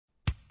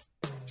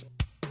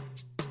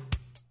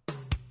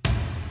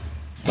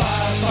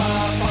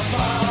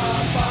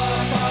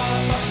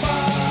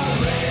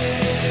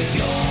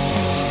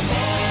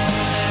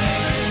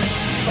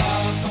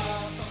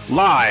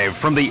Live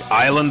from the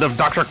island of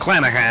Dr.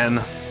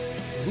 Clanahan,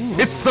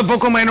 it's the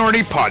Vocal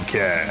Minority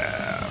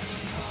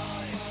Podcast.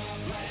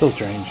 So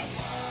strange.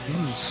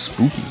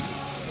 Spooky.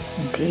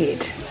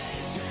 Indeed.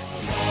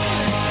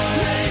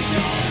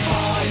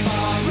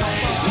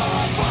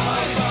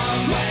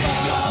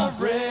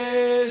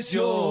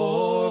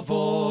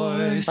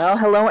 Well,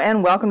 hello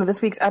and welcome to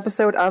this week's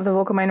episode of the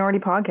Vocal Minority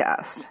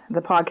Podcast,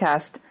 the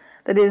podcast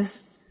that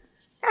is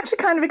actually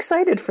kind of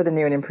excited for the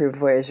new and improved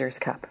Voyageurs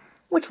Cup,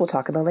 which we'll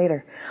talk about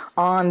later.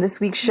 On this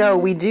week's show,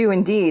 we do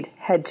indeed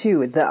head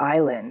to the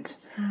island.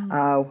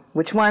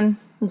 Which one?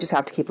 You just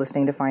have to keep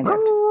listening to find out.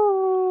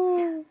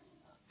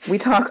 We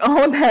talk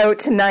all about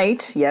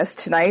tonight's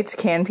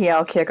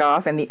CanPL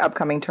kickoff and the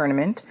upcoming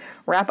tournament,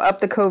 wrap up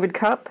the COVID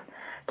Cup,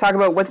 talk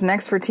about what's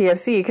next for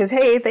TFC, because,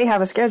 hey, they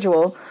have a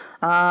schedule,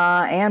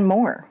 and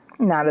more.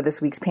 Now to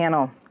this week's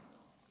panel.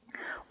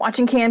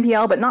 Watching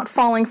CanPL but not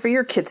falling for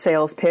your kit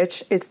sales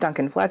pitch, it's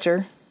Duncan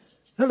Fletcher.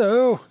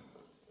 Hello.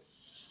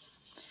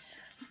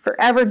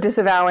 Forever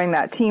disavowing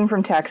that team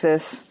from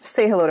Texas,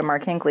 say hello to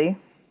Mark Hinckley.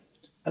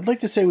 I'd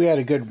like to say we had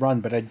a good run,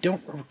 but I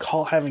don't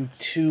recall having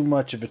too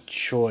much of a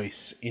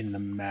choice in the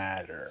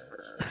matter.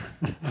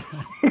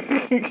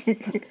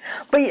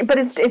 but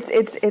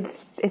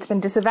it's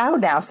been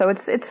disavowed now, so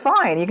it's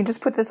fine. You can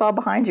just put this all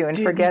behind you and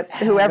forget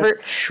whoever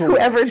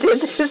did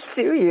this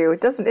to you.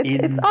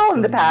 It's all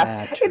in the past.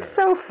 Matter. It's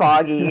so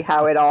foggy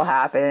how it all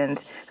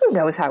happened. Who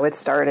knows how it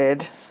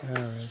started?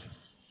 All right.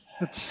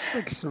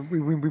 We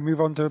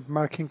move on to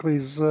Mark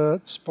Hinckley's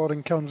spot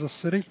in Kansas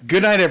City.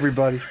 Good night,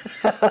 everybody.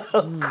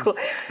 Cool.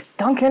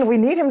 Duncan, we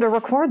need him to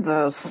record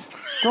this.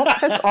 Don't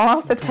piss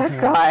off the tech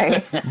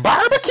guy.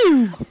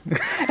 Barbecue!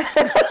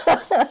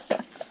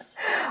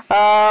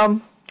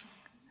 A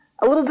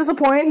little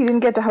disappointed he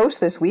didn't get to host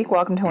this week.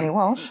 Welcome, Tony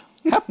Walsh.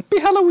 Happy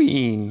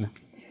Halloween!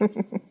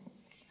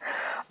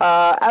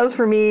 As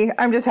for me,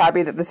 I'm just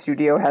happy that the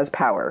studio has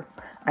power.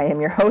 I am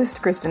your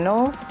host, Kristen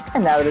Knowles,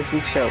 and now to this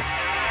week's show.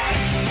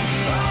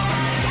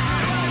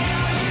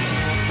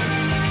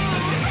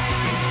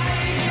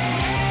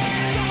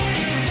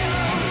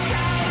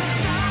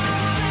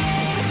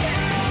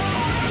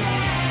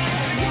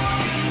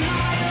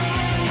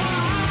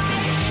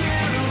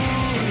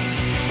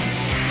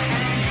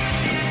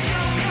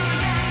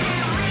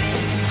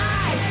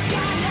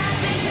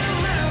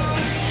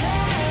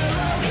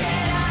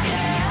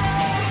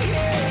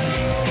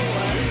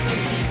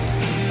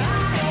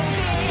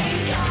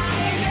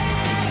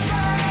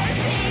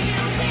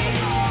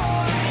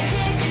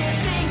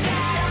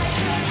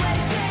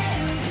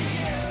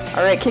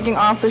 All right, kicking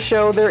off the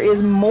show, there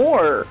is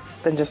more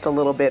than just a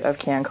little bit of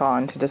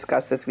CanCon to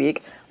discuss this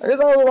week.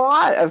 There's a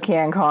lot of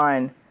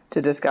CanCon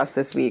to discuss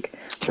this week.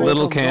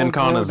 Little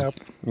CanCon is...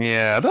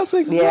 Yeah, that's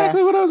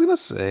exactly what I was going to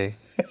say.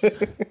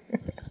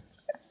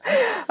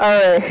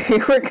 All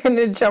right, we're going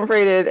to jump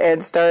right in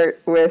and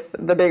start with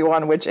the big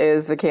one, which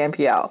is the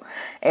CanPL.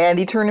 And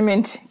the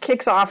tournament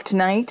kicks off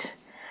tonight.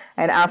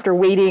 And after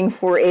waiting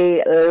for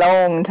a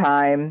long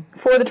time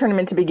for the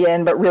tournament to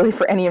begin, but really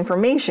for any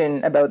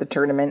information about the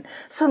tournament,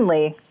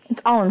 suddenly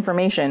it's all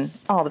information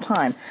all the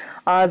time.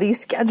 The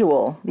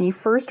schedule, the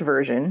first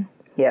version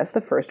of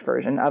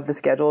the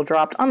schedule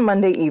dropped on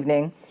Monday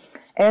evening.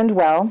 And,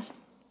 well,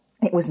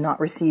 it was not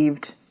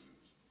received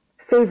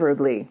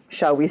favorably,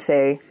 shall we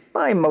say,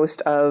 by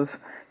most of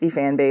the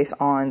fan base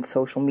on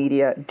social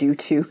media due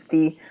to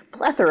the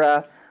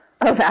plethora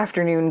of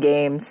afternoon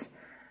games.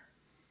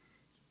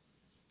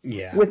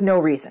 Yeah. With no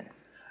reason.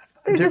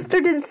 There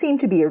didn't seem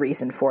to be a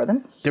reason for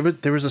them.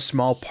 There was a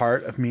small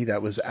part of me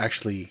that was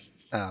actually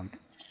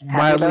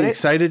mildly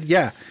excited.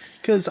 Yeah,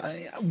 because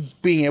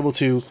being able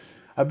to,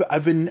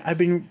 I've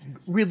been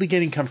really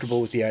getting comfortable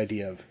with the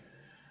idea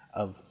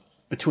of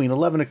between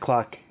 11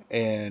 o'clock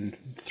and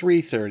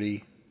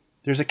 3:30,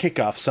 there's a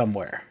kickoff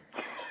somewhere.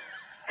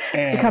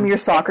 It's become your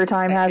soccer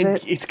time, has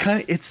it?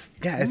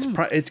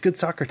 It's good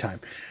soccer time.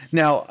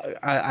 Now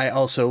I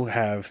also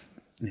have.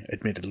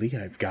 Admittedly,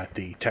 I've got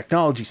the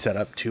technology set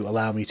up to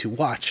allow me to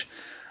watch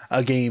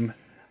a game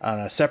on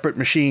a separate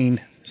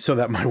machine so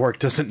that my work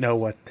doesn't know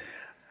what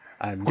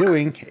I'm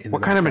doing.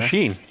 What kind of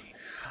machine?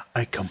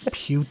 A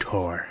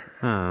computer.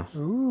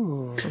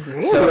 Ooh.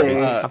 Really? So,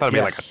 I thought it'd be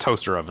like a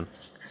toaster oven.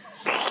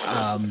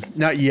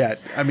 Not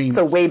yet. I mean... It's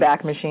a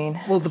Wayback Machine.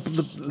 Well,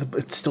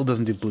 it still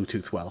doesn't do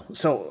Bluetooth well.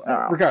 So,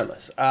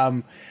 regardless.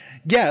 I'm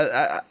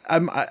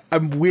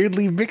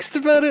weirdly mixed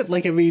about it.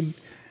 Like, I mean...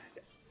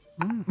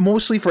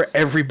 Mostly for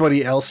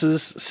everybody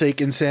else's sake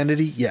and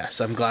sanity,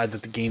 yes, I'm glad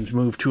that the game's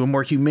moved to a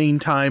more humane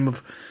time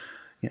of,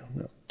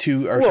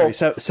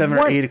 7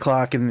 or 8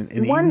 o'clock in the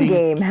evening. One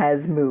game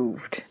has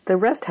moved. The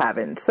rest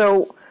haven't.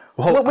 So,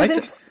 what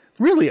was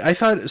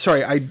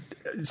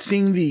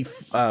seeing the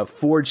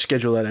Forge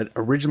schedule that had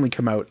originally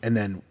come out, and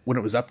then when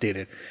it was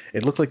updated,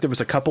 it looked like there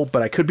was a couple,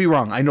 but I could be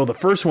wrong. I know the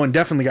first one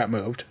definitely got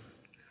moved.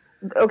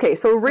 Okay,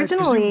 so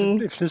originally,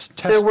 if this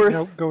testing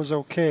out goes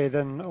okay,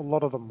 then a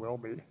lot of them will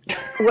be.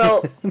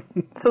 Well,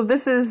 so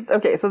this is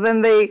okay. So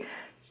then they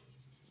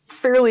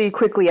fairly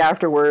quickly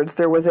afterwards,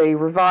 there was a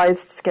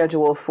revised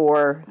schedule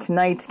for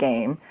tonight's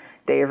game.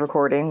 day of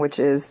recording, which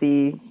is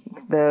the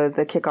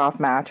kickoff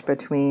match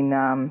between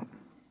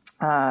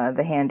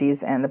the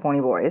Handies and the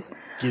Pony Boys.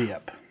 Giddy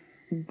up.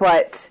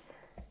 But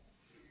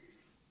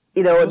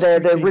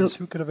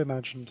who could have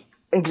imagined?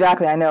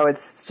 Exactly, I know.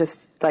 It's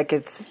just like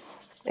it's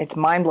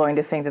mind blowing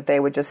to think that they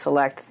would just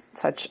select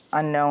such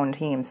unknown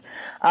teams.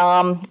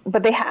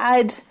 But they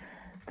had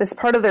this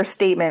part of their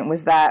statement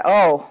was that,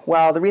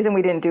 the reason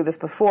we didn't do this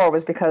before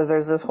was because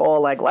there's this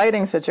whole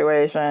lighting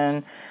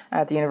situation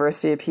at the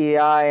University of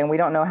PEI, and we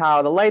don't know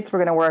how the lights were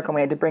going to work, and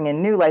we had to bring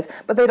in new lights.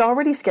 But they'd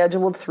already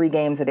scheduled 3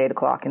 games at 8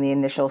 o'clock in the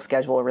initial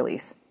schedule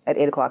release at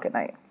 8 o'clock at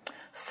night.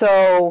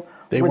 So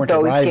were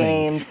those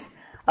games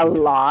a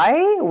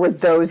lie? Were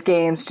those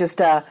games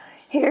just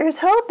here's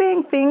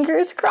hoping,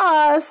 fingers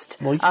crossed?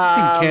 Well, you've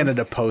seen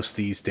Canada Post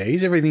these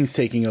days. Everything's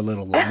taking a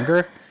little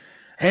longer.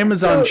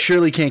 Amazon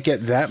surely can't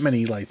get that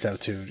many lights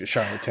out to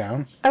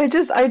Charlottetown. I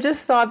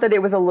just thought that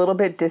it was a little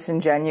bit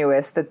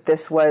disingenuous that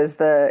this was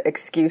the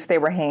excuse they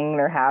were hanging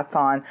their hats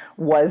on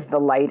was the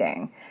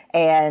lighting.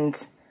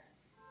 And,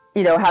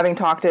 having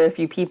talked to a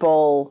few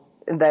people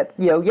that,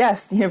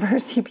 yes,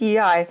 University of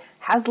PEI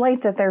has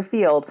lights at their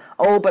field.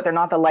 Oh, but they're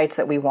not the lights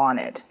that we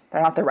wanted.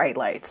 They're not the right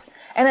lights.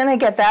 And then I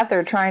get that.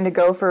 They're trying to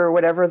go for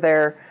whatever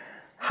their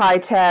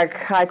high-tech,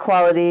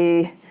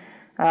 high-quality,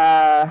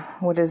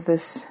 what is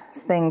this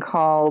thing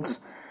called?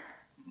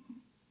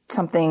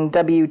 Something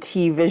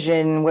WT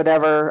Vision,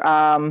 whatever,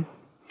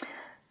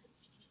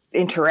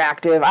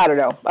 interactive. I don't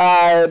know.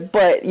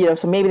 But,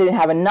 so maybe they didn't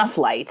have enough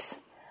lights.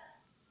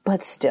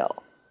 But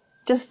still.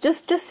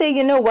 Just say,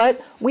 you know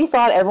what? We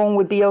thought everyone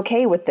would be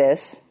okay with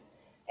this.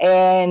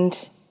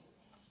 And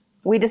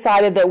we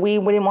decided that we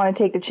didn't want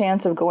to take the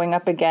chance of going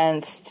up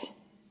against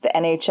the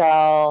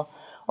NHL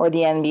or the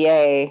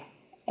NBA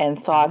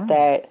and thought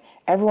that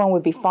everyone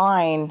would be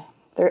fine.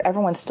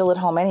 Everyone's still at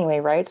home anyway,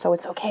 right? So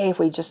it's okay if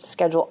we just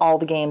schedule all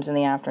the games in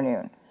the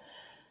afternoon.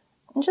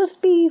 And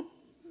just be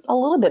a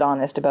little bit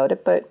honest about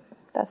it, but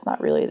that's not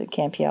really the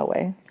CanPL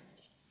way.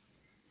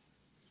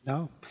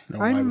 No,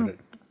 why would it?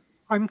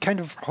 I'm kind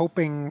of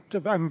hoping,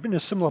 I'm in a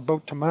similar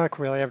boat to Mark,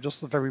 really. I've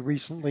just very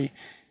recently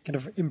kind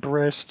of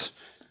embraced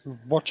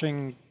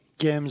watching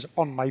games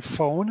on my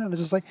phone, and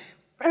it's just like,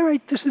 all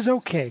right, this is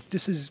okay.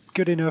 This is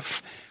good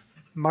enough.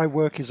 My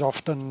work is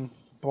often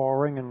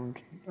boring, and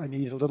I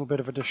need a little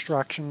bit of a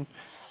distraction.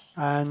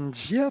 And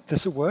yeah,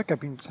 this will work. I've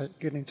been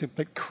getting to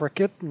play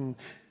cricket and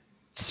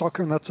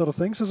soccer and that sort of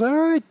thing. So all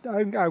right,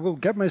 I will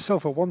get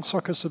myself a One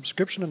Soccer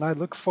subscription, and I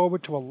look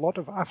forward to a lot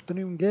of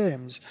afternoon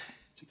games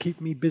to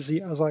keep me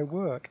busy as I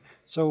work.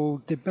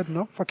 So they better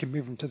not fucking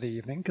move into the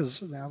evening,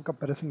 because I've got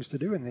better things to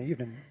do in the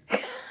evening.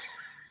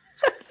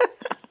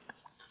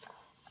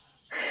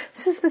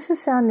 This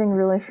is sounding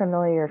really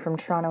familiar from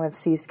Toronto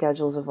FC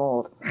schedules of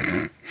old.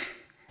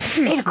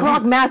 8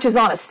 o'clock matches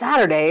on a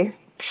Saturday.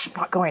 Psh,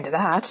 not going to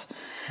that.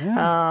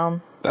 Yeah.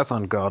 That's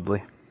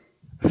ungodly.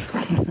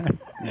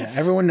 Yeah,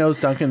 everyone knows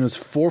Duncan is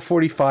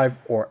 4:45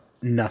 or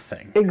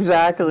nothing.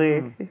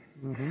 Exactly.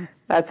 Mm-hmm.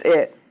 That's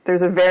it.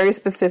 There's a very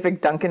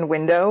specific Duncan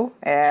window,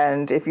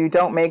 and if you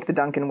don't make the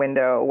Duncan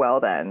window, well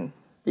then,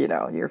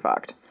 you're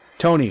fucked.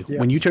 Tony,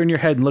 when you turn your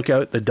head and look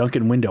out the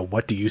Duncan window,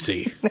 what do you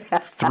see?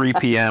 3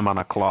 p.m. on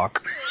a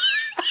clock.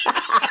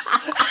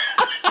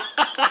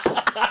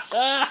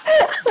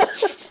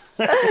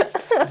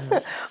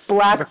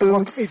 Black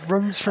boots. It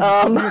runs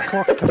from 3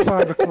 o'clock to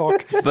 5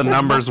 o'clock. The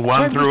numbers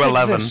 1 through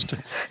 11.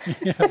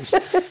 Yes.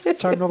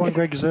 Time no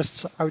longer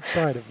exists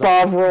outside of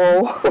that.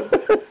 Bovril.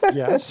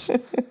 Yes.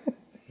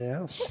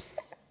 Yes.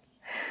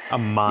 A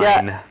mine.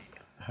 Yeah.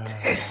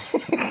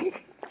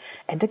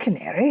 And a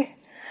canary.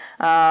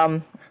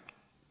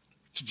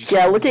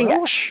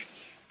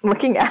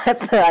 Looking at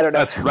the, I don't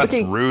know. That's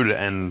rude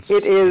and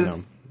it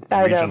is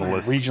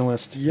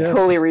regionalist. Yes.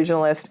 Totally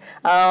regionalist.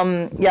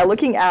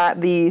 Looking at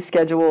the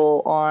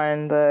schedule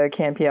on the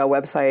CanPL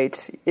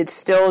website, it's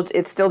still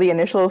the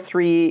initial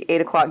 3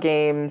 8 o'clock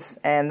games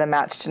and the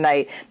match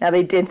tonight. Now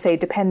they did say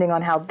depending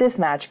on how this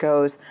match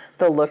goes,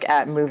 they'll look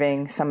at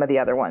moving some of the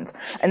other ones,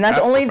 and that's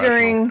only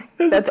during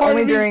the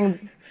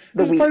week.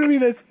 There's part of me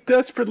that's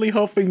desperately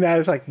hoping that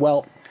it's like,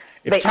 well,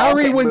 if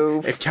Calgary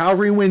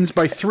wins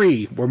by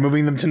 3, we're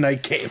moving them to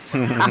night games.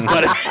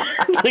 But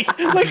like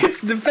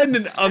it's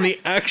dependent on the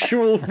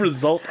actual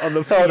result on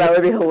the field. Oh, that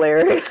would be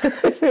hilarious.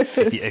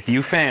 If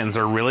you fans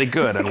are really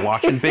good at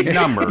watching big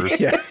numbers,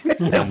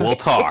 then we'll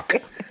talk.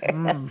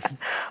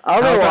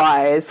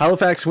 Otherwise,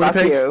 Halifax,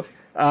 Winnipeg. You.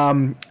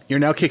 You're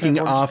now kicking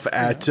off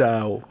at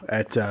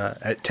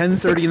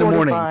 10:30 in the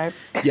morning.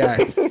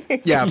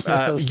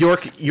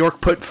 York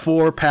put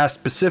 4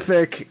 past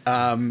Pacific.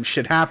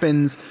 Shit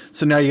happens,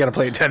 so now you got to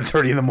play at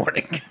 10:30 in the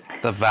morning.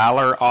 The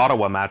Valor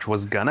Ottawa match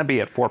was gonna be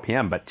at 4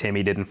 p.m., but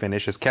Timmy didn't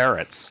finish his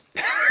carrots.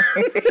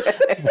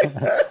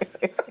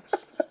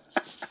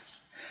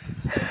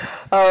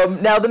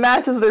 Now the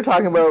matches they're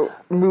talking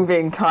about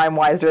moving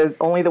time-wise are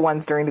only the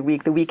ones during the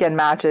week. The weekend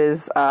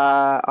matches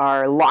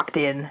are locked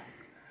in.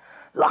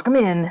 Lock them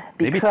in.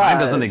 Maybe time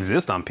doesn't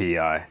exist on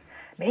PEI.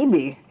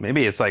 Maybe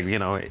it's like,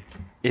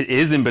 It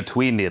is in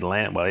between the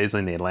Atlantic. Well, it is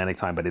in the Atlantic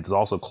time, but it's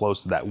also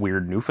close to that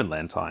weird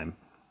Newfoundland time.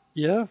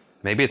 Yeah.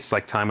 Maybe it's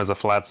like time as a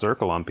flat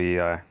circle on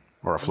PEI.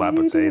 Or a flat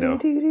potato.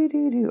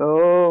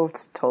 Oh,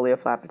 it's totally a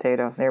flat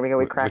potato. There we go.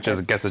 We cracked it. Which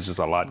I guess it's just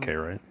a latke,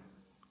 right?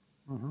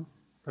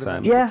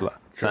 Yeah.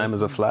 Time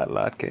is a flat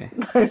latke.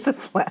 It's a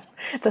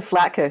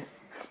flatke.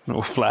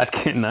 Oh,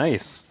 flatke,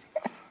 nice.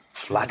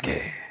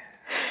 Flatke.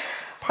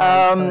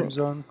 Time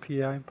zone,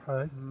 PI,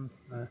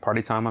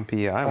 Party time on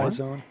PEI. Pie What?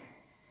 zone.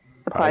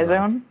 The Pie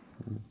Zone.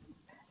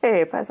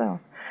 Hey, Pie Zone.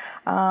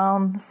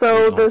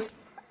 So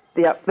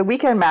the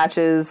weekend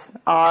matches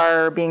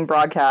are being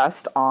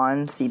broadcast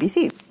on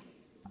CBC.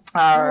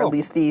 Or at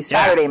least the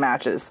Saturday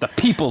matches. The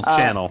People's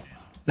Channel.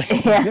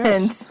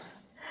 And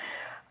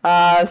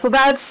so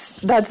that's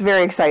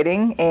very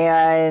exciting,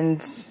 and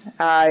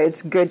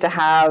it's good to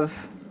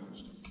have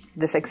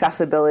this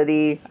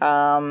accessibility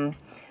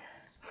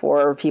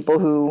for people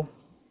who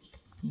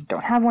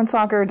don't have one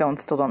soccer,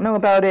 still don't know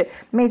about it,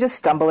 may just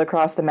stumble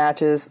across the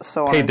matches,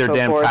 so on Paid and their so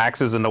damn forth.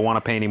 taxes and don't want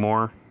to pay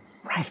anymore.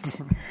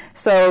 Right.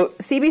 So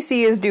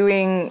CBC is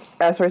doing,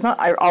 sorry, it's not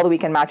all the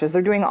weekend matches,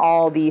 they're doing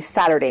all the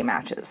Saturday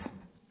matches.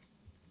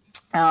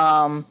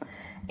 So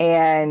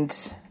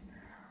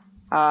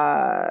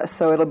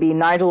it'll be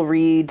Nigel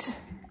Reid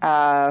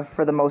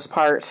for the most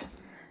part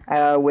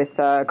with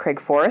Craig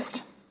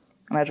Forrest.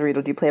 Nigel Reid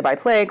will do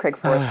play-by-play. Craig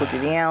Forrest will do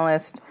the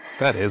analyst.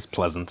 That is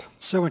pleasant.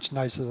 So much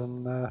nicer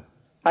than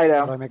I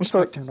know. what I'm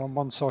expecting on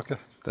One Soccer.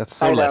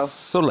 That's I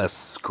so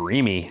less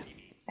screamy.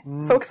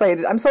 So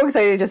excited. I'm so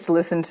excited just to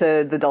listen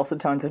to the dulcet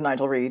tones of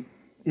Nigel Reid.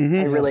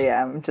 I really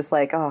am. Just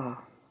like,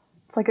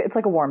 it's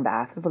like a warm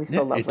bath. It'll be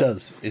so lovely. It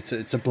does.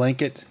 It's a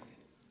blanket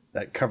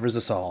that covers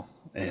us all.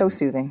 And So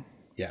soothing.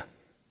 yeah.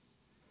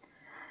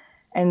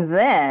 And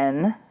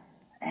then...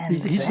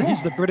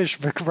 He's the British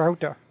Vic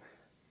Rauter.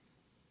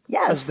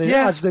 Yes.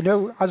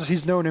 As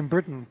he's known in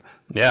Britain.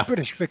 Yeah.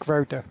 British Vic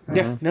Rauter.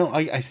 Yeah. No,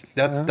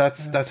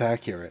 that's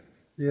accurate.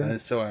 Yeah. That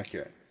is so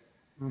accurate.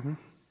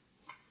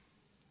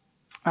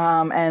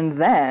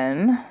 And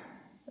then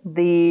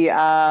the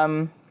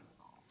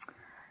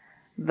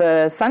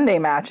Sunday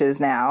matches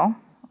now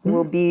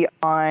will be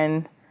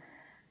on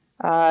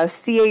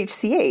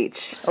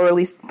CHCH, or at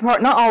least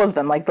not all of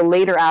them, like the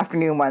later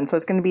afternoon ones. So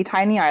it's going to be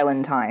Tiny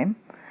Island time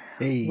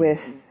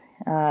with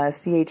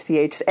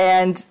CHCH,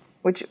 and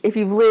which if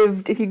you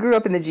grew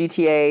up in the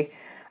GTA,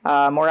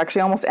 or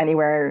actually almost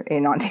anywhere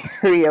in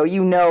Ontario,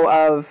 you know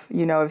of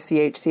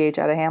CHCH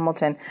out of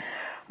Hamilton.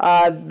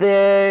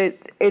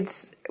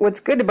 What's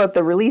good about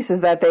the release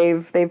is that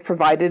they've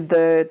provided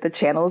the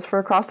channels for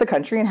across the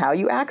country and how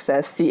you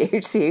access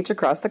CHCH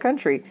across the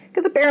country,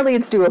 because apparently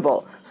it's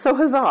doable. So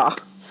huzzah!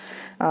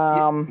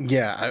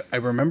 I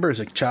remember as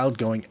a child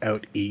going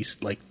out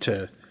east, like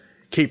to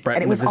Cape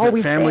Breton, And it was to visit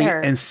always family, there.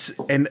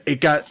 and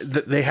it got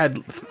they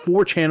had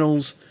 4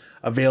 channels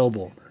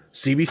available: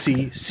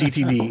 CBC,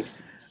 CTV,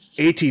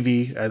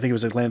 ATV. I think it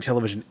was Atlantic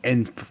Television,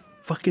 and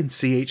fucking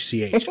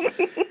CHCH.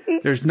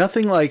 There's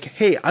nothing like,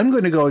 hey, I'm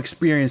going to go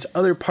experience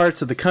other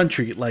parts of the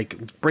country,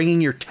 like bringing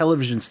your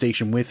television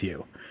station with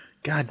you.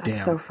 God damn.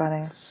 That's so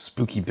funny.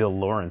 Spooky Bill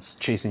Lawrence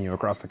chasing you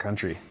across the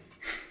country.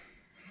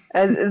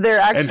 And they're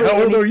actually. And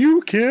how old are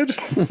you, kid?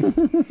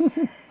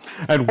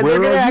 And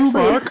where are you,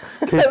 Mark?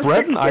 Cape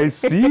Breton, I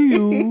see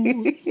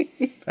you.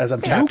 As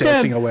I'm tap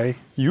dancing away.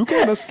 You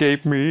can't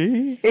escape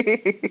me.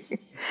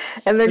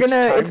 And they're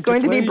it's to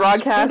going to be play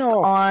broadcast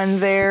spin-off. on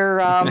their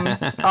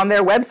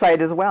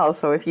website as well.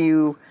 So if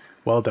you,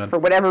 Well done. for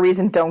whatever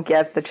reason, don't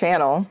get the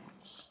channel,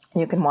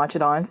 you can watch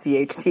it on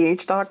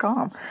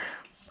chch.com.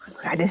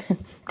 I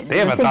didn't They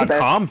have think a about it.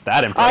 .com?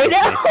 That I impresses me.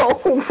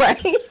 know,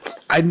 right?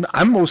 I'm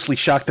mostly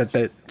shocked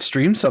that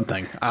streams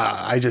something.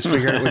 I just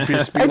figured it would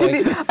just be I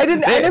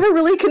never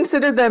really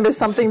considered them as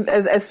something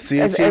as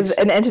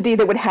an entity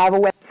that would have a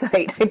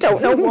website. I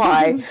don't know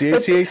why.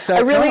 CHCH.com. I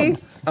really.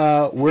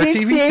 We're a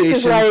TV CHCH station.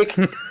 is like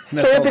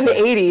straight up in the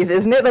all it 80s,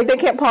 isn't it? Like they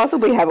can't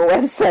possibly have a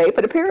website,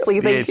 but apparently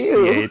they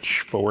do.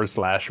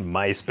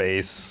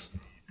 CHCH/MySpace.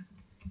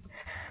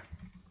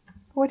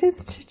 What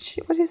is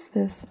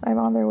this? I'm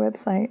on their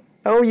website.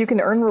 Oh, you can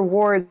earn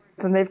rewards,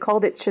 and they've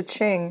called it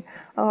cha-ching.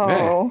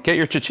 Oh, Get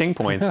your cha-ching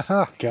points.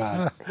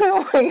 God.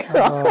 oh my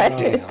God!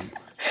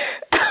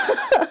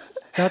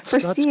 That's For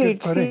good,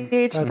 buddy.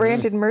 CHCH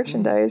branded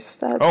merchandise,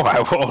 that's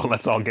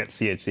Let's all get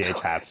CHCH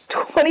hats.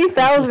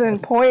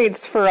 20,000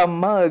 points for a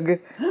mug.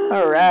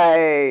 All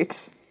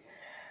right.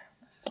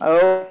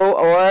 Oh,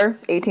 or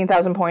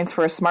 18,000 points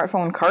for a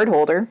smartphone card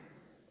holder.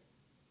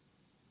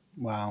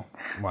 Wow.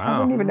 I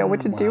don't even know what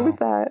to do with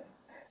that.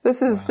 This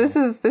is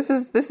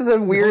a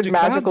weird your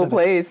magical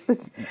cards in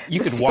place. You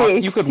could walk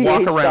around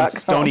CHCH.com.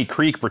 Stony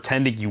Creek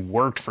pretending you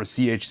worked for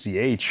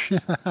CHCH.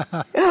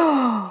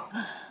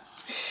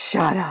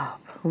 Shut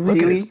up.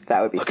 Really?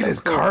 That would be Look so at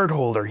his cool. card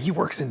holder. He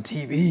works in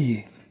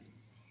TV.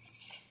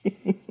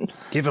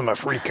 Give him a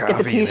free Get the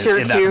coffee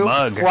T-shirt in too.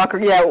 that mug. Walk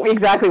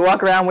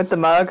around with the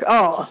mug.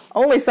 Oh,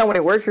 only someone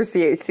who works for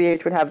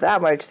CHCH would have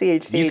that much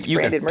CHCH You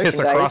branded could piss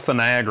merchandise. across the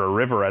Niagara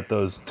River at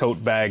those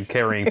tote bag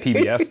carrying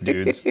PBS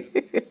dudes.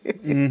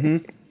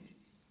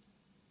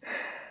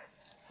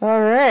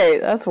 All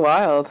right, that's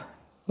wild.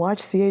 Watch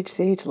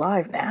CHCH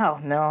live now.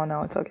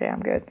 No, it's okay.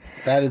 I'm good.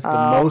 That is the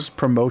most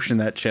promotion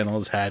that channel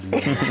has had in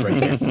years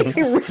right there.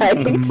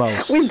 Right. The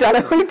most. We've done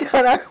our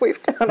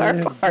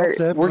part.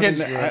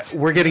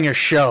 We're getting a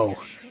show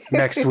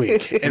next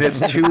week, and it's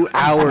 2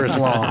 hours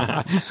long.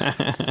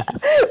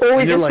 Well,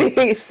 we You're just like-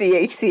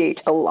 say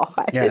CHCH a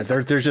lot. Yeah,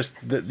 they're just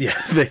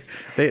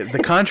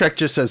the contract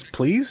just says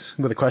please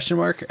with a question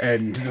mark,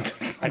 and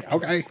like,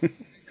 okay.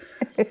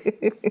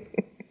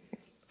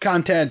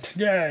 Content,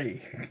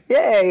 yay!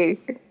 Yay.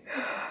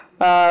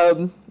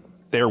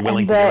 They're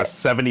willing to give that- us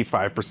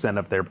 75%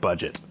 of their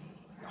budget.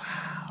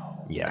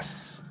 Wow.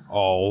 Yes.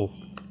 All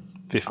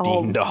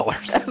 $15. I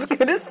was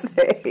gonna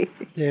say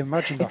Yeah,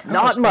 imagine that. it's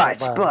not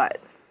much, but.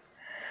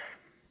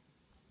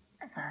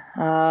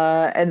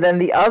 And then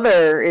the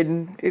other,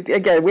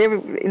 again, we have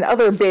in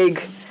other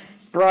big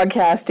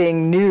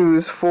broadcasting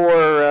news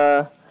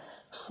for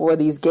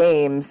these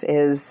games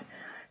is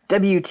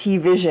WT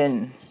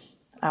Vision,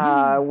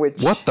 which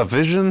What the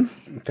vision?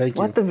 Thank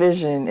you. what the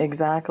Vision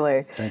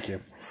exactly. Thank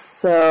you.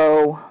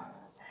 So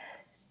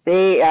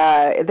they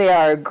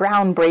are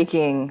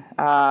groundbreaking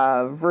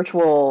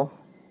virtual,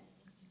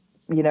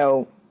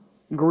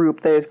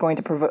 group that is going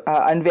to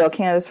unveil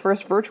Canada's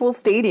first virtual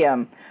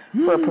stadium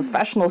for a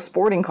professional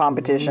sporting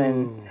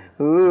competition.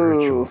 Ooh.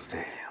 Virtual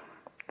stadium.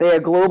 They're a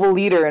global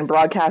leader in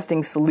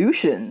broadcasting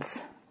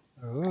solutions.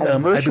 As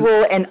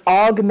virtual and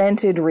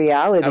augmented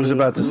reality. I was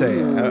about to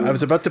say, I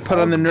was about to put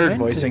on the nerd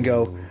voice and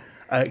go,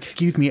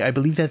 excuse me, I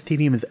believe that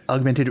stadium is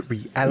augmented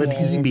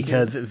reality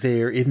because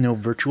there is no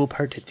virtual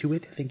part to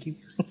it. Thank you.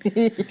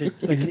 It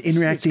is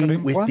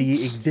interacting with the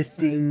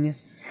existing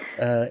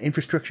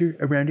infrastructure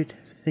around it.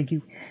 Thank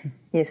you.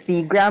 Yes,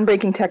 the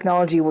groundbreaking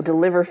technology will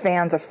deliver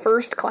fans a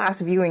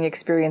first-class viewing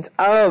experience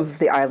of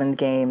the Island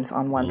Games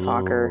on One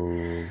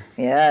Soccer.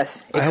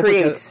 Yes, it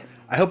creates.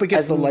 I hope it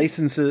gets the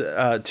license to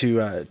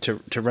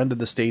render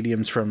the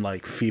stadiums from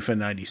like FIFA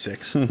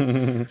 '96.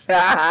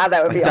 That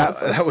would be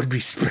awesome. That would be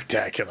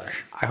spectacular.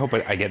 I hope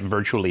I get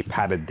virtually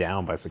patted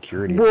down by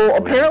security. Well,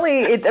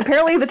 apparently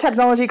the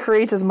technology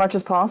creates as much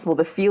as possible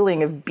the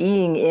feeling of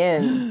being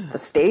in the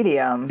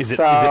stadium. Is it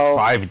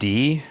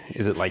 5D?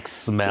 Is it like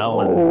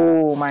smell and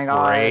Oh my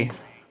spray?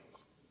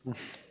 God!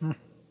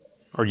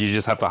 Or do you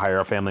just have to hire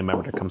a family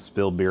member to come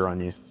spill beer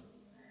on you?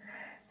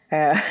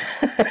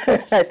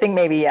 I think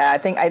maybe I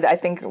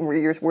think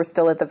we're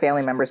still at the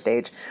family member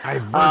stage. I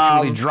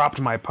virtually dropped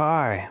my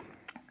pie.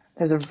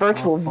 There's a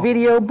virtual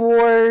video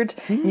board.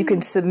 You can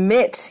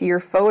submit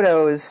your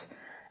photos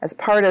as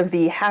part of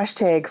the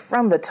hashtag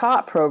From the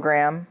Top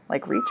program,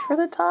 like Reach for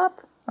the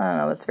Top. I don't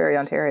know. That's very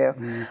Ontario.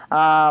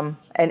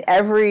 And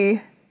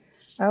every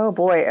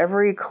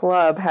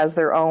club has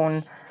their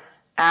own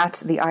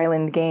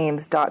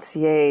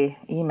 @theislandgames.ca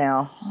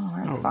email. Oh,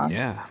 that's fun.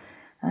 Yeah.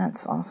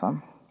 That's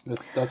awesome.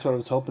 That's what I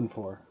was hoping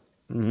for.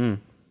 Yeah,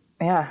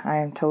 I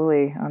am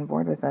totally on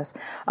board with this.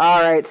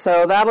 All right,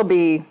 so that'll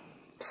be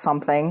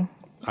something.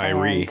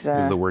 Irie is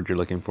the word you're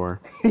looking for.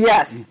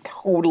 Yes,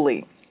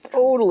 totally.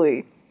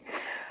 All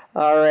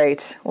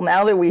right. Well,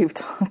 now that we've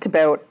talked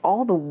about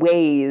all the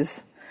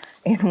ways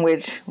in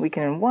which we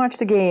can watch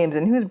the games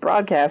and who's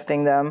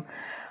broadcasting them,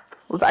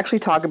 let's actually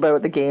talk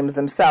about the games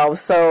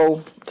themselves.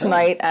 So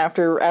tonight,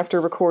 after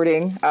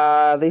recording,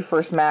 the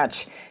first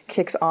match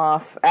kicks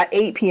off at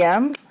 8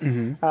 p.m.,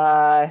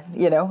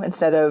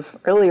 instead of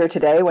earlier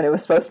today when it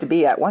was supposed to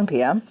be at 1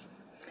 p.m.,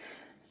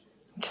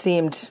 which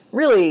seemed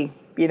really,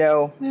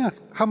 Yeah,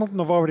 Hamilton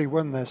have already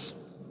won this.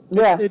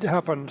 Yeah, It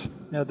happened.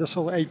 Yeah, this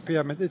whole 8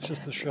 p.m. It's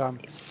just a sham.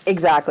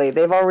 exactly.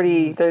 They've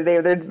already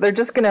they're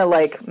just gonna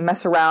like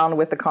mess around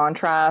with the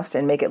contrast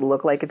and make it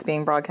look like it's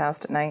being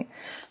broadcast at night.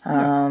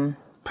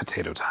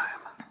 Potato time.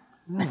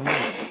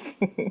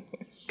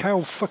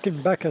 Kyle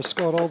fucking Becker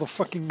scored all the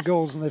fucking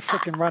goals and they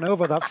fucking ran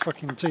over that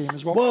fucking team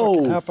is what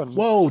fucking happened.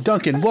 Whoa,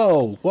 Duncan,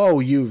 whoa,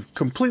 you've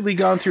completely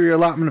gone through your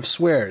allotment of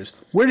swears.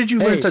 Where did you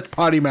learn such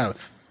potty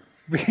mouth?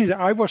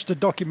 I watched a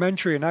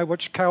documentary and I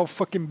watched Kyle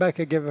fucking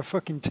Becker give a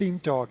fucking team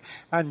talk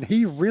and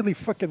he really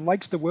fucking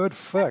likes the word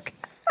fuck.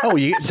 Oh,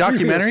 you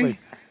documentary? Seriously.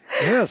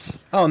 Yes.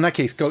 Oh, in that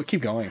case,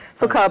 keep going.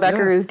 So Kyle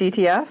Becker is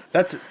DTF.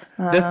 That's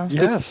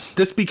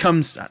this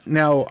becomes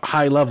now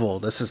high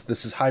level. This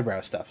is highbrow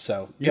stuff.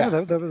 So yeah,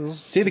 that was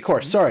see the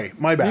course. Sorry,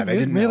 my bad. I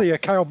didn't merely know. a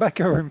Kyle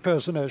Becker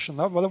impersonation.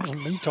 That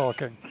wasn't me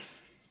talking.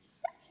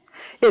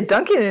 Yeah,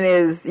 Duncan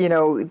is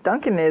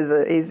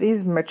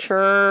he's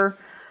mature,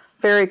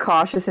 very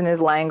cautious in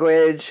his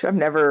language. I've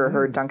never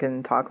heard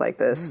Duncan talk like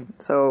this.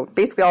 So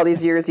basically, all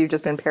these years you've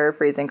just been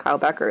paraphrasing Kyle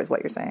Becker, is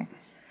what you're saying.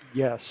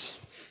 Yes.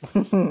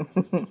 So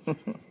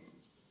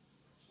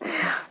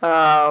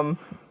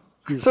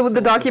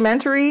the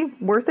documentary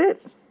worth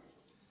it?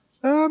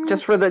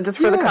 Just for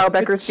the Kyle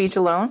Becker speech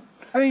alone?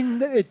 I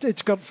mean,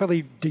 it's got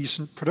fairly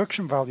decent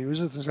production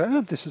values.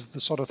 This is the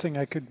sort of thing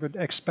I would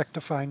expect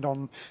to find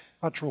on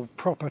actual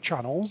proper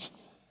channels.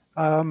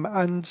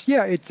 And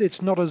yeah,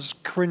 it's not as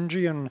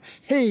cringy and,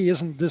 hey,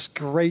 isn't this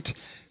great?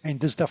 I mean,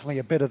 there's definitely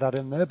a bit of that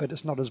in there, but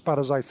it's not as bad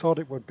as I thought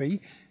it would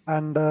be.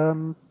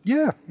 And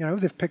yeah,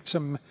 they've picked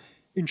some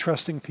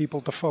interesting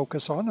people to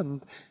focus on,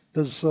 and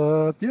there's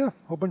a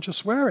whole bunch of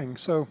swearing.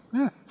 So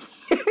yeah.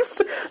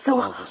 So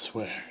all the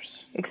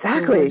swears.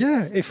 Exactly. So,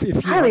 yeah, if you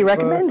highly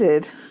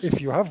recommended. If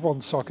you have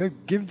one soccer,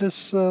 give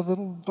this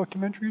little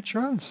documentary a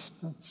chance.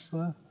 That's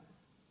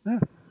yeah.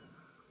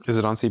 Is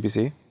it on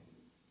CBC?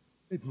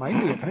 It might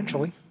be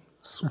eventually.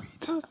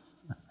 Sweet.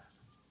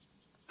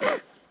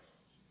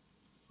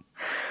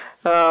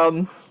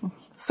 So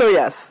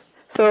yes.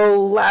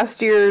 So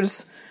last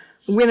year's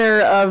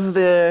winner of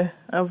the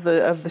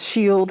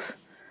Shield,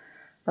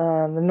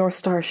 the North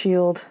Star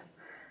Shield,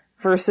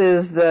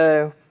 versus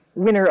the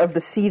winner of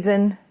the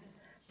season.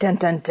 Dun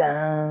dun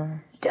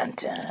dun dun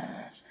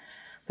dun.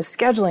 The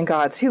scheduling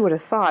gods. Who would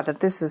have thought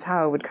that this is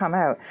how it would come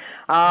out?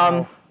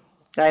 I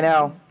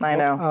know. What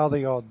are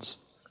the odds?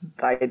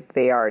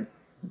 They are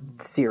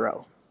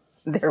 0.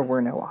 There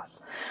were no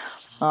odds.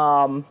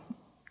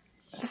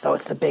 So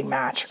it's the big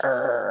match.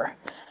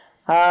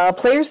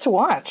 Players to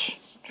watch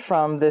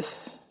from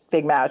this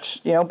big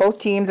match. You know, both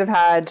teams have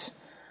had,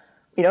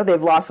 you know,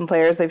 they've lost some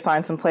players, they've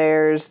signed some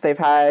players, they've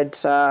had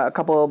a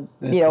couple,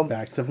 the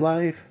facts of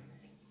life.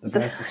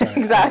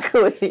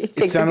 Exactly. Take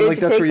the good like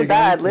to take the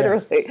bad,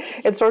 literally.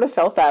 Yeah. It sort of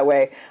felt that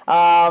way.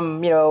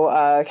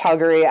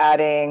 Calgary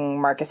adding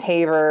Marcus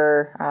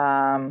Haver,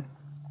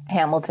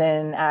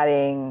 Hamilton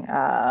adding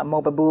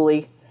Mo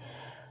Babouli.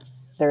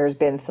 There's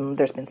been some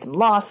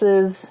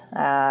losses.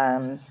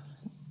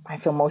 I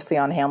feel mostly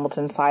on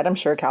Hamilton's side. I'm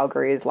sure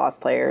Calgary has lost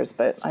players,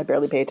 but I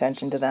barely pay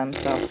attention to them.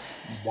 So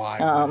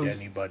why would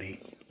anybody?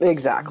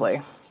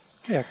 Exactly.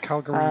 Yeah,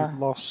 Calgary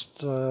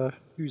lost.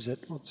 Who's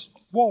it? What's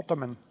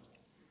Walterman?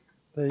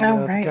 Right.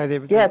 The guy they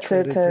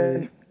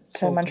traded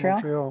to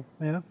Montreal.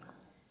 Yeah.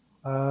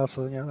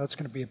 So that's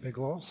going to be a big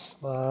loss.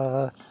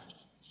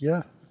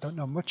 Don't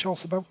know much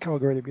else about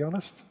Calgary, to be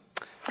honest.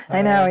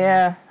 I know.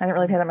 Yeah, I didn't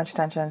really pay that much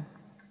attention.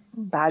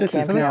 This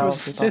is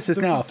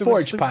now a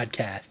Forge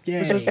podcast. Yay.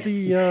 Was it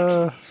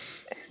the?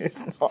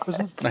 It's not. Was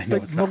it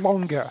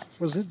Malonga?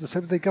 Was it?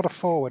 They got a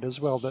forward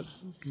as well. That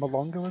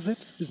Malonga, was it?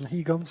 Isn't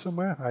he gone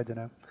somewhere? I don't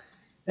know.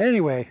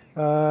 Anyway,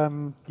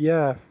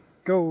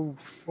 go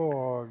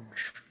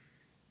Forge.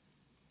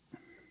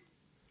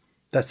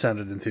 That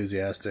sounded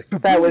enthusiastic.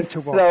 That was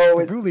so.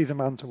 Babouli the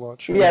man to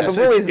watch. Yeah,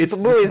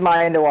 Babouli's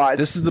mine to watch.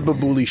 This is the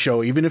Babouli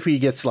show. Even if he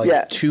gets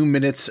 2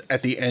 minutes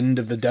at the end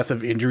of the death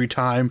of injury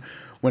time,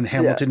 when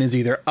Hamilton is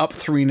either up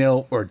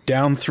 3-0 or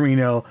down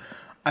 3-0,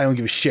 I don't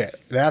give a shit.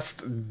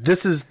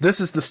 This is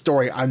the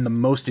story I'm the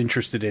most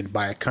interested in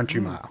by a country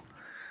mile.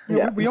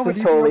 Yeah, we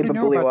already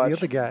know about the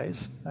other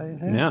guys.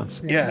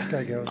 This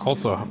guy goes.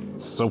 Also,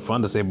 it's so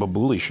fun to say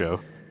Babouli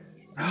show.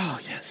 Oh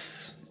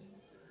yes.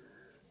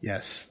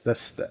 Yes,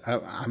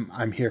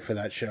 I'm here for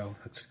that show.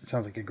 It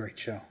sounds like a great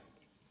show.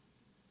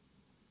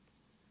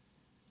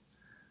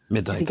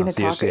 Midnight on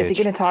CHCH. Is he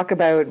going to talk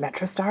about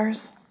Metro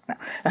Stars? No.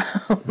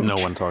 No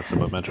one talks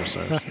about Metro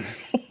Stars.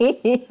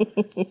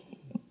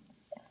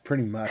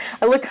 Pretty much.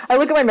 I look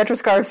at my Metro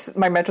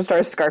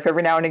Stars scarf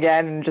every now and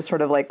again and just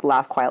sort of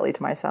laugh quietly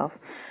to myself.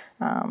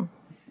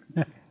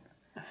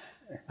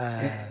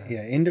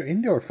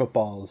 Indoor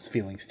football is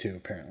feelings too,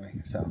 apparently.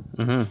 So.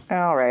 Mm-hmm.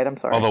 All right, I'm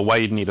sorry. Although, why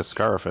you'd need a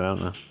scarf? I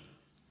don't know.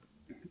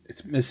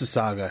 It's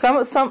Mississauga.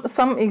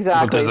 Some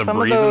exactly. But there's a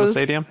breeze in the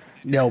stadium.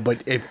 No,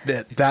 but if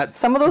that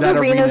some of those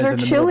arenas are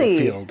chilly,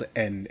 field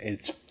and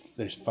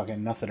there's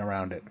fucking nothing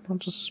around it. Well,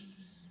 just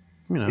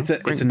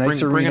it's a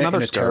nice arena in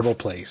a terrible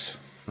place.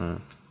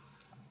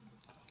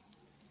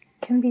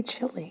 Can be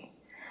chilly.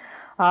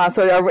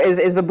 So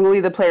is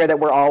Babouli the player that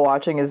we're all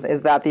watching?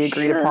 Is that the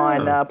agreed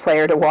upon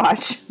player to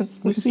watch?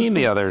 We've seen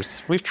the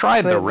others. We've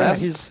tried the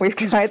rest. He's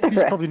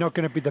probably not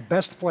going to be the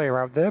best player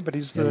out there, but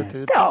he's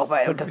the no,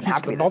 but it doesn't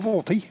have to be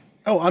novelty.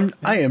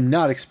 I am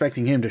not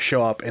expecting him to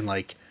show up and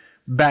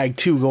bag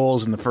 2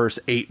 goals in the first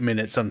 8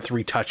 minutes on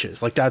 3 touches.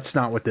 That's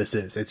not what this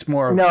is. It's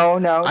more. No.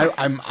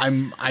 I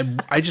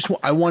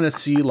want to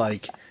see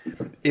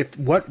if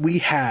what we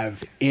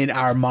have in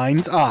our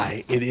mind's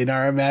eye and in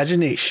our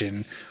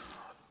imagination.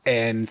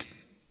 And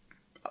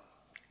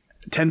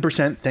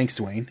 10%, thanks,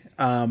 Dwayne,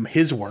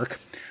 his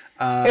work.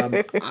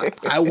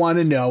 I want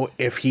to know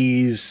if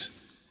he's.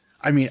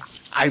 I mean,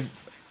 I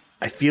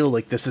feel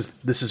like this is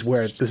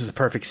the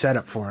perfect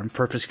setup for him,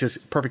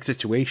 perfect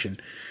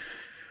situation.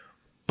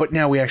 But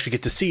now we actually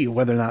get to see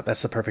whether or not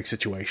that's the perfect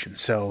situation.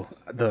 So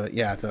the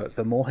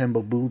Mohan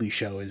Babouli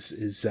show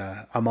is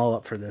I'm all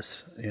up for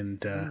this,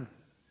 and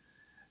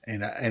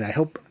I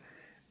hope.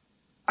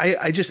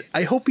 I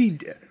hope he.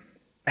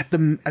 I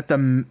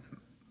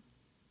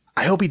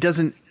hope he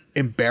doesn't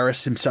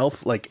embarrass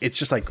himself. It's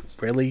just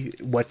really,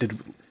 what did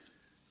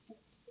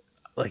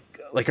are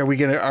we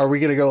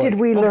gonna go? Did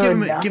we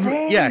learn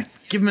nothing?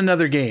 Give him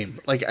another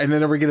game. And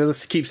then are we gonna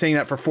just keep saying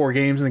that for 4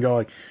 games and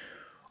go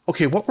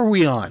okay, what were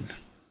we on?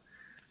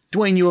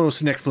 Dwayne, you owe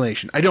us an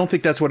explanation. I don't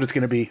think that's what it's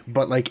gonna be,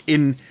 but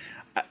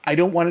I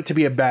don't want it to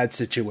be a bad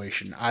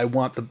situation. I've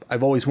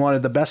always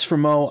wanted the best for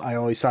Mo. I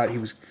always thought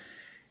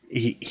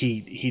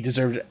he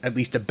deserved at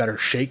least a better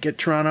shake at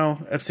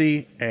Toronto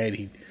FC,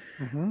 and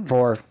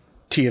for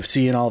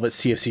TFC and all of its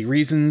TFC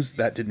reasons,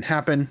 that didn't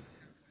happen.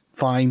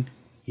 fine.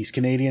 He's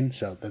Canadian,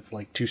 so that's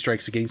like 2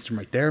 strikes against him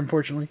right there,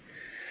 unfortunately.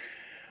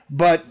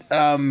 But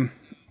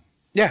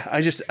yeah,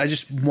 I just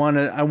want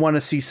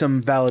to see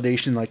some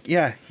validation. Like,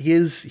 yeah,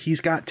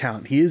 he's got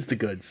talent. He is the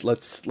goods.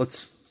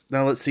 Let's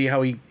see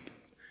how he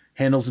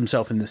handles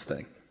himself in this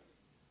thing.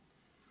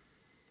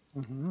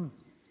 Mm-hmm.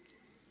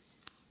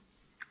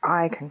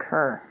 I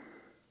concur.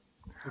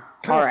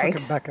 Kyle All right.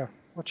 fucking Becker.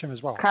 Watch him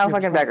as well. Kyle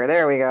fucking Becker.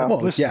 There we go.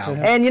 Well, yeah.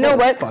 And you know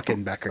what?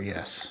 Fucking Becker,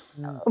 yes.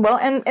 Well,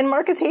 and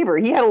Marcus Haber,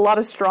 he had a lot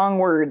of strong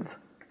words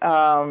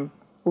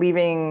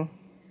leaving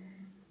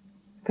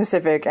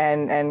Pacific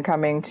and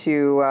coming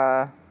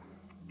to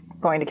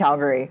going to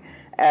Calgary,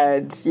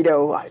 and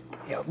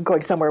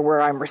going somewhere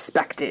where I'm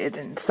respected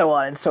and so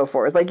on and so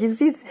forth. Like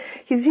he's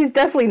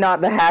definitely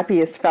not the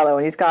happiest fellow,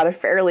 and he's got a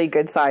fairly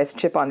good sized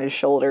chip on his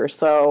shoulder.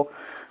 So,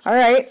 all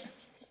right,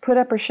 put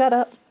up or shut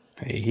up.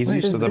 Hey, he's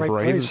used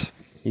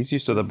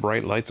to the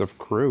bright lights of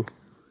crew.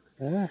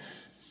 Yeah.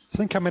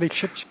 Think how many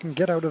chips you can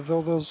get out of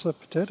all those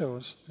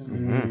potatoes.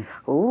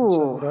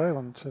 Ooh.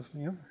 Island.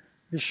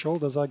 His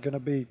shoulders are going to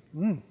be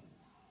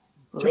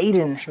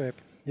laden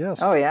shape.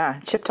 Yes. Oh yeah,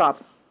 chip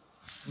top.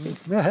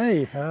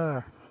 Hey.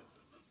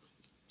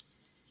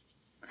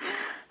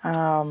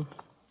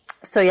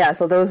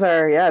 So those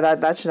are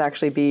that should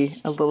actually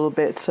be a little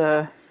bit.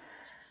 That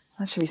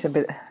should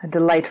be a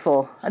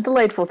delightful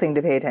thing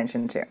to pay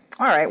attention to.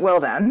 All right, well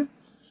then,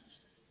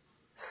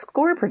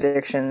 score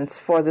predictions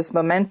for this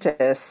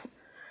momentous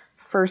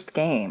first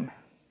game.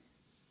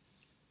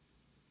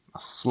 A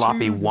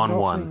sloppy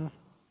 1-1.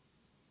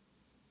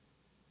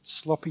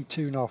 Sloppy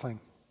 2-0.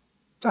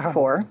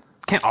 4.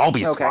 Can't all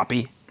be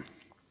sloppy.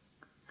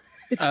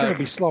 It's going to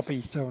be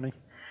sloppy, Tony.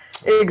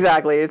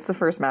 Exactly. It's the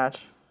first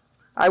match.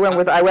 I went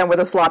with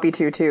a sloppy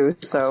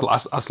 2-2. So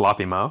a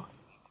sloppy mo.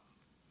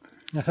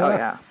 Oh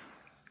yeah.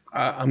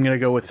 I'm gonna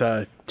go with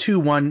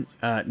 2-1.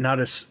 Not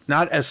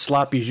as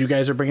sloppy as you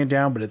guys are bringing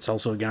down, but it's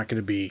also not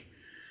going to be.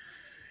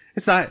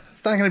 It's not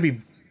going to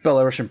be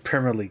Belarusian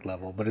Premier League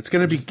level, but it's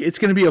going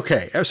to be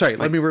okay. Oh, sorry,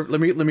 let me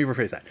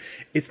rephrase that.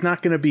 It's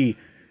not going to be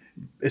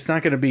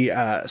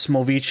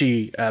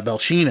Smolvici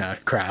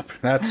Belshina crap.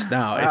 That's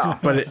now.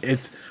 But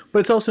it's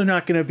also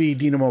not going to be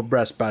Dinamo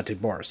Brest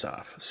Bate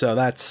Borisov. So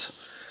that's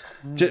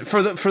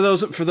for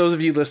those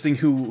of you listening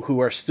who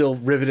are still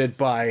riveted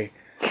by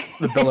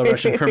the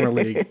Belarusian Premier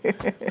League.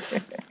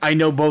 I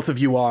know both of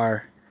you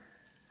are,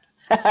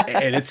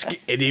 and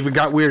it even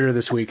got weirder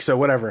this week. So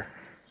whatever.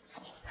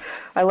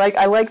 I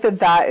like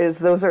that is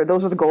those are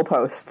the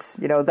goalposts.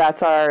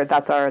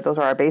 Those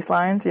are our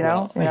baselines.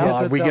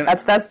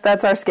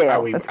 That's our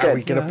scale. That's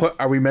good.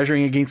 Are we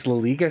measuring against La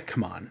Liga?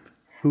 Come on.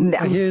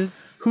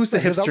 Who's the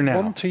hipster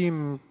now? One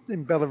team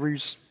in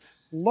Belarus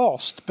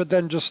lost, but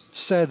then just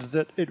said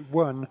that it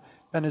won,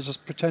 and is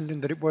just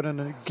pretending that it won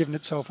and giving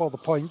itself all the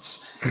points,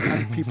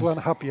 and people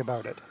aren't happy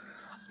about it.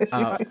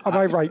 Am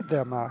I right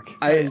there, Mark?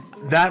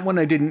 That one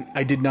I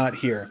did not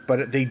hear,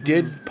 but they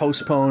did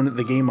postpone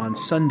the game on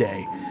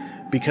Sunday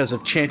because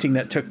of chanting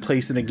that took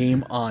place in a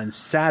game on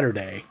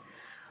Saturday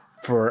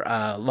for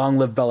Long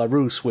Live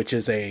Belarus, which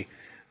is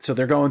so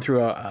they're going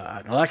through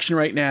an election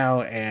right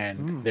now,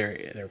 and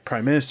their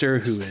prime minister,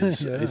 who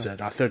is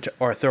an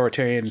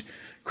authoritarian,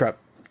 corrupt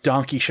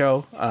donkey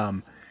show.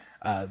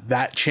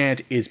 That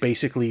chant is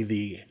basically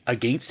the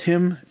against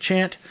him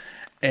chant,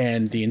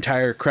 and the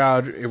entire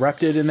crowd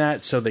erupted in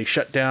that. So they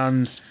shut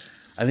down.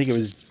 I think it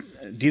was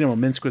Dinamo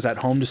Minsk was at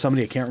home to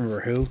somebody. I can't remember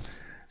who.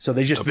 So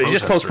they just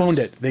postponed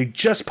it. They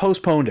just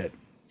postponed it.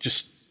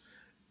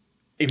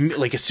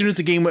 Like as soon as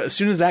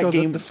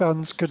the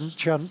fans couldn't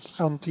chant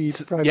anti.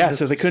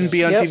 So they couldn't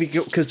be on TV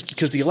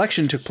because the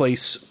election took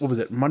place. What was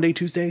it? Monday,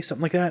 Tuesday,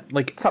 something like that.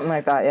 Something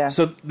like that. Yeah.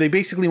 So they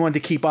basically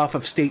wanted to keep off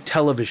of state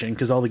television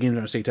because all the games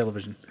are on state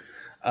television.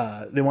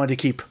 They wanted to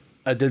keep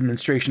a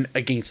demonstration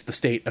against the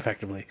state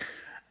effectively,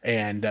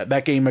 and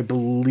that game I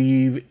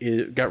believe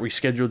it got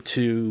rescheduled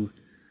to.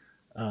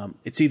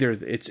 It's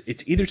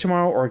either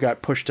tomorrow or it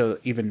got pushed to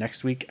even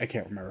next week. I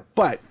can't remember.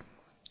 But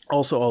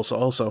also,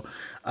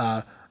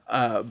 Bate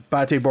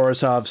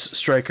Borisov's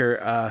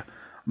striker,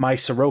 Mai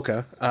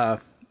Soroka,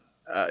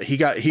 he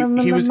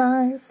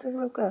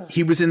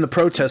was in the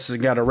protests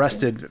and got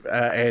arrested,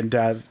 and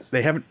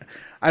they haven't.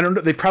 I don't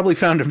know. They probably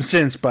found him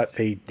since, but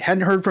they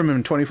hadn't heard from him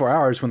in 24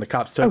 hours when the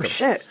cops took him. Oh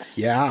shit!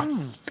 Yeah,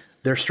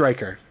 their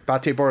striker,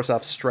 Bate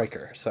Borisov's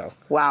striker. So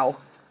wow.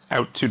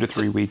 Out 2 to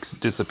 3 weeks,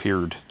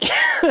 disappeared.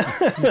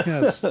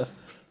 Yes.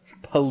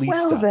 Police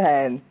stuff.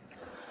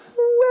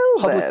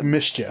 Public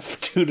mischief,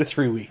 2 to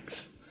 3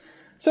 weeks.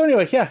 So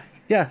anyway,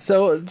 yeah.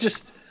 So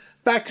just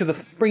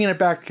bringing it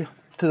back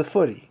to the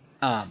footy.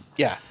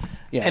 Yeah.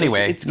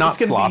 Anyway, it's not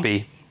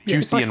sloppy,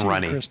 juicy and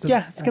runny.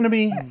 Yeah, it's gonna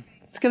be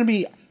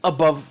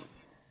above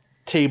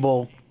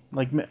table,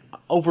 like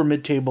over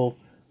mid-table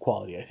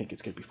quality. I think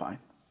it's gonna be fine.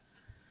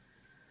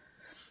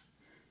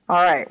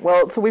 All right.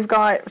 Well, so with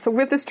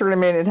this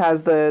tournament, it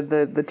has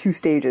the 2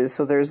 stages.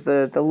 So there's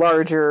the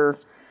larger,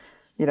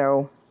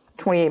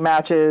 28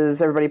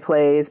 matches everybody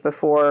plays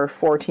before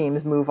 4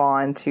 teams move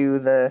on to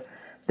the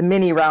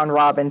mini round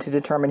robin to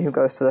determine who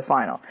goes to the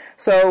final.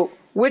 So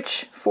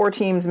which 4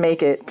 teams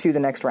make it to the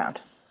next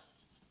round?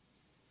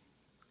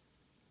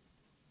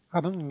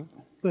 Hamilton,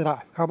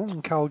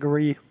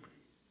 Calgary,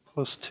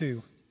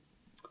 +2.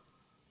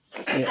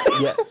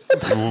 Yeah.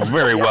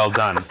 Very well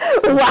done.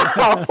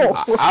 Wow.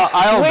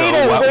 I'll way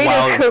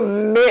go. to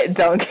commit,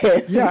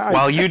 Duncan. Yeah,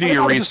 While you do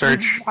your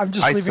research, I'm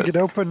just leaving it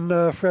open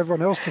for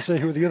everyone else to say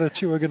who the other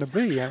 2 are going to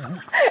be.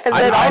 And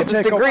then I'll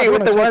just agree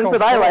with the ones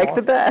that I like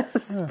the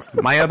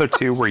best. My other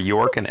 2 were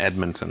York and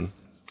Edmonton,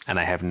 and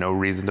I have no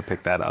reason to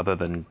pick that other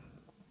than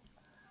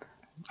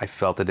I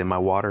felt it in my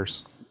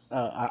waters.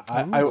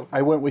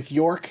 I went with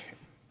York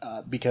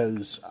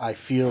because I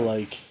feel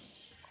like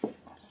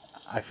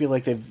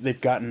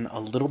they've gotten a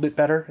little bit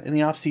better in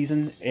the off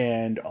season,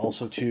 and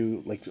also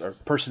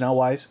personnel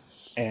wise,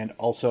 and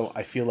also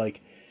I feel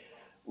like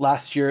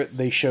last year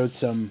they showed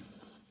some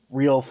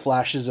real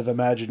flashes of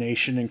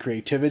imagination and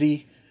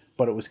creativity,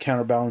 but it was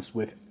counterbalanced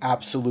with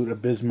absolute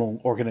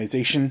abysmal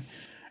organization.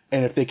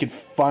 And if they could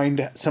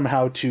find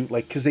somehow to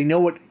because they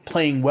know what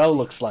playing well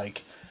looks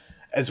like,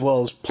 as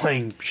well as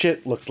playing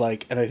shit looks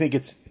like, and I think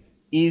it's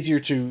easier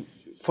to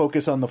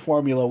focus on the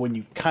formula when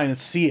you kind of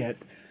see it,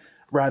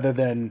 rather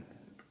than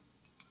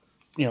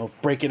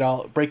break it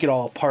all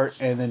apart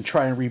and then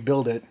try and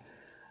rebuild it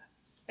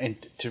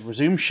and to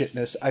resume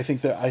shitness. I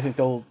think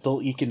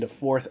they'll eke into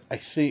 4th.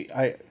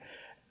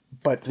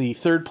 But the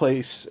 3rd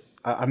place,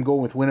 I'm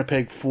going with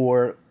Winnipeg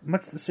for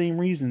much the same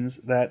reasons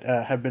that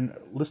have been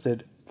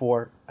listed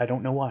for I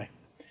don't know why.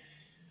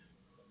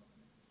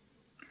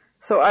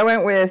 So I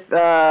went with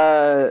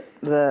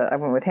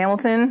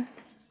Hamilton,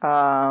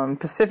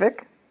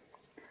 Pacific,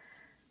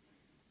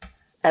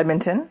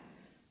 Edmonton,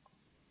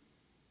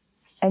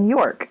 and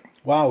York.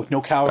 Wow,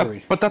 no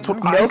Calgary. But that's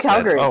what I said.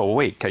 Calgary. Oh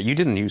wait, you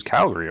didn't use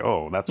Calgary.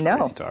 Oh, that's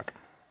crazy talk.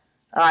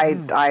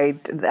 I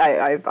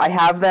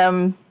have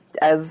them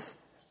as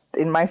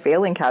in my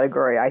failing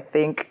category. I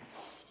think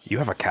you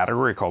have a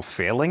category called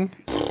failing.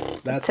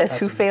 It says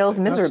who fails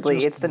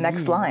miserably. It's the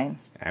next line.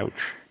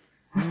 Ouch.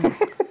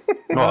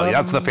 Well,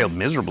 that's the failed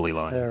miserably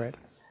line. All right.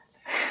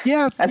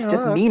 Yeah, that's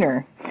just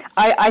meaner.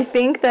 I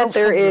think that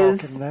there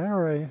is.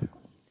 I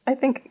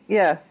think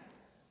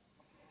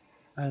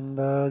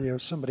And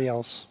somebody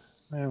else.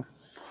 No.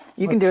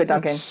 You can do it,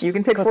 Duncan. You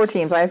can pick 4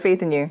 teams. I have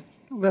faith in you.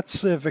 Let's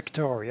say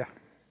Victoria.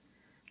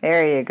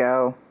 There you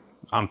go.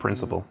 On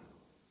principle.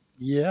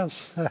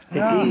 Yes.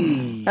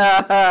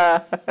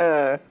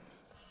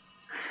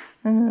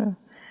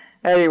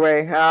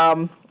 Anyway,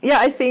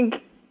 I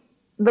think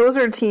those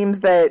are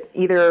teams that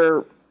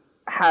either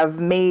have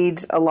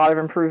made a lot of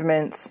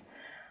improvements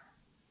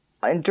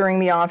during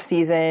the off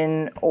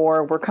season,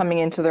 or were coming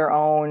into their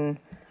own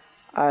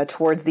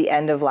towards the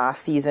end of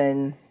last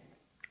season,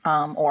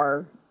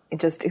 or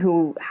just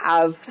who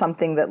have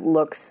something that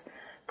looks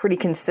pretty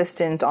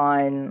consistent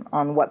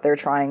on what they're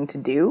trying to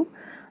do.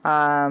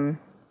 And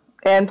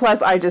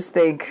plus, I just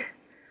think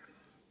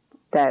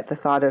that the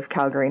thought of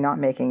Calgary not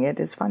making it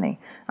is funny.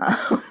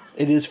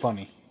 It is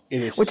funny.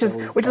 It is, which is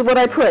what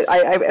I put.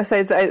 I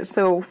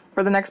so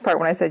for the next part,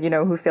 when I said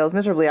who fails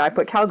miserably, I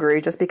put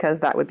Calgary just because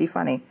that would be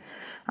funny.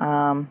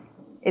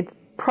 It's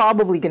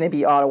probably going to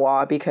be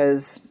Ottawa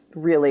because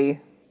really,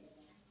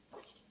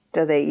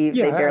 they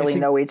barely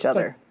know each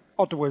other.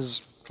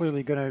 Ottawa's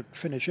clearly going to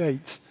finish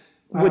 8th.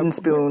 Wooden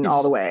spoon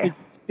all the way.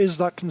 Is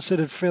that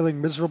considered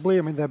failing miserably?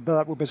 I mean,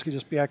 that would basically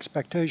just be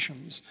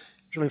expectations.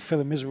 Usually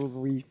failing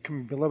miserably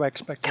coming below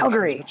expectations,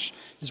 Calgary, which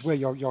is where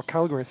your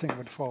Calgary thing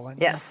would fall in.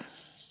 Yes.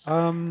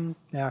 Ottawa,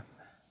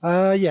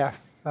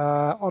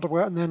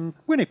 and then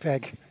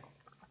Winnipeg.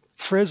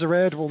 Fraser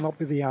Aird will not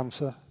be the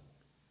answer.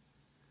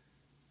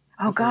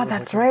 Oh God,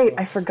 that's right.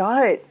 I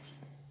forgot.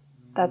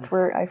 That's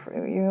where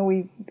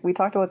we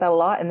talked about that a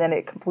lot, and then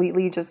it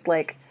completely just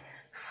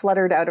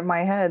fluttered out of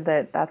my head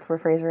that's where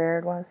Fraser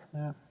Aird was.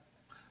 Yeah,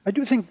 I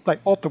do think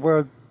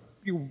Ottawa,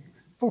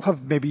 they'll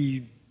have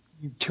maybe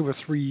 2 or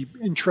 3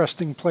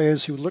 interesting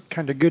players who look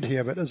kind of good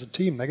here, but as a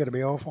team, they're going to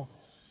be awful.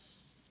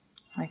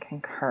 I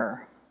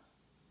concur.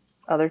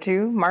 Other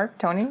 2, Mark,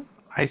 Tony?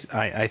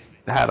 I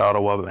had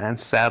Ottawa, and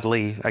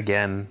sadly,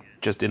 again,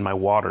 just in my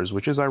waters,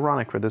 which is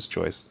ironic for this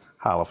choice,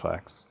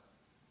 Halifax.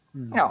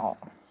 No.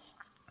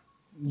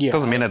 Yeah.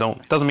 Doesn't mean I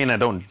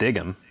don't dig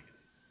him.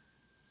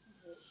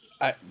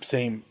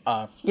 Same.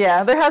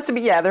 There has to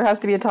be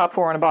a top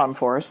 4 and a bottom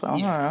 4. So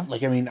yeah.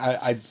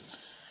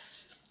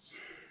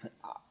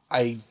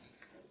 I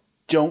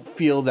don't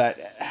feel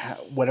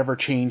that whatever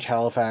change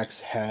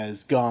Halifax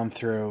has gone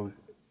through,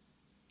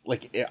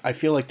 I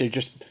feel like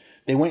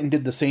they went and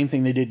did the same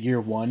thing they did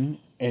year 1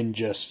 and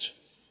just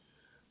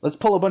let's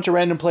pull a bunch of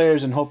random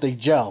players and hope they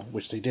gel,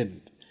 which they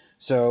didn't.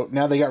 So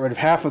now they got rid of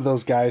half of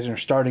those guys and are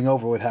starting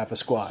over with half a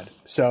squad.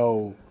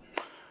 So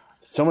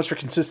much for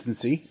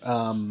consistency.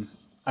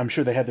 I'm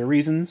sure they had their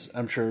reasons.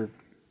 I'm sure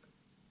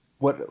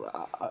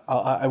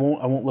I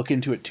won't look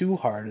into it too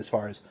hard as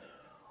far as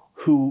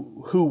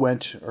who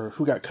went or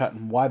who got cut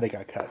and why they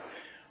got cut.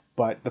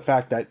 But the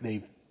fact that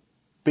they've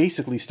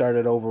basically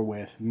started over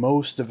with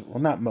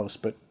not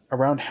most, but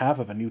around half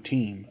of a new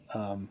team,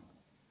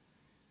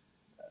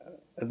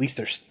 at least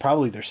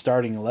they're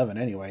starting 11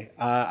 anyway.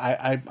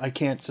 I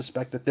can't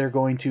suspect that they're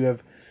going to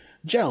have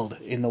gelled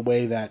in the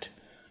way that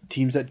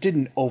teams that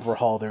didn't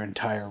overhaul their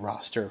entire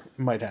roster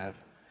might have.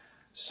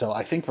 So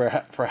I think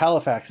for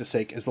Halifax's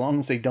sake, as long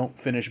as they don't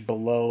finish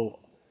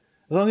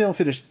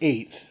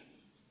 8th,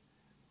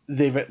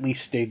 they've at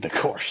least stayed the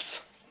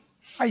course.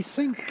 I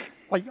think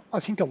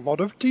a lot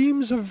of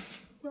teams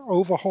have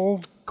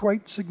overhauled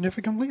quite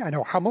significantly. I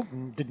know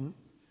Hamilton didn't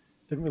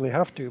really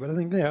have to, but I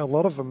think a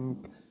lot of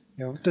them.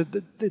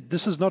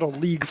 This is not a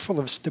league full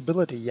of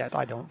stability yet,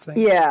 I don't think.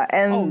 Yeah,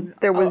 and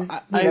there was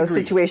a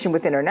situation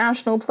with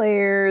international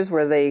players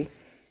where they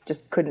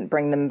just couldn't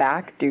bring them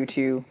back due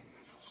to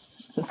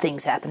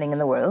things happening in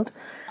the world.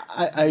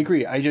 I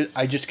agree.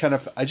 I just kind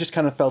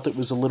of felt it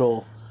was a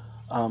little.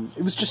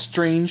 It was just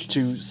strange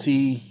to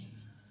see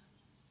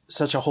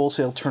such a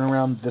wholesale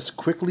turnaround this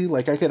quickly.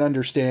 Like, I could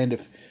understand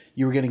if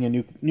you were getting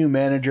a new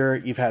manager,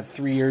 you've had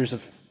 3 years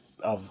of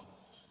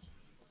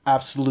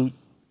absolute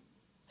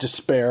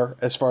despair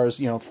as far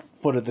as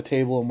foot at the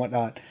table and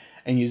whatnot,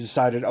 and you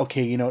decided,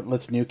 okay,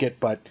 let's nuke it.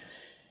 But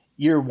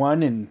year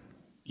one, and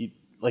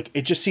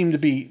it just seemed to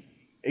be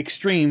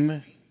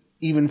extreme,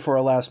 even for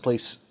a last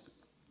place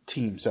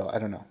team. So I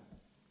don't know.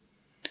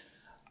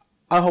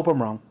 I hope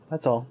I'm wrong.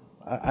 That's all.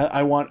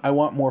 I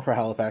want more for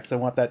Halifax. I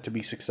want that to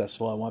be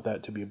successful. I want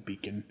that to be a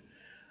beacon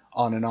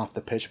on and off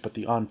the pitch. But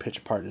the on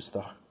pitch part is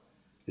the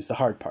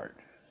hard part.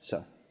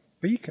 So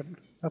beacon.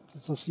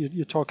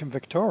 You're talking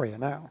Victoria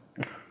now.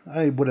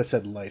 I would have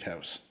said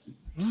lighthouse.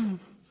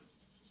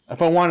 If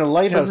I want a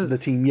lighthouse of the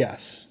team,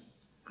 yes.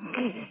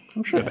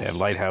 I'm sure they have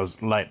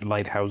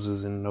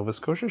lighthouses in Nova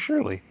Scotia,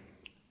 surely.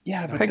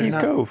 Yeah, but Peggy's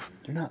Cove.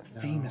 They're not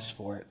famous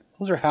for it.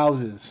 Those are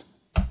houses.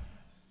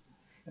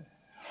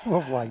 Full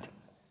of light.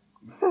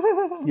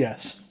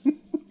 Yes.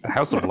 The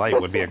House of Light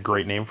would be a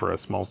great name for a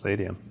small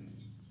stadium.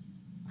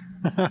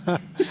 Yes.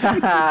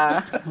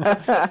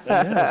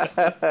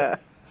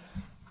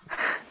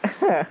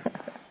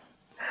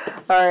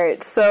 All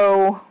right,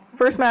 so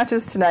first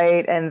matches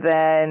tonight, and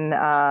then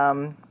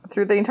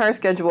through the entire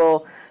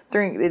schedule,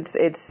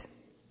 it's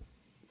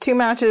 2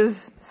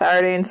 matches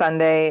Saturday and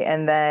Sunday,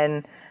 and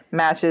then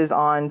matches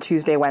on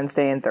Tuesday,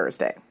 Wednesday, and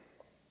Thursday.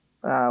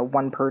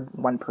 One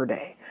per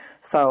day.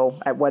 So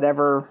at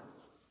whatever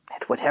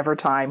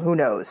time, who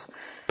knows?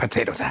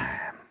 Potato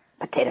time.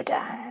 Potato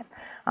time.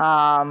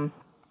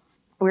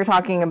 We were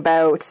talking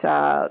about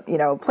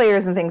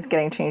players and things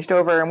getting changed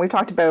over, and we've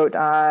talked about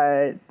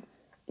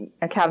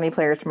academy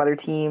players from other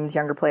teams,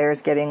 younger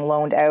players getting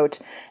loaned out,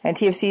 and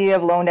TFC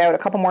have loaned out a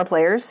couple more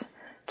players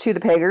to the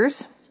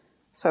Peggers.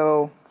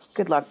 So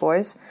good luck,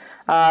 boys.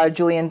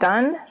 Julian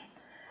Dunn,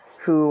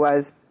 who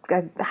has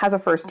a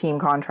first team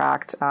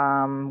contract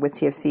with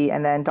TFC,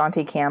 and then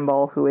Dante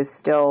Campbell, who is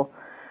still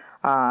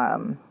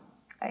an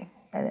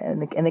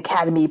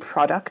academy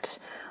product.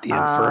 The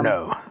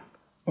Inferno.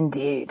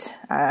 Indeed.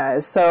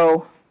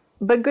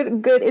 But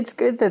good. It's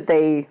good that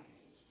they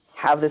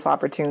have this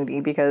opportunity,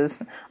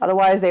 because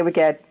otherwise they would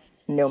get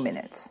no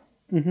minutes.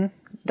 Mm-hmm.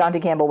 Dante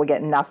Campbell would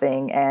get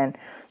nothing, and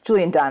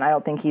Julian Dunn, I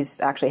don't think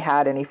he's actually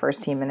had any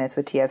first team minutes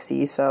with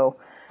TFC. So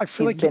I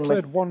feel like he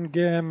played one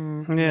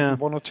game, 1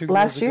 or 2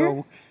 last years ago.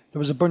 year. There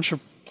was a bunch of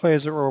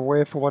players that were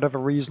away for whatever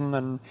reason,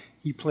 and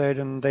he played,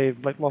 and they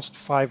lost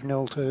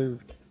 5-0 to. I'm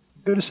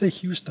going to say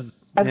Houston.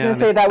 I was going to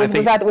say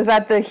was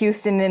that the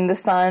Houston in the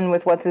Sun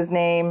with what's his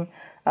name,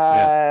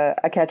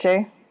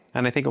 Akeche?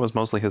 And I think it was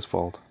mostly his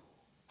fault.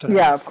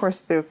 Yeah, of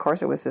course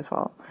it was his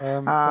fault.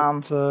 There was I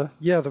don't know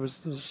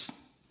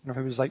if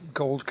it was like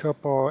Gold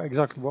Cup or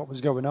exactly what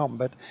was going on,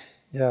 but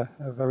yeah,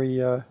 a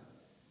very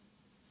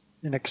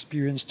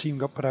inexperienced team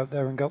got put out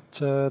there and got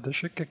the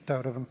shit kicked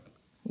out of them.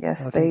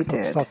 Yes, they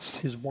did. That's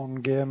his one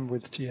game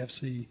with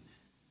TFC,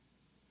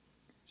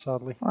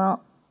 sadly.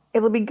 Well,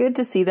 it'll be good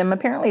to see them.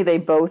 Apparently, they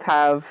both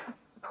have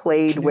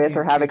played with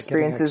or have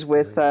experiences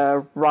with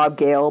Rob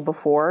Gale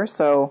before,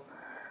 so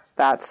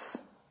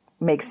that's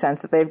makes sense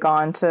that they've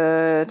gone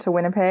to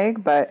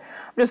Winnipeg. But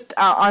just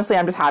honestly,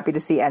 I'm just happy to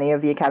see any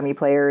of the academy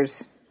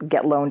players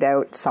get loaned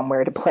out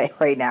somewhere to play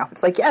right now.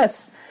 It's like,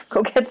 yes,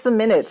 go get some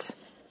minutes.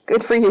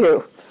 Good for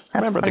you.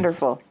 That's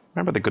wonderful.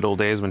 Remember the good old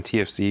days when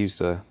TFC used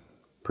to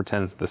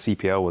pretend the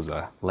CPL was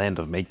a land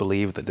of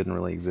make-believe that didn't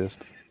really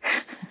exist?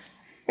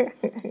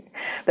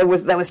 that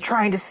was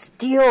trying to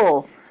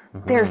steal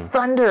their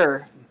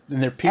thunder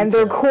and their pizza and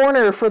their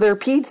corner for their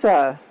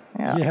pizza.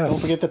 Yeah. Yes. Don't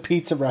forget the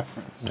pizza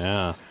reference.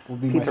 Yeah.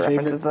 Pizza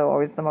reference is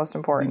always the most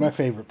important. My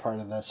favorite part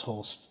of this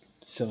whole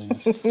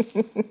silliness.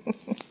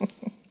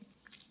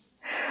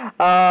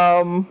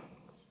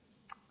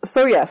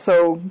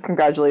 So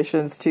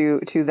congratulations to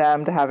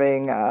them to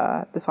having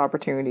this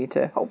opportunity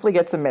to hopefully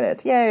get some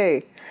minutes.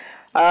 Yay!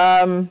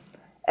 And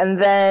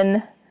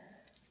then,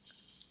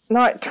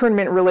 not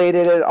tournament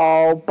related at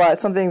all, but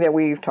something that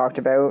we've talked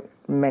about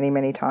many,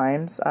 many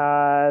times,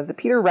 the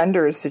Peter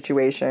Renders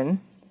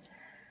situation.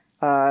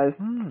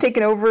 It's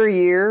taken over a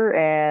year,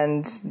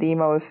 and the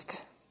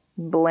most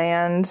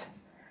bland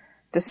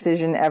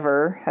decision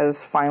ever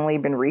has finally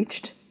been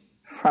reached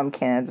from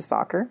Canada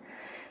Soccer.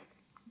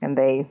 And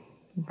they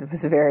It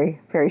was a very,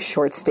 very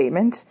short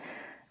statement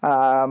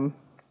outlining,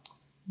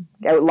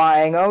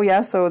 oh,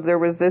 yeah, so there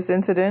was this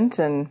incident,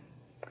 and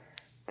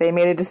they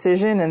made a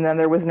decision, and then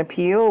there was an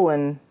appeal,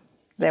 and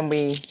then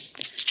we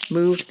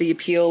moved the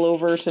appeal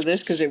over to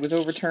this because it was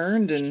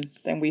overturned, and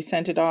then we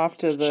sent it off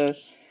to the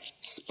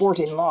sport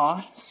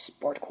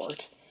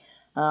court,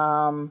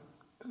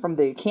 from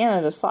the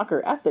Canada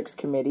Soccer Ethics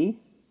Committee,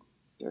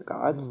 dear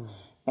gods,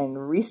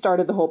 and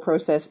restarted the whole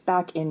process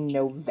back in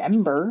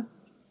November.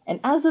 And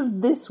as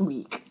of this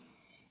week,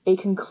 a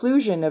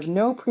conclusion of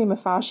no prima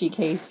facie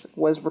case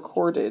was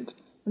recorded,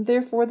 and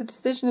therefore the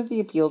decision of the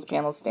appeals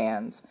panel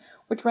stands,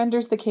 which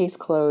renders the case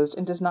closed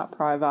and does not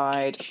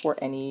provide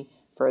for any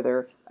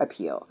further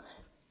appeal.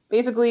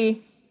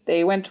 Basically,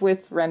 they went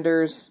with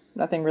renders,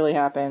 nothing really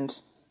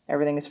happened,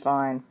 everything is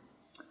fine,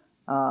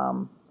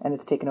 and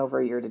it's taken over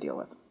a year to deal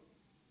with.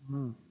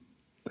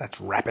 That's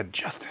rapid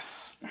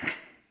justice.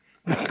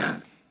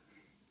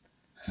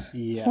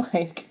 Yeah.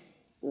 Like,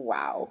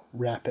 wow.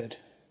 Rapid.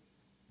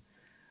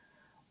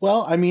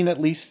 Well, I mean, at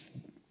least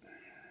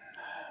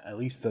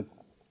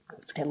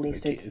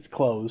it's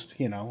closed,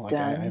 you know. Like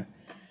done.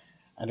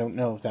 I don't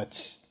know if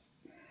that's.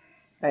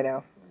 I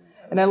know,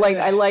 and I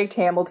liked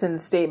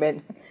Hamilton's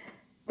statement.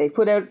 They've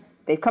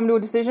come to a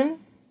decision.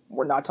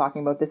 We're not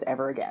talking about this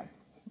ever again.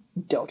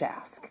 Don't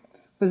ask.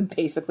 Was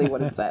basically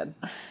what it said.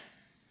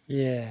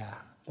 Yeah,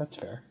 that's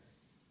fair.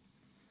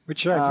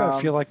 Which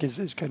I feel like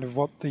is kind of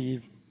what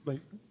the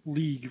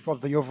league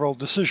of the overall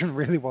decision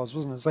really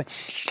wasn't it? It's like,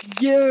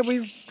 yeah,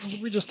 we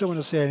just don't want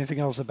to say anything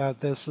else about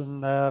this,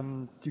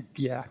 and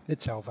yeah,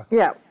 it's over.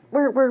 Yeah,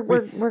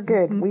 we're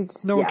good.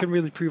 No one can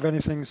really prove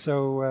anything,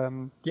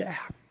 so yeah.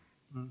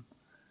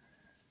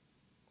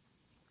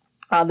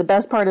 The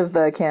best part of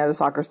the Canada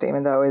Soccer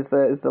statement, though, is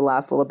the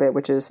last little bit,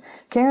 which is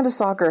Canada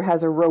Soccer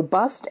has a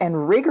robust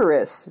and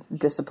rigorous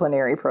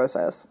disciplinary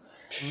process.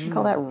 We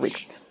call that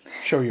rigorous.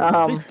 Show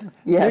your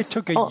yes. They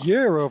took a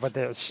year over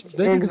this.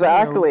 They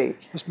exactly.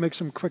 Just make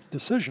some quick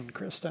decision,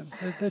 Kristen.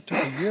 They took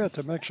a year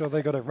to make sure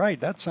they got it right.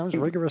 That sounds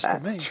rigorous to me.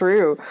 That's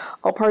true.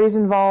 All parties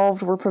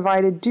involved were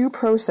provided due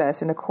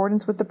process in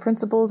accordance with the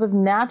principles of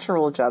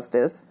natural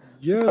justice,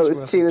 as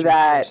opposed to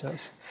that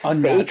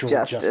fake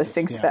justice.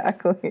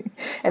 Exactly. Yeah.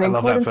 And in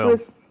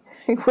accordance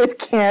with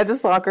Canada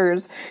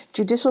Soccer's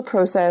judicial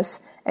process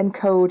and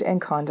code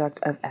and conduct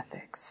of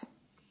ethics.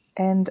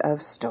 End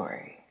of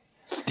story.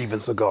 Steven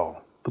Seagal,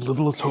 the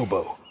littlest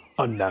hobo,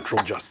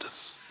 unnatural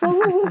justice.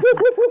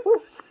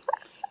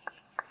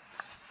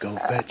 Go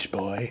fetch,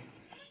 boy.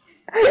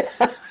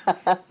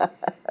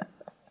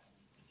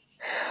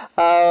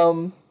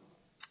 In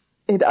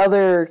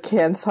other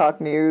CanSoc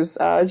news,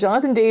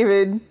 Jonathan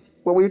David,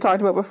 what we've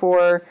talked about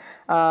before,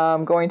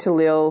 going to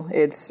Lille,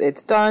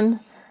 it's done.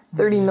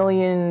 30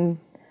 million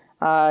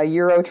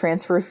euro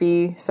transfer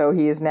fee, so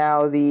he is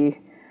now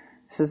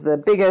this is the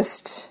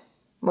biggest,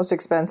 most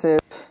expensive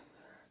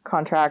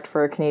contract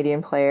for a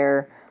Canadian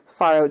player,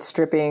 far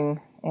outstripping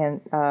and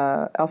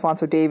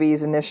Alphonso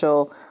Davies'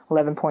 initial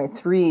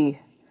 11.3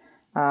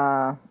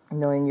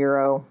 million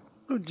euro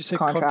Did you say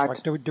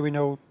contract. Do we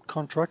know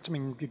contract? I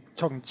mean, you're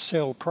talking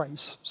sale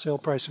price. Sale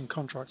price and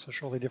contracts are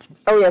surely different.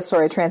 Oh, yes,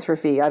 sorry, transfer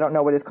fee. I don't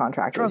know what his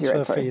contract is. You're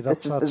right, sorry. Fee,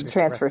 this is the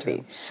transfer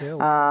fee.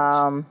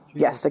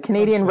 Yes, the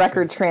Canadian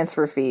record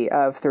transfer fee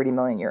of 30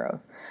 million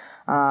euro.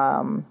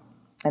 And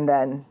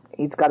then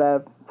he's got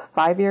a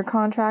 5-year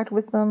contract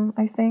with them,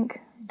 I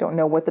think. Don't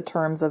know what the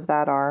terms of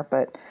that are,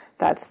 but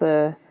that's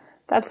the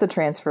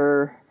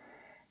transfer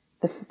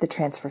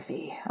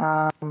fee.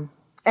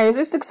 And it's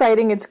just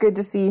exciting. It's good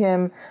to see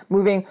him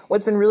moving.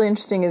 What's been really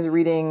interesting is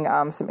reading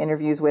some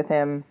interviews with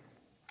him,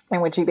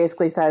 in which he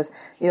basically says,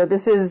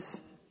 this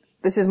is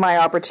my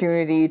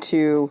opportunity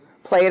to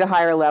play at a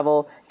higher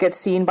level, get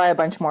seen by a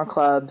bunch more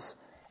clubs,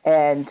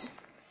 and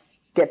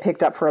get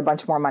picked up for a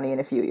bunch more money in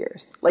a few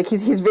years. Like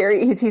he's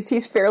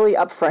fairly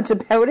upfront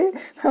about it.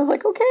 I was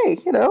like, okay,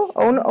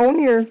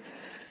 own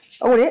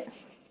it,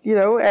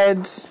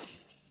 and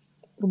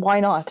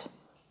why not?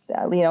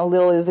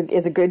 Lille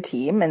is a good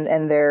team,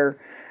 and they're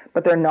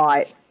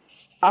not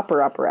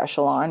upper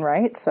echelon,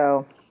 right?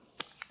 So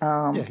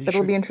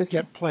it'll be interesting.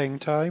 Get playing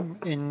time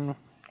in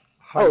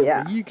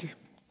higher league.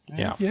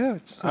 Yeah,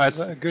 it's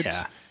a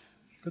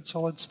good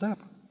solid step.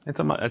 It's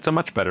a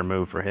much better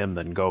move for him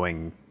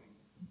than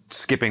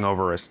skipping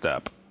over a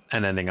step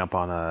and ending up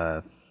on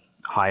a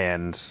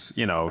high-end,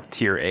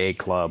 tier A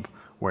club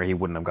where he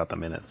wouldn't have got the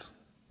minutes.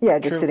 Yeah,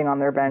 just sitting on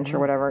their bench or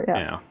whatever. Yeah.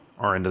 Yeah,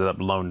 or ended up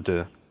loaned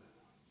to,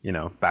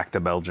 back to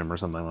Belgium or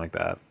something like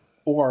that.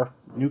 Or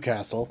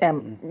Newcastle.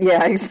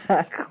 Yeah,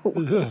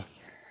 exactly.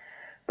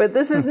 But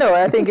this is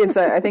I think it's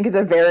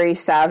a very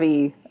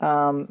savvy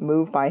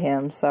move by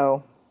him.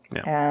 So,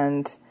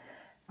 and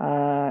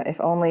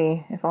if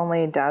only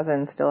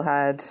Dazen still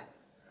had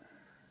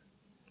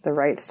the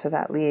rights to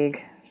that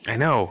league. I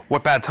know.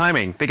 What bad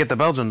timing. They get the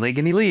Belgian league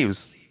and he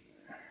leaves.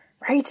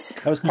 Right.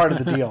 That was part of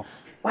the deal.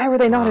 Why were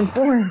they not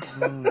informed?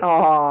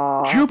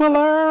 Aww.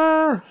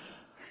 Jubiler!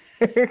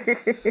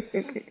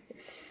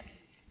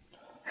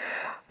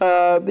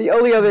 The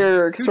only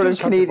other sort of Canadian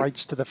Canadian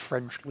rights to the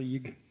French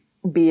league.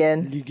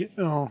 Bien. You get,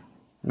 Yeah.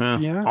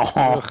 yeah. Oh.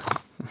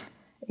 Ugh.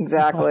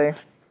 Exactly.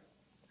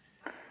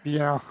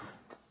 Yeah.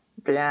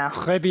 Bien.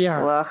 Très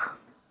bien. Ugh.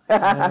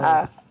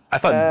 I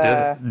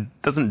thought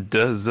doesn't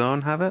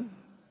DAZN have it?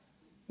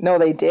 No,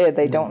 they did.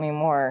 They don't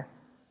anymore.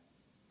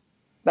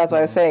 That's what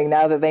I was saying.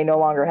 Now that they no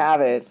longer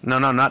have it. No,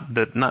 not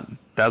DAZN.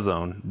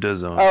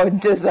 DAZN. Oh,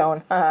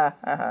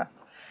 DAZN.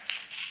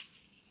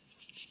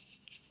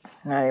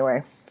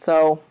 Anyway,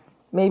 so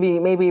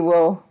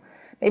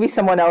maybe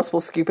someone else will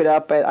scoop it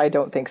up, but I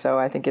don't think so.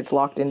 I think it's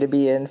locked into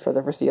beIN for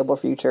the foreseeable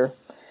future.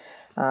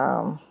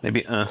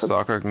 Maybe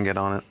soccer can get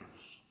on it.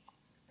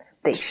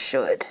 They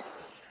should.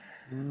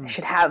 They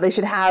should have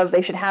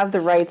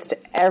the rights to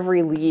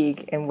every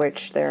league in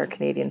which there are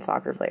Canadian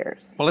soccer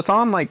players. Well, it's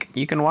on, like,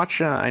 you can watch,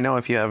 I know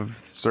if you have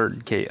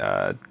certain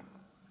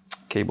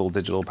cable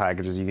digital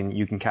packages,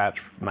 you can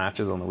catch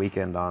matches on the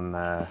weekend on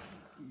the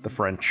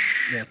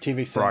French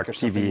TV5 or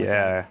something.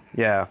 TV,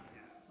 yeah.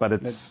 But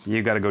it's,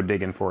 you gotta go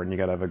digging for it, and you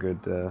gotta have a good,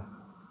 you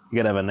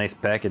gotta have a nice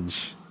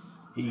package.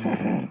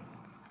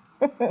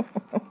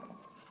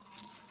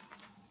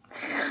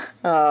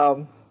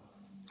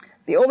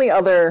 The only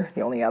other,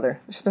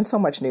 there's been so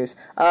much news,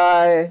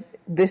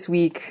 this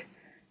week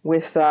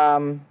with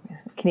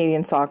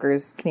Canadian Soccer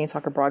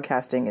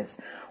Broadcasting is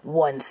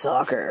One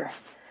Soccer,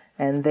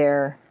 and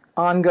their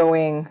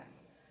ongoing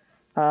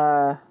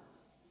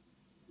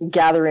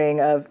gathering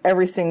of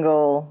every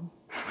single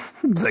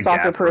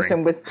soccer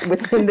person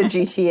within the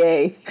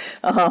GTA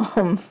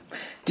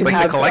to like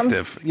have the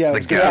collective. some, Yeah, the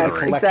it's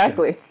gathering. yes,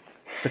 exactly.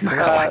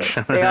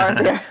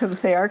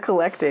 They are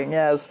collecting,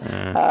 yes,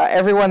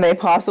 everyone they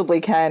possibly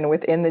can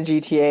within the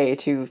GTA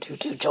to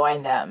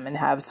join them and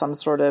have some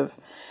sort of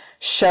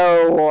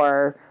show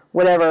or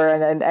whatever,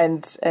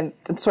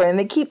 and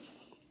they keep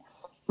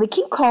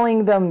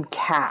calling them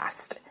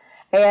cast,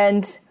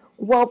 and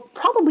well,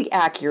 probably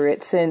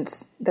accurate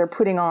since they're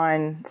putting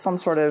on some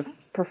sort of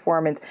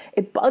performance.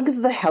 It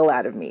bugs the hell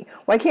out of me.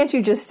 Why can't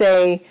you just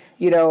say,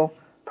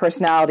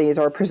 personalities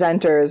or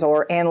presenters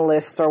or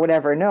analysts or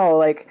whatever? No,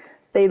 like,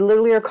 they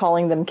literally are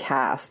calling them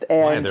cast,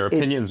 and Their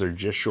opinions are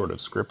just short of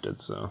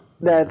scripted, so.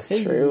 That's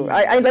true.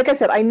 I like I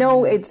said, I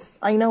know it's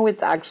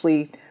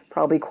actually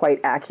probably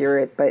quite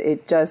accurate, but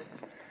it frustrates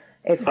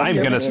me. I'm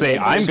gonna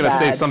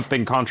say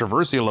something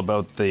controversial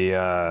about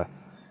the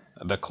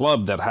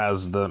club that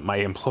has my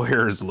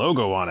employer's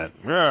logo on it.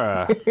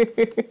 Yeah.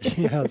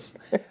 Yes.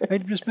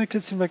 It just makes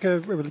it seem like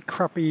a really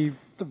crappy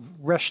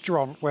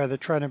restaurant where they're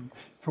trying to,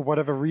 for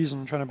whatever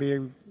reason,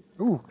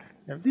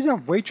 these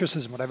aren't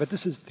waitresses and whatever.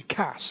 This is the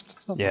cast.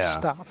 It's not the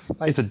staff.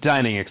 It's a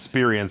dining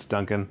experience,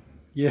 Duncan.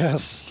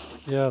 Yes.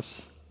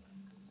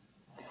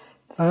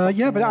 But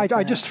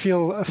I just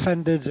feel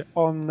offended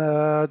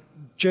on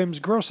James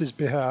Gross's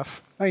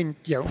behalf. I mean,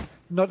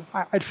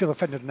 I'd feel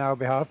offended on our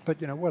behalf,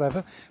 but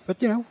whatever.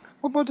 But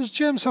what does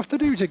James have to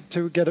do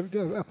to get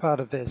a part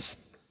of this?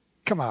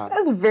 Come on.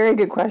 That's a very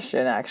good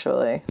question,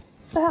 actually.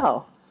 What the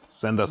hell?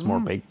 Send us more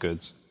baked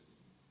goods.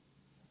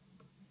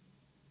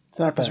 It's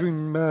not that.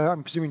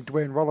 I'm presuming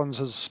Dwayne Rollins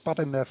has spat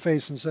in their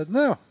face and said,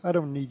 "No, I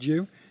don't need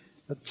you."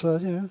 But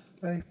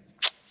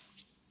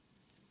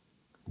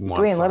Dwayne,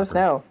 let us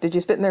know. Did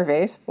you spit in their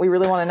face? We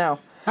really want to know.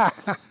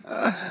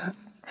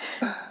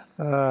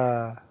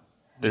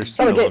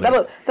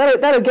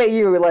 That'll get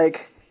you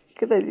like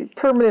the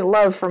permanent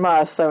love from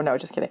us. So no,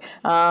 just kidding.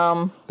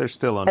 There's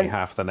still only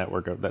half the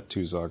network that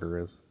 2 Soccer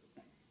is.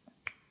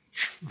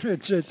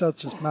 that's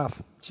just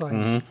math,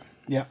 science.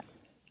 Mm-hmm. Yeah.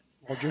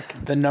 Logic.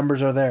 The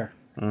numbers are there.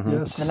 Mm-hmm.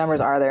 Yes. The numbers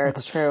are there.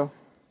 It's true.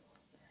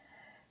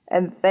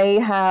 And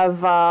they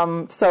have,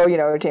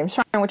 James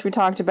Shrine, which we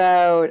talked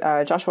about,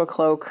 Joshua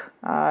Cloak,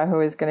 who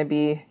is going to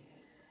be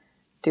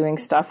doing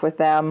stuff with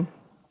them.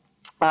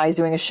 He's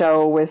doing a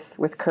show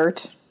with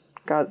Kurt.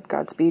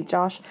 Godspeed,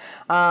 Josh.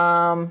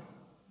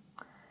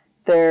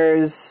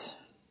 There's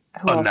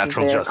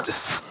Unnatural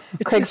Justice.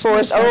 Craig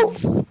Forrest.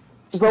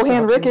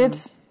 Rohan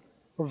Ricketts.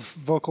 Of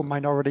vocal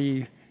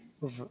minority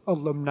of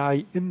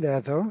alumni in there,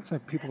 though. So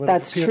people that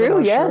That's have true. on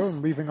our Yes. show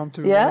and moving on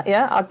to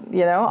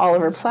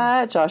Oliver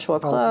Platt, Joshua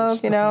Cloak.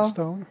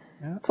 Stone.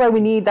 Yeah. That's why we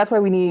need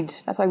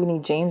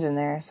James in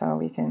there, so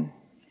we can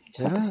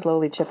just have to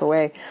slowly chip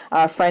away.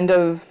 Friend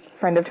of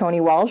Tony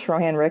Walsh,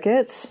 Rohan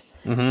Ricketts.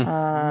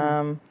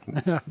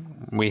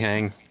 Mm-hmm. We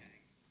hang.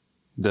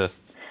 Duh.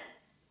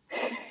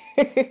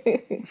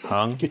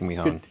 Hung? We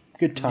hung.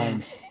 Good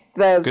time.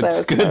 Good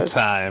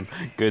time.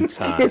 Good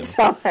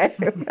time.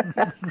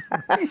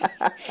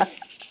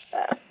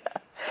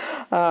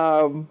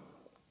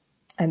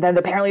 And then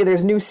apparently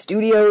there's new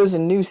studios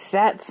and new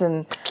sets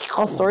and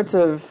all sorts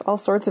of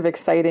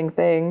exciting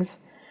things.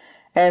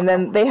 And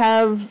then they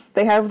have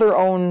their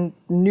own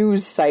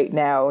news site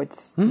now.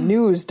 It's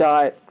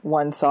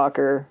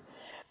news.onesoccer,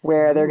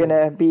 where they're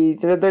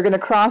gonna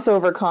cross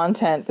over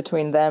content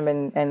between them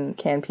and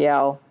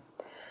CanPL.ca.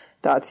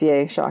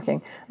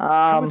 Shocking.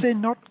 How are they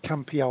not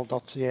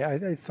CanPL.ca?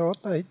 I thought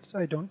I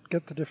don't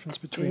get the difference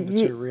between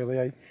the two really.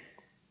 I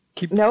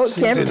keep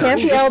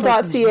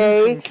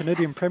CanPL.ca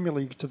Canadian Premier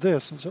League to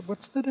this, and so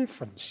what's the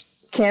difference?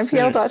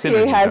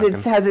 CanPL.ca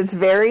has its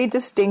very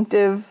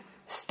distinctive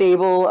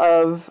stable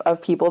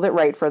of people that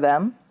write for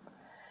them.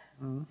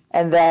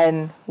 And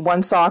then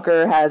One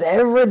Soccer has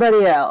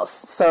everybody else.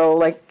 So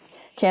like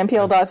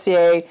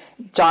CanPL.ca,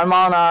 John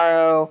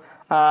Molinaro,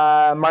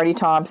 Marty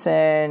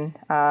Thompson.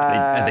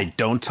 And they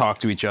don't talk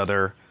to each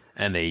other,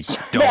 and they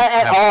don't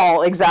at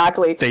all,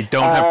 exactly. They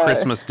don't have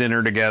Christmas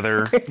dinner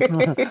together.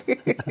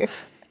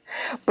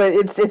 But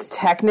it's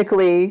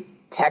technically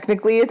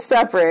it's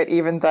separate,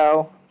 even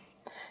though,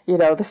 you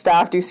know, the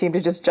staff do seem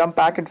to just jump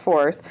back and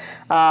forth.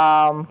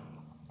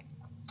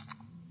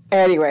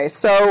 Anyway,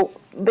 so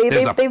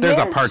there's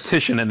a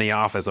partition in the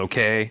office,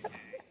 okay?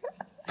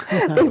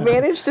 They've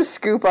managed to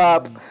scoop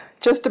up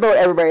just about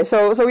everybody.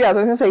 So yeah, so I was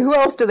going to say, who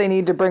else do they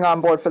need to bring on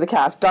board for the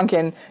cast?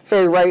 Duncan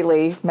very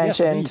rightly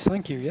mentioned. Yes,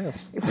 thank you.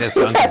 Yes. Yes,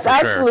 Duncan, yes, for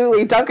absolutely,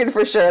 sure. Duncan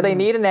for sure. They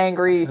need an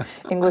angry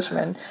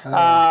Englishman.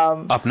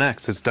 Up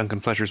next is Duncan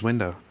Fletcher's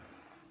window.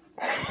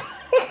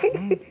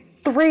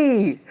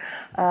 3.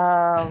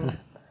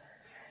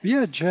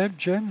 Yeah,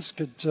 James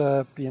could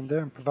be in there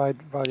and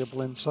provide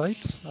valuable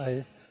insight.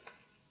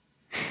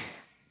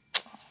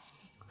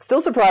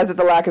 Still surprised at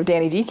the lack of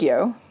Danny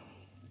Dicchio.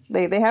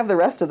 They have the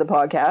rest of the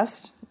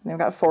podcast. They've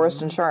got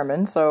Forrest and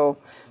Sharman, so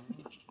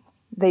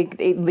they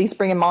at least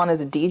bring him on as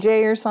a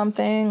DJ or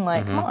something.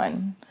 Like, come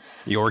on,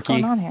 Yorkie. what's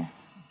going on here?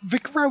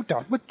 Vic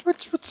Rowdon.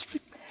 What's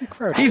Vic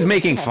Rowdon? He's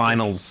making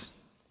finals.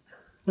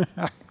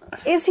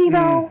 Is he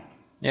though?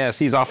 Yes,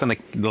 he's off in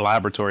the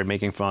laboratory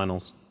making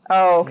finals.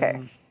 Oh,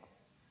 okay.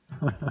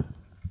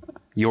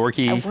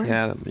 Yorkie,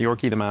 yeah,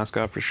 Yorkie the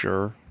mascot for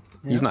sure.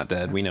 Yeah. He's not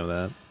dead. We know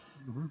that.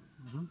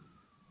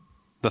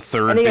 The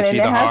third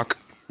Bitchy the Hawk.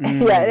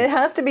 Yeah, it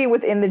has to be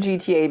within the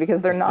GTA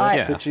because they're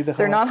not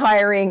they're not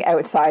hiring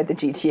outside the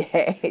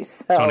GTA.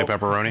 So Tony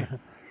Pepperoni.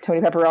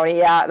 Tony Pepperoni,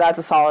 yeah, that's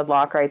a solid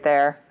lock right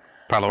there.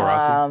 Paolo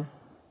Rossi.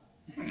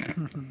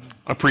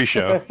 A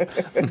pre-show.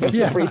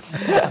 Yeah.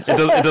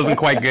 It doesn't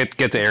quite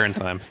get to air in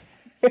time.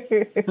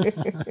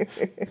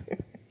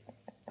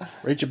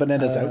 Rachel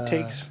Bonnetta's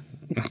outtakes.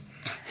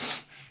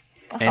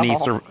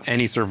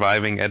 Any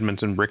surviving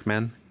Edmonton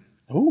Brickmen?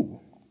 Ooh.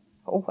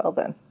 Oh well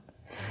then.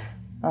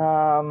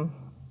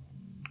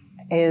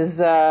 Is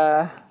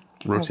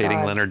rotating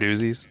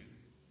Leonarduzzi's?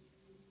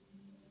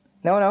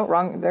 No,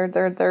 wrong.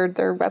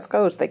 They're West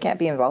Coast. They can't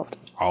be involved.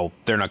 Oh,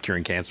 they're not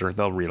curing cancer.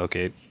 They'll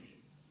relocate.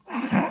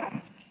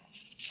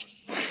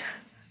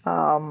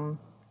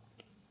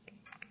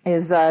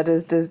 Does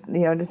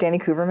Danny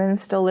Kuverman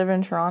still live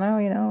in Toronto?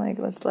 You know, like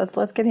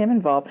let's get him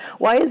involved.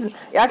 Why is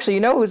actually, you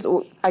know, who's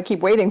I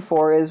keep waiting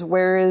for is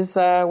where's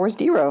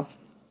Dero?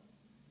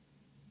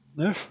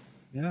 Yeah.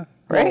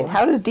 Right?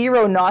 How does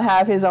Dero not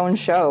have his own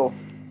show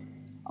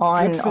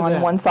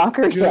on One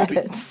Soccer yet?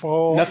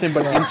 Nothing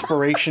but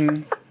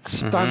inspiration.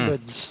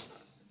 Standards.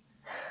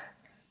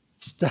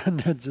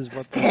 Standards is what.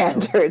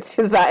 Standards.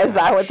 Is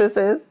that what this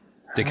is?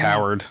 Dick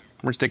Howard.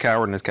 Where's Dick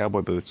Howard in his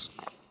cowboy boots?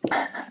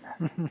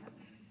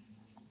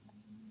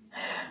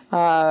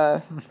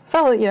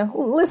 Fellow, you know,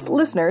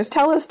 listeners,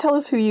 tell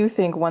us who you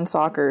think One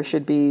Soccer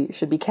should be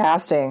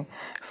casting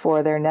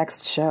for their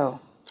next show.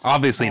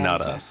 Obviously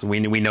not us. We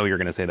know you're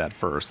going to say that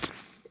first.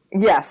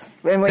 Yes,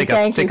 and we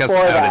thank you for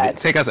that.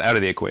 Take us out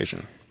of the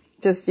equation.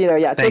 Just, you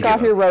know, take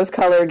off your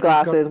rose-colored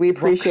glasses. We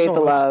appreciate the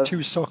love.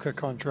 2 soccer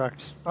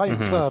contracts. I am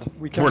glad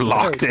we're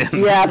locked in.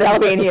 Yeah, the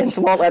Albanians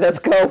won't let us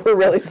go. We're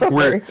really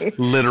sorry. We're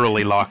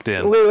literally locked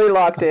in. Literally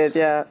locked in.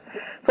 Yeah.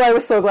 So I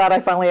was so glad I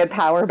finally had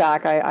power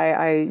back.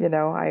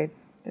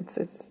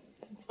 It's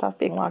tough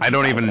being locked. I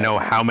don't even know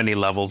how many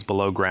levels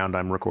below ground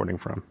I'm recording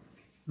from.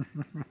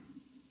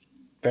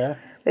 Fair.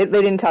 They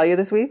didn't tell you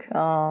this week? Oh,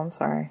 I'm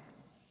sorry.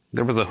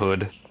 There was a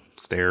hood,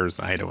 stairs.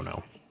 I don't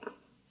know.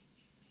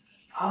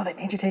 Oh, they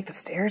made you take the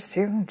stairs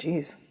too? Oh,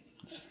 jeez.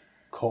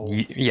 Cold.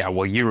 Yeah,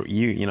 well,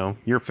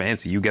 you're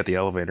fancy. You get the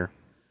elevator.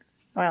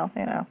 Well,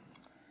 you know.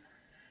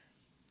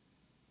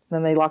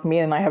 Then they lock me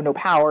in and I have no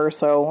power,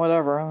 so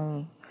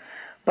whatever.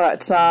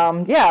 But,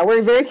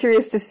 we're very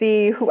curious to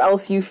see who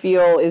else you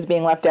feel is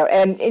being left out.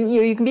 And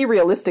you can be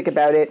realistic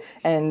about it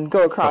and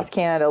go across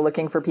Canada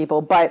looking for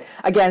people. But,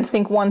 again,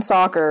 think One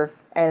Soccer,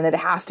 and it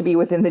has to be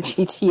within the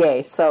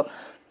GTA. So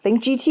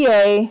think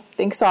GTA,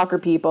 think soccer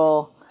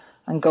people,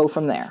 and go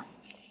from there.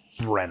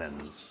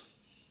 Brennan's.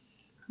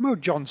 Mo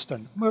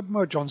Johnston.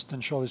 Mo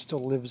Johnston surely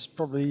still lives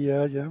probably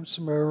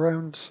somewhere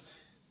around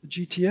the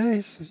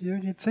GTAs.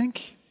 You'd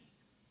think.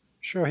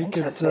 Sure, he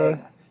could.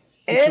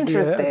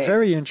 Interesting. A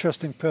very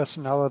interesting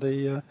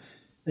personality.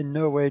 In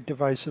no way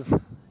divisive.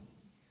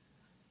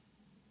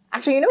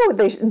 Actually, you know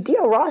what?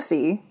 Dino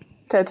Rossi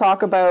to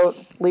talk about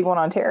League One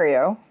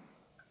Ontario.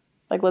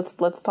 Like,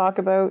 let's talk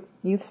about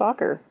youth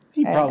soccer.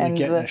 He'd probably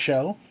get in a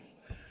show.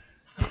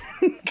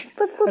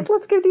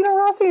 Let's give Dino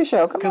Rossi a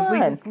show. Come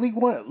on.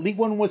 Because League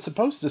One was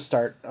supposed to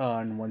start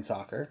on One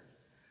Soccer.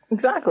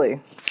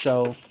 Exactly.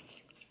 So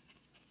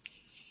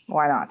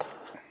why not?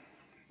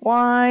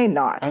 Why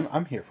not?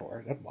 I'm here for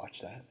it. I'd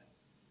watch that.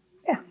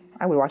 Yeah,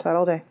 I would watch that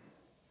all day.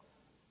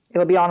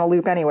 It'll be on a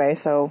loop anyway,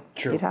 so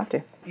True. You'd have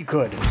to. You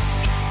could.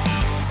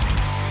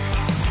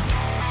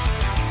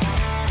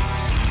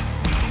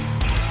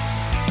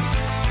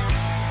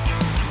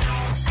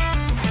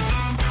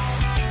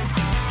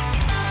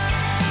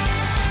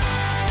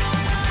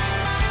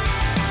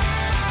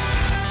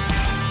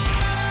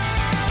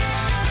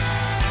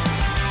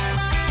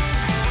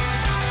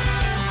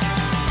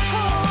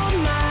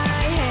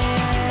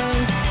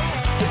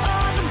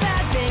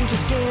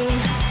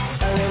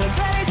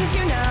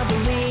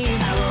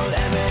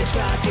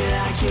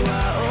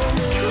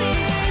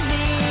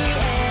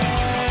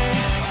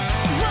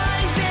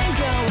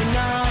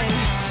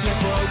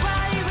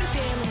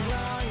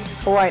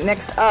 All right,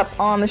 next up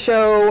on the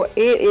show,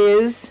 it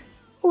is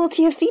a little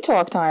TFC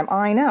talk time.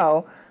 I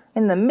know.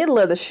 In the middle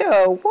of the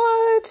show.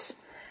 What?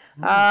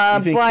 You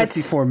think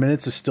 54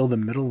 minutes is still the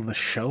middle of the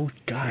show?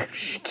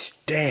 Gosh,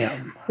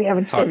 damn. We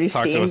haven't. Have you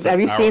seen an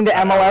the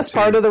MLS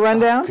part of the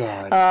rundown?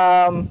 Oh,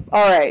 God.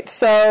 All right.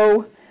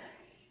 So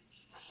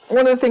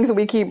one of the things that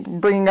we keep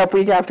bringing up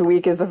week after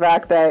week is the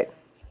fact that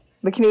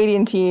the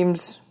Canadian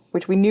teams,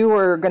 which we knew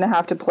were going to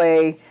have to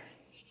play,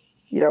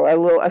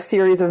 a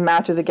series of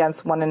matches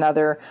against one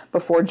another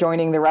before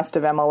joining the rest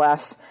of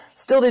MLS,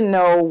 still didn't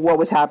know what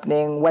was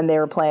happening, when they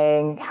were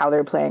playing, how they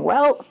were playing.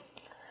 Well,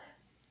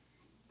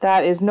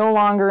 that is no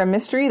longer a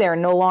mystery. They're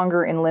no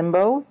longer in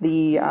limbo.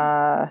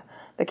 The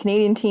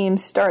Canadian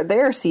teams start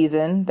their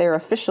season, their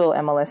official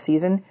MLS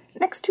season,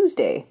 next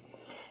Tuesday.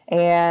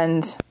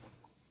 And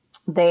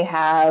they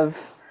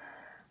have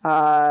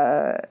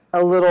a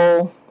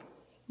little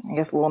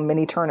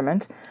mini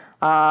tournament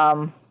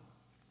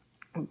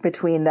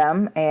between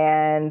them,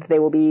 and they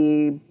will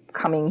be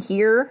coming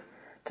here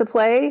to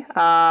play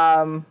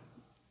at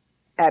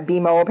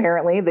BMO.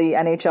 Apparently, the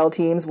NHL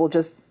teams will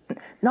just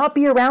not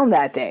be around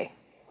that day.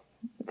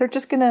 They're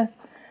just the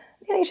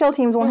NHL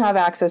teams won't have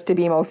access to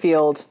BMO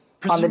Field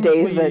on the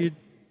days that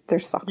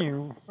there's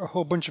soccer. A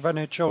whole bunch of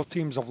NHL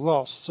teams have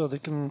lost, so they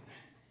can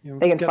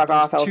fuck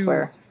off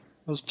elsewhere.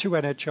 Those 2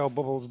 NHL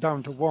bubbles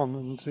down to 1,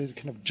 and they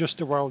can have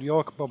just a Royal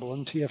York bubble,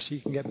 and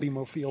TFC can get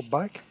BMO Field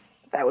back.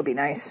 That would be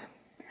nice.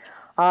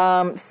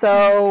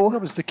 So that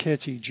was the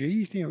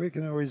KTG. We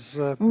can always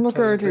the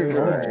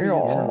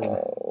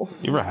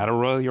You ever had a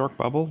Royal York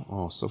bubble?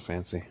 Oh, so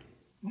fancy.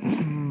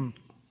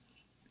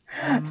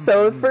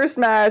 So the first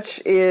match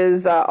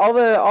is all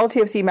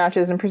TFC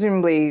matches, and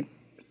presumably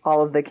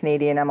all of the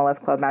Canadian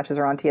MLS club matches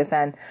are on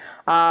TSN.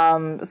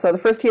 So the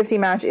first TFC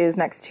match is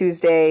next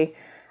Tuesday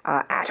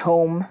at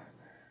home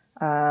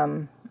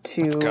to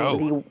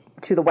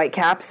the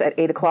Whitecaps at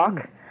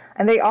 8:00,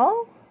 and they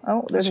all.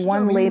 Oh, there's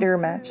one later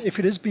match. If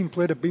it is being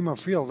played at BMO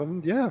Field,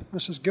 then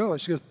let's just go.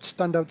 Let's just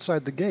stand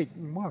outside the gate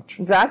and watch.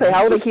 Exactly.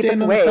 How will they keep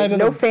us away?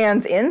 No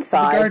fans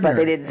inside, but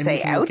they didn't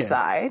say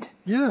outside.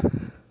 Yeah,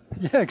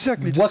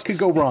 exactly. What could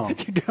go wrong?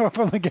 Go up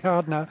on the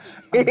Gardner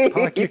and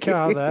park your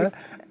car there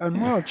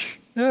and watch.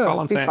 Yeah,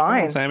 Colin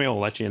Samuel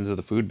will let you into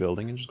the food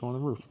building and just go on the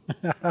roof.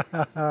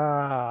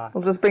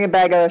 We'll just bring a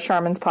bag of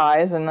Charmin's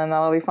pies, and then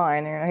that'll be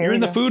fine. You're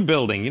in the food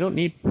building. You don't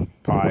need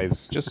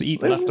pies. Just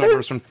eat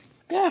leftovers from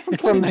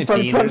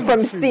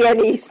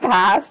CNE's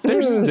past.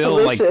 They're still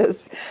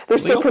delicious. They're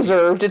still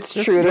preserved. It's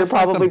true. They're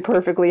probably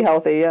perfectly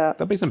healthy. Yeah.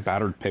 There'll be some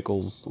battered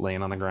pickles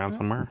laying on the ground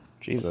somewhere.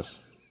 Jesus.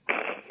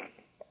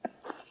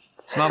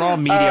 It's not all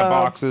media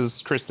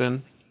boxes,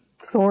 Tristan.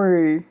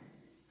 Sorry.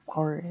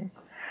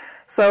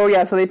 So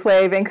they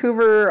play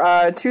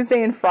Vancouver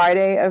Tuesday and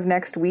Friday of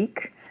next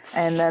week,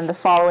 and then the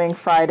following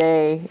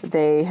Friday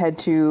they head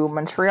to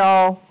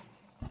Montreal,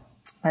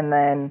 and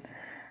then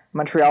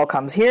Montreal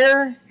comes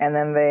here, and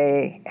then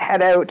they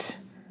head out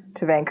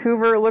to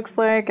Vancouver, it looks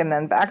like, and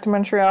then back to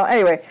Montreal.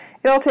 Anyway,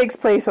 it all takes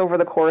place over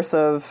the course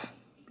of,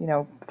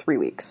 3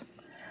 weeks.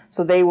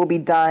 So they will be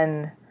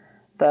done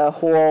the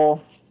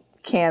whole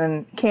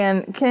Canada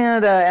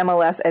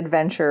MLS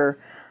adventure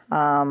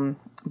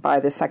by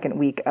the second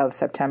week of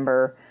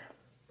September,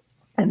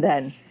 and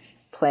then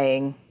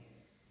playing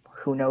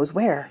who knows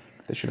where.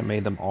 They should have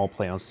made them all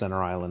play on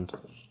Center Island.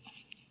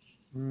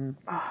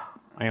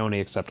 I only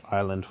accept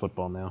island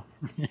football now.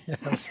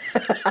 Yes.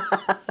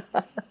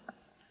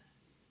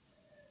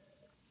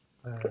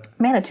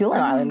 Manitoulin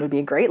Island would be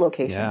a great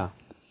location. Yeah.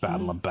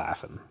 Battle of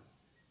Baffin.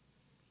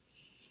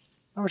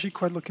 I'm actually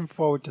quite looking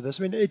forward to this.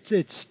 I mean,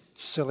 it's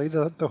silly,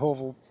 the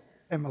whole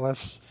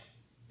MLS,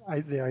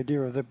 the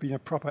idea of there being a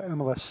proper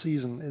MLS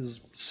season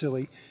is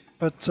silly.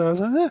 But,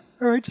 all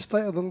right, just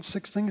like a little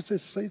 6 things.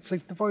 It's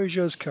like the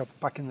Voyageurs Cup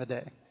back in the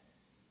day.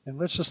 And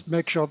let's just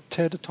make sure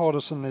Tater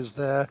Torderson is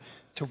there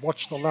to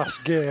watch the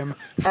last game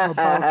from a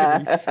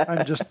balcony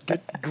and just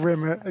get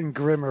grimmer and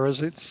grimmer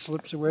as it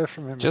slips away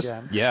from him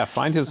again. Yeah,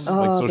 find his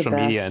social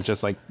media and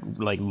just like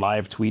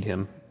live tweet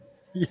him.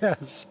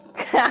 Yes.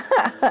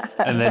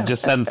 And then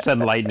just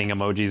send lightning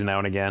emojis now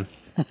and again.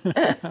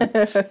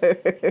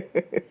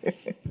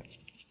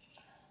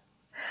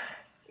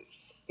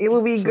 It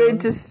will be good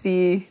to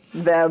see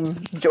them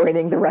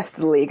joining the rest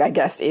of the league, I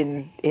guess,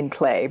 in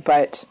play.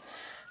 But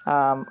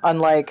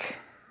unlike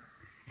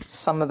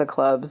some of the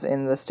clubs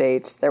in the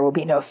States, there will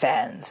be no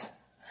fans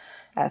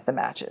at the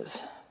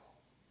matches.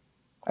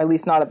 At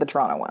least not at the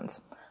Toronto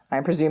ones.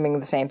 I'm presuming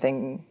the same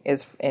thing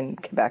is in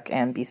Quebec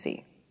and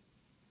BC.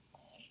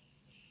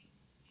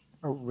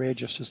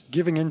 Outrageous. Just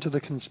giving in to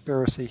the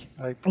conspiracy.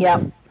 I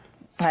know.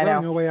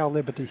 Throwing away our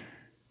liberty.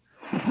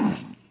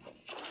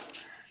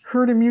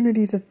 Herd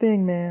immunity's a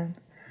thing, man.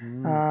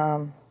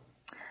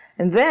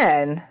 And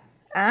then,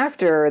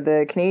 after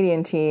the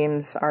Canadian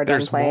teams are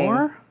done playing...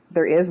 More?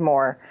 There is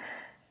more.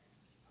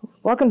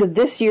 Welcome to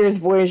this year's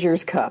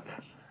Voyageurs Cup.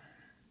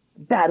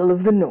 Battle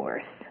of the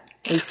North.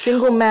 A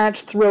single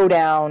match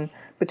throwdown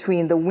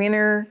between the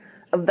winner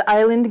of the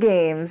Island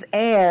Games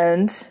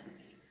and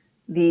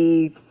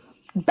the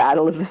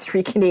battle of the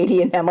 3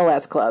 Canadian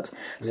MLS clubs.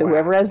 So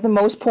whoever has the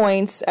most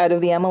points out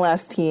of the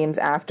MLS teams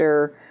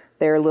after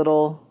their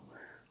little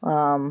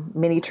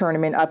mini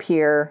tournament up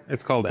here.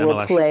 It's called will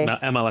MLS. play.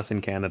 MLS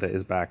in Canada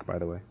is back, by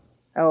the way.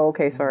 Oh,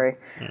 okay. Sorry.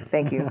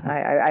 Thank you.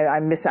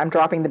 I'm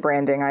dropping the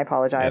branding. I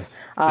apologize.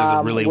 Yes. There's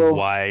a really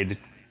wide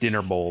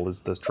dinner bowl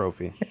is the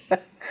trophy.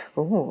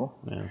 Ooh.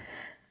 Yeah.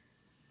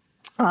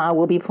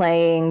 We'll be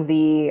playing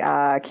the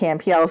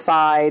CanPL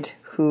side,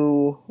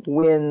 who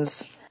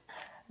wins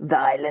the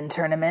Island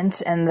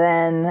tournament, and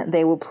then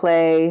they will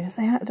play.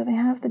 Do they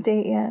have the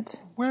date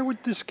yet? Where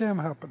would this game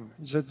happen?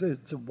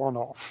 It's a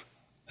one-off.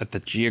 At the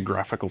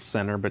geographical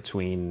center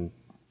between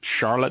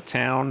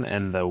Charlottetown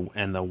and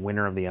the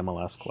winner of the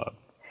MLS club.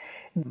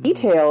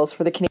 Details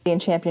for the Canadian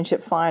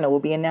Championship final will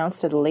be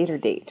announced at a later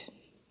date,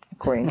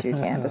 according to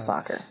Canada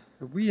Soccer.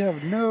 We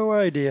have no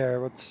idea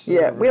what's.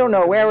 We don't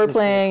know where we're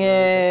playing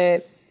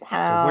it,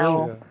 how.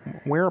 So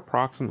where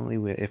approximately,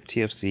 if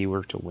TFC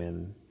were to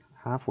win,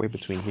 halfway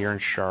between here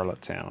and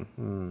Charlottetown?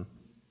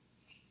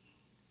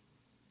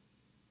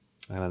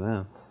 I don't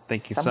know.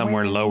 Thinking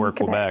somewhere lower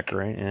Quebec,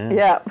 right?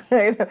 Yeah.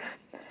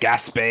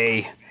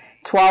 Gaspé.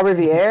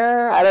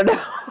 Trois-Rivières. I don't know.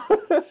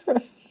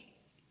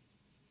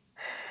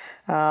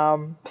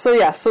 So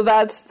that's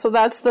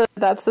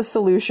the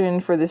solution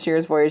for this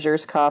year's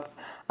Voyageurs Cup.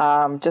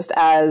 Just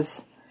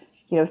as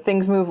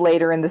things move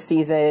later in the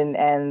season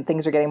and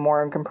things are getting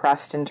more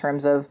compressed in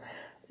terms of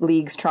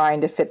leagues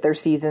trying to fit their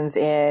seasons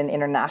in.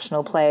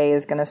 International play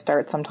is going to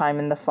start sometime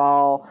in the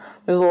fall.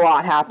 There's a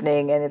lot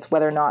happening, and it's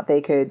whether or not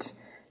they could,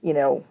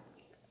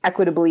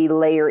 equitably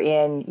layer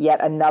in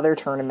yet another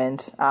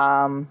tournament.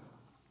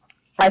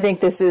 I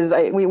think this is.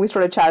 We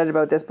sort of chatted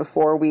about this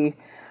before we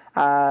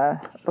started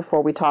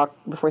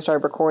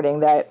recording.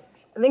 That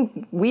I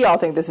think we all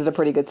think this is a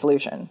pretty good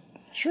solution.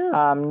 Sure.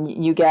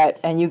 You get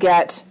an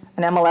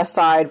MLS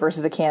side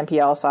versus a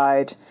CanPL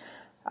side.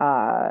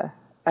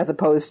 As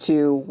opposed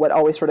to what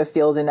always sort of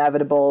feels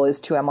inevitable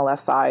is 2 MLS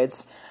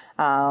sides.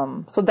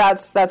 So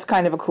that's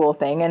kind of a cool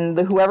thing. And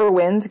whoever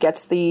wins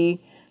gets the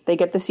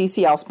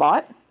CCL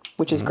spot,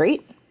 which is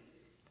great.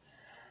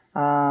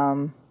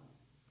 I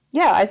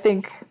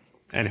think.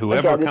 And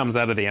whoever comes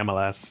out of the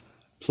MLS,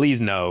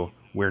 please know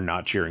we're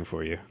not cheering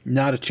for you.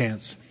 Not a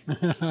chance.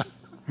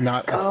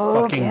 Not a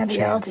fucking CanPL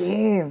chance.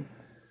 team.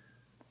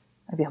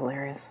 That'd be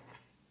hilarious.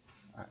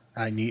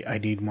 I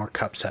need more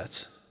cup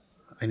sets.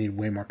 I need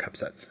way more cup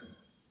sets.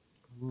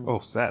 Oh,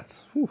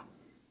 sets. Whew.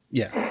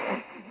 Yeah.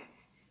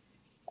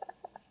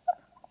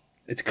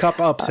 It's cup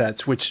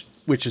upsets, which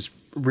is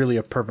really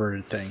a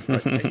perverted thing.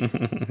 But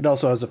it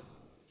also has a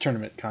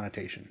tournament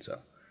connotation, so.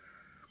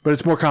 But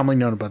it's more commonly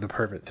known by the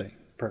pervert thing.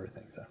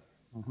 So.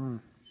 Mm-hmm.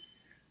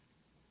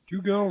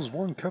 2 girls,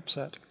 1 cup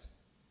set.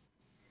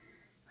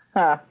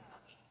 But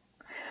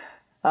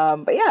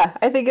yeah,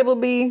 I think it's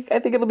going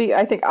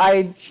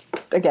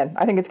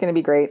to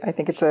be great. I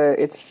think it's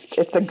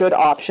a good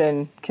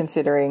option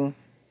considering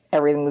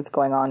everything that's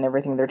going on,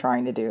 everything they're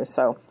trying to do.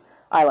 So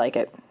I like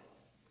it.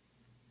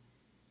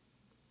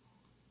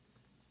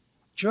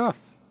 Sure.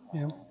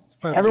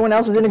 Everyone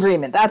else is in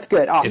agreement. That's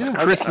good. Awesome. It's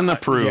Kristen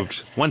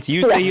approved. Once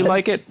you say you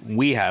like it,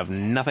 we have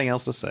nothing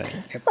else to say.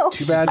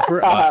 Too bad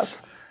for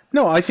us.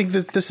 No, I think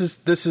that this is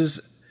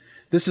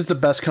the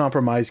best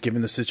compromise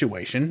given the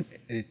situation.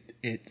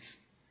 It's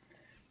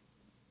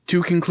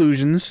 2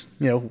 conclusions.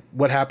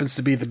 What happens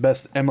to be the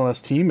best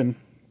MLS team and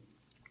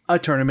a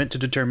tournament to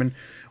determine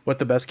what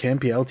the best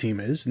CanPL team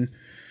is, and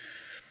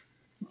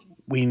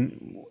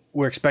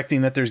we're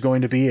expecting that there's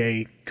going to be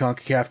a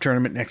CONCACAF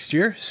tournament next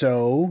year,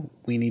 so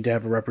we need to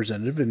have a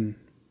representative. And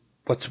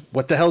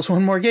what the hell's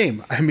one more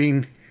game? I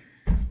mean,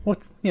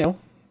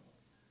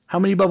 how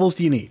many bubbles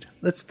do you need?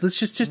 Let's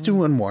just do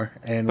one more.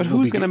 And but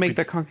who's going to make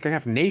the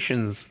CONCACAF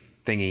Nations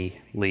thingy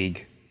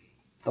league?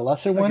 The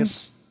lesser one?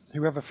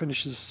 Whoever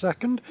finishes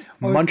second.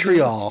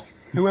 Montreal.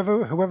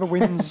 Whoever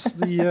wins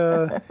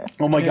the.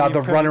 Oh my God!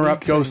 The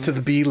runner-up goes to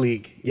the B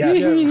League.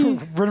 Yes. Yeah,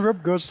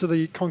 runner-up goes to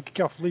the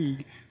CONCACAF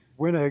League.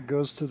 Winner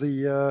goes to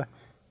the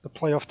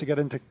playoff to get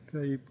into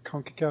the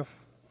CONCACAF.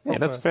 Yeah,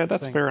 that's fair.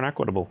 That's fair and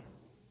equitable.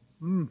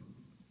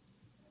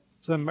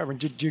 So,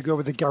 do you go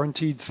with the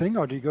guaranteed thing,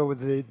 or do you go with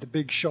the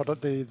big shot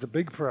at the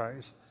big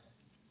prize?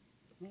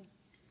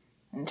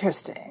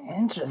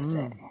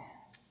 Interesting.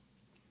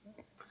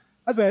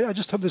 I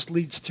just hope this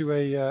leads to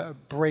a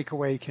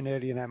breakaway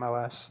Canadian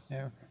MLS.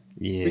 Yeah.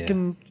 We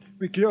can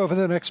over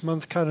the next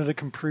month, Canada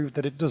can prove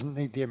that it doesn't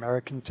need the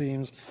American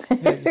teams. You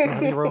can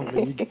have your own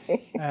league,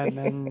 and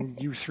then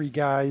you 3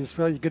 guys.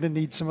 Well, you're going to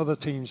need some other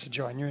teams to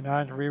join you,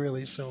 aren't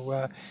really?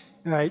 So,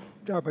 right,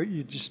 how about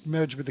you just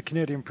merge with the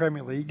Canadian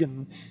Premier League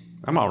and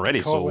I'm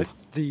already call sold. it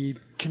the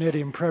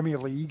Canadian Premier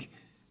League,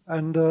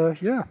 and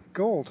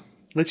gold.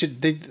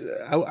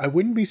 I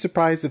wouldn't be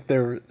surprised if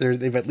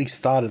they've at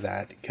least thought of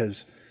that,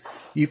 because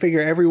you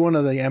figure every one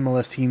of the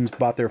MLS teams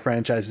bought their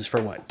franchises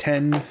for what,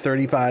 10,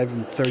 35,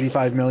 and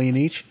 35 million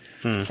each?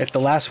 If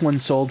the last one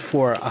sold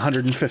for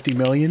 150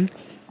 million.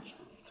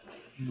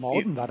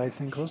 More than that, I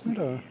think, wasn't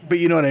it? But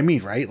you know what I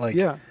mean, right? Like,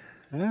 yeah.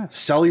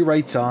 sell your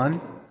rights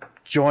on,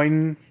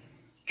 join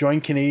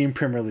join Canadian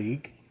Premier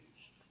League.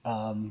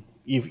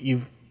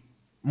 You've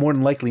more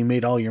than likely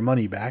made all your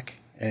money back,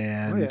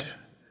 and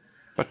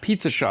But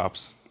pizza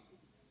shops.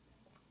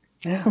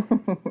 yeah,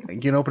 you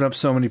can open up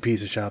so many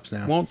pizza shops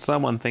now. Won't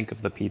someone think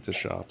of the pizza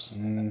shops?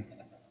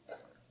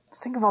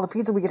 Just think of all the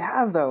pizza we could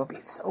have, though. It'd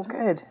be so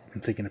good.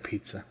 I'm thinking of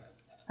pizza.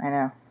 I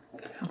know.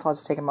 Let's all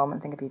just take a moment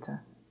and think of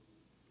pizza.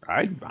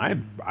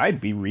 I'd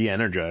be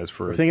re-energized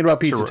for Thinking about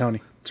pizza,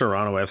 Tony.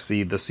 Toronto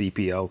FC, the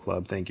CPL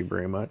club. Thank you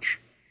very much.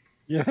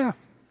 Yeah.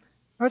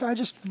 I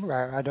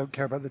don't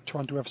care about the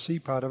Toronto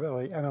FC part of it,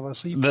 or the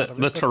MLSE The part of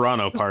it. the but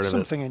Toronto there's part of it.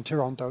 something in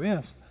Toronto,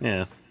 yes.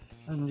 Yeah.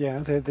 And yeah,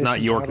 they Not seem to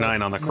York have a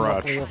 9 on the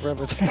crotch. monopoly over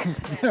everything.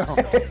 No.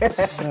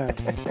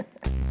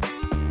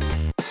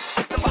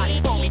 Somebody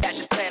told me that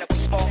this planet was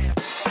small.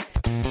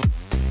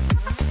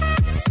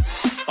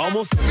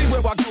 Almost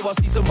everywhere I go, I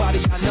see somebody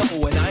I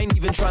know. And I ain't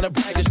even trying to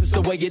brag, it's just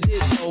the way it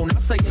is, though.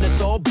 Not saying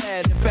it's all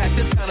bad, in fact,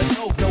 it's kinda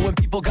dope. Knowing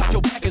people got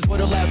your back is what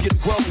allows you to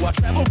grow. I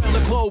travel around the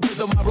globe with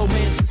my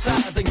romance and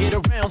size and get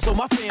around so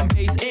my fan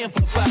base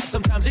amplifies.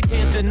 Sometimes you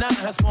can't deny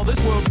how small this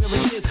world really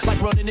is. Like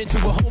running into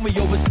a homie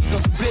overseas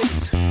on some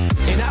biz.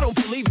 And I don't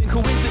believe in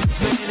coincidence,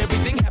 man.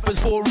 Everything happens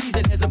for a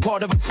reason as a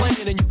part of a plan.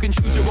 And you can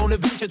choose your own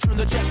adventure, turn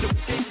the chapter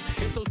escape.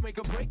 It's those make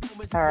or break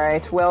moments. All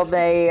right. Well,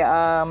 they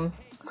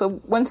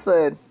so once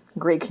the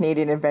Great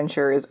Canadian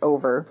Adventure is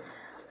over,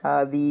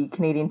 the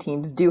Canadian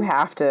teams do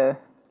have to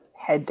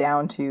head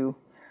down to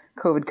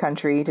COVID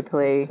country to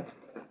play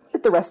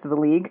with the rest of the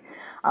league.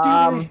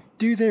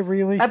 Do they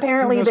really?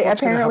 Apparently Who knows they- what's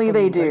gonna apparently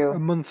happen, they do. Like, a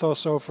month or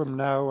so from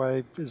now,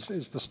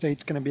 is the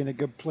States going to be in a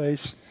good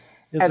place?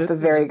 That's a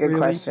very good really?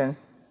 question.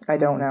 I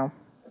don't know.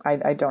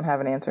 I don't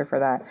have an answer for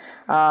that.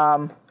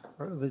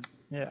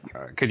 Yeah.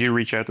 Could you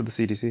reach out to the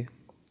CDC?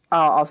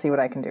 I'll see what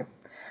I can do.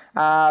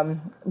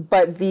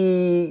 But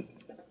the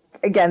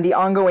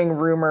ongoing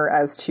rumor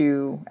as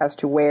to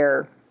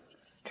where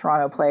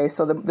Toronto plays.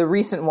 So the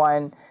recent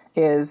one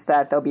is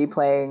that they'll be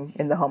playing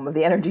in the home of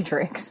the energy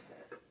drinks,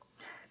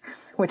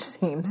 which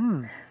seems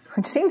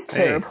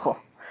terrible.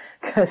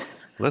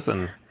 Because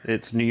Listen,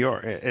 it's New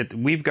York.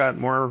 We've got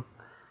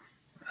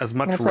as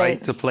much Gonna play-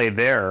 right to play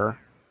there.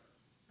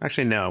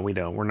 Actually, no, we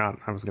don't. We're not.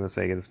 I was going to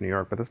say it's New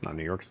York, but it's not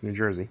New York. It's New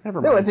Jersey. Never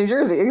mind. no, it's New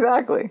Jersey,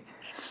 exactly.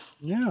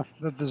 Yeah,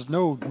 there's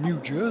no New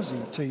Jersey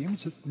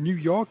teams. New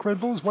York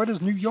Red Bulls? Why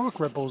does New York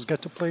Red Bulls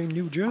get to play in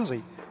New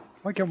Jersey?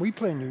 Why can't we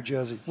play in New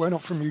Jersey? We're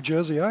not from New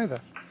Jersey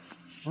either.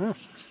 Yeah.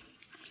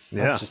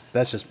 Yeah.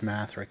 That's just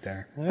math right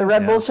there. The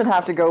Red Bulls should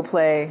have to go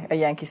play a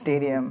Yankee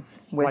Stadium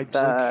with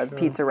Leipzig,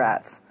 Pizza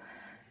Rats.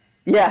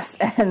 Yes,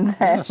 and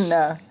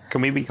then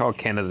Can we be called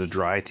Canada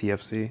Dry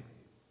TFC?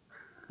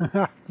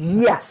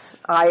 yes,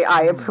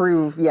 I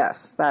approve.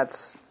 Yes,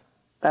 that's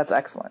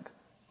excellent.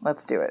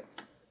 Let's do it.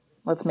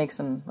 Let's make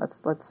some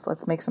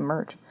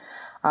merch.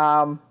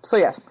 So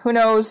yes, who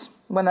knows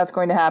when that's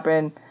going to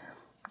happen?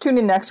 Tune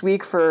in next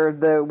week for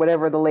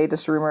whatever the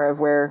latest rumor of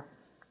where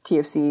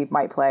TFC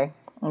might play.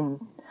 I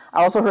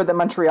also heard that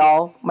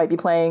Montreal might be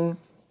playing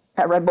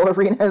at Red Bull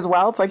Arena as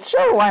well. It's like,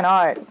 sure, why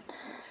not?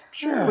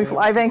 Sure. We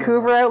fly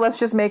Vancouver out. Let's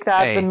just make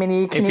that the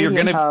mini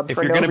Canadian hub for no reason. If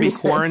you're going to be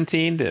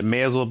quarantined, it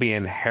may as well be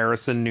in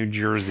Harrison, New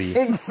Jersey.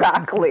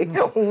 Exactly.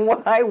 Who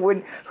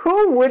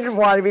wouldn't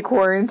want to be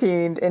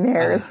quarantined in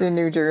Harrison,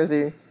 New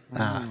Jersey?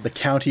 The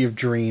county of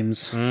dreams.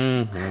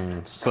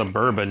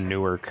 Suburban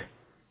Newark.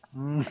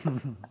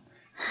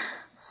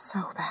 So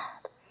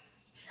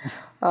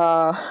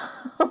bad.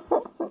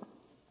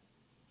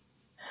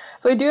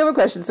 So I do have a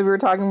question. So we were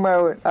talking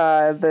about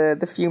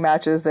the few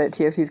matches that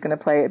TFC is going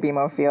to play at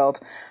BMO Field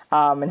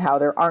and how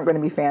there aren't going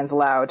to be fans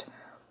allowed.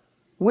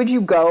 Would you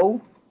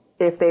go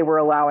if they were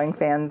allowing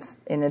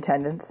fans in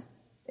attendance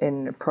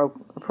in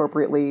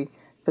appropriately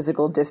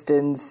physical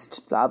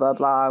distanced, blah, blah,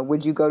 blah?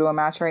 Would you go to a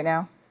match right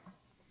now?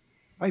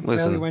 I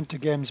barely went to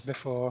games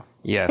before.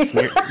 Yes.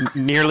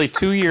 Nearly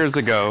 2 years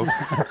ago,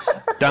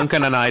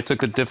 Duncan and I took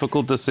the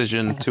difficult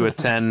decision to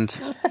attend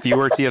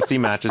fewer TFC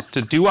matches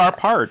to do our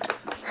part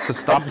to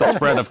stop the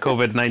spread of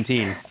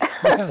COVID-19.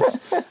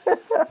 Yes.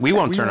 We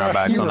won't turn our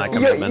backs on that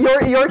commitment.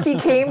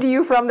 Yorkie came to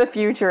you from the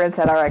future and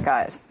said, all right,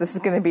 guys, this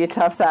is going to be a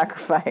tough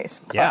sacrifice.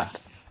 But Yeah.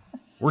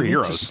 We're To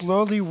heroes.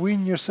 slowly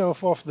wean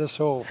yourself off this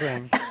whole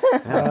thing.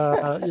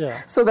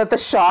 Yeah. so that the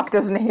shock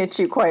doesn't hit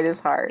you quite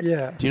as hard.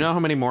 Yeah. Do you know how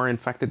many more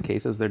infected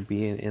cases there'd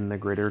be in the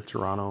greater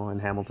Toronto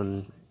and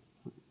Hamilton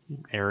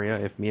area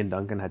if me and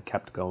Duncan had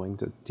kept going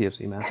to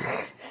TFC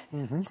matches?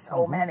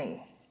 So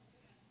many.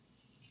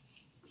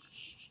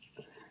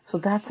 So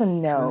that's a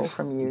no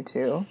from you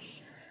two.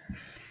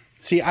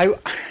 See,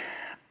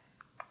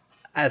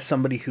 as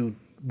somebody who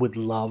would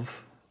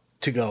love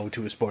to go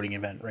to a sporting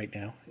event right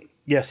now,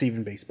 yes,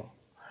 even baseball.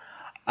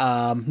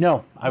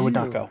 No, I would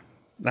not go.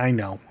 I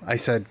know. I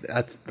said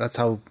that's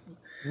how.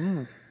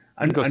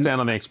 I'd go stand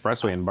on the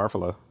expressway in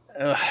Buffalo.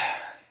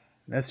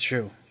 That's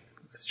true.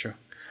 That's true.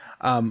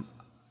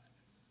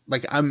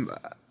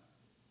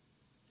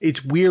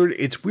 It's weird.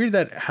 It's weird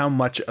that how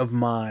much of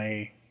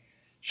my,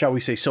 shall we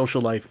say,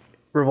 social life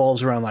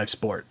revolves around live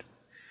sport.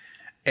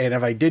 And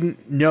if I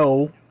didn't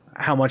know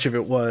how much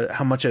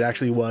it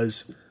actually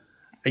was,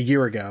 a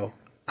year ago,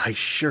 I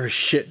sure as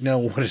shit know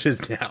what it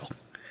is now.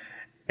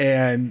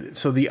 And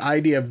so the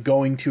idea of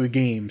going to a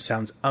game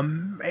sounds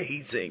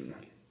amazing.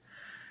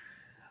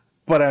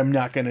 But I'm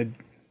not going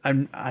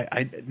to,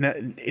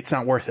 it's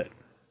not worth it.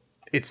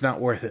 It's not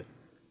worth it.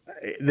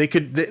 They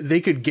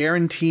could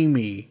guarantee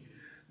me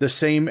the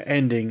same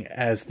ending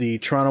as the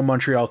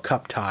Toronto-Montreal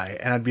Cup tie,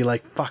 and I'd be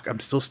like, fuck, I'm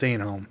still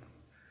staying home.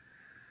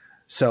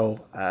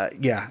 So, I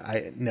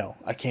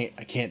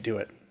can't do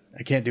it.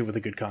 I can't do it with a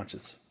good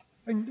conscience.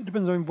 And it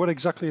depends on what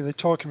exactly they're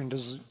talking about.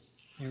 Does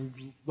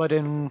let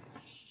in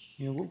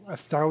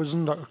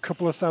 1,000 or a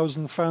couple of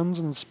thousand fans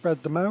and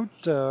spread them out?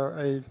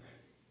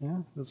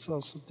 That's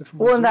also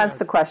different. Well, and that's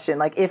the question.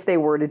 Like, if they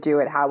were to do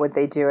it, how would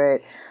they do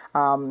it?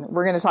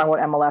 We're going to talk about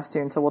MLS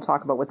soon, so we'll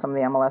talk about what some of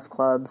the MLS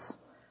clubs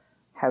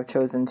have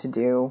chosen to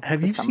do.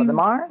 Have you seen some of them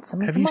aren't?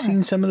 Have you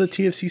seen some of the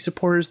TFC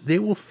supporters? They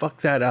will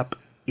fuck that up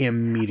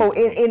immediately. Oh,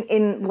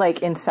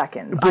 in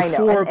seconds. I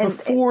know.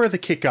 Before the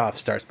kickoff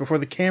starts, before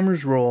the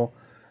cameras roll.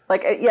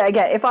 Like,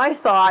 again, if I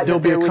thought there'll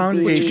be a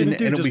congregation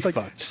and it'll be like,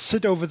 fucked.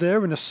 Sit over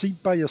there in a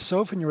seat by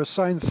yourself and you're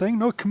assigned thing.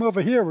 No, come over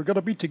here. We've got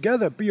to be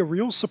together. Be a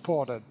real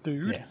supporter,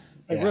 dude. Yeah.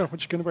 Well,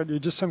 what you going to do? You're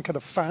just some kind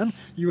of fan?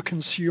 You a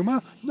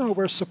consumer? No,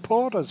 we're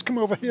supporters. Come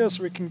over here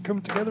so we can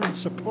come together and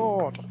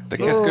support. The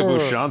Kesca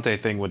Bouchante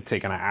thing would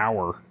take an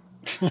hour.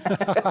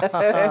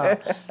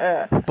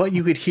 But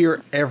you could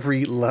hear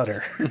every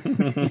letter.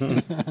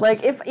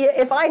 Like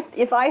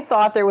if I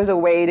thought there was a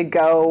way to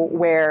go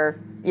where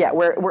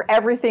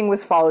everything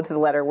was followed to the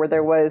letter, where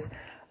there was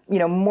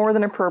more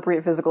than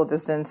appropriate physical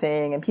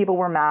distancing and people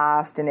were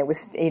masked and it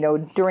was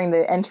during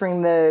the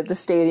entering the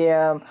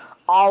stadium,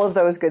 all of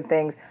those good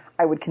things,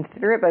 I would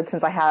consider it. But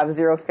since I have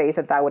zero faith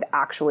that would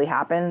actually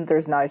happen,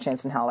 there's not a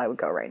chance in hell I would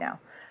go right now.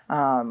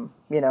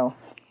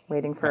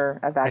 Waiting for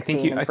a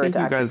vaccine and for it to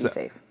actually be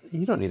safe.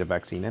 You don't need a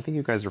vaccine. I think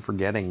you guys are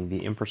forgetting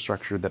the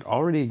infrastructure that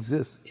already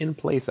exists in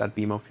place at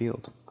BMO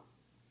Field.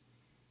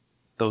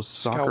 Those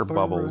soccer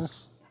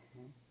bubbles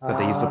that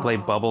they used to play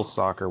bubble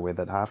soccer with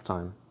at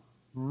halftime.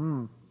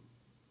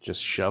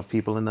 Just shove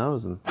people in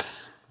those and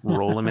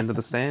roll them into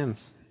the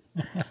stands.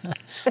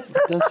 It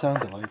does sound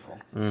delightful.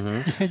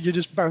 Mm-hmm. You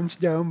just bounce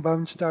down.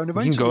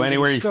 Eventually, you can go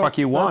anywhere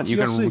you want.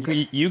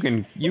 You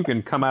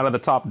can come out of the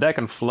top deck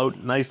and float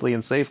nicely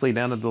and safely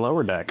down to the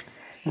lower deck.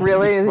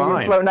 Really? You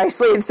can float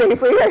nicely and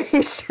safely? Are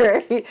you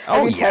sure?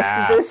 Have you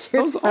tested this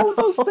yourself? All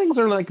those things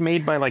are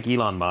made by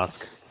Elon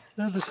Musk.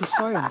 No, this is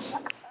science.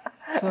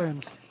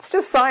 It's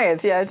just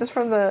science, yeah. Just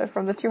from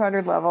the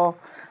 200 level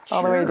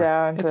all the way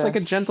down. It's like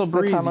a gentle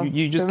breeze.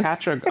 You just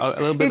catch a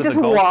little bit of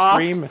the Gulf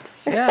Stream.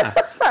 Yeah.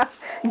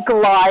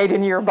 Glide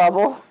in your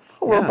bubble.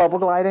 We're bubble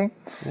gliding.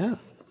 Yeah.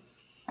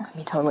 That'd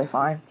be totally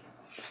fine.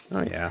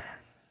 Oh yeah.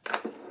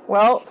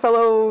 Well,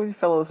 fellow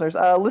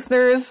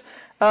listeners,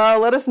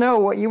 let us know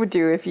what you would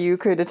do if you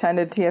could attend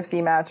a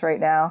TFC match right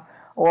now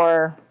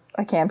or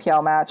a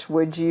CanPL match.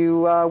 Would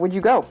you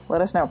go? Let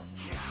us know.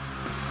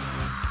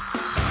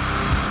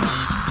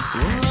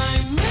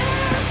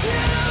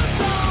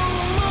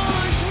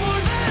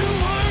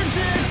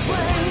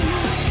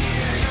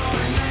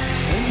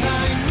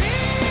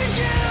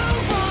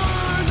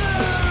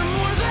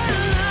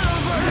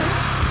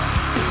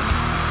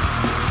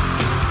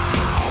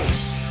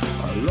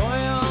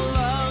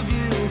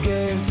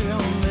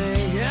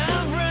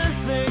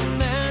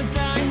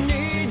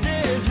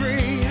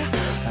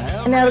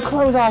 Now to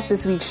close off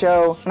this week's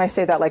show, and I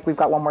say that like we've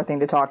got one more thing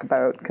to talk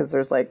about because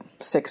there's like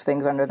 6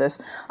 things under this,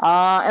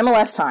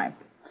 MLS time.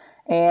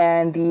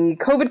 And the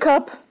COVID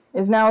Cup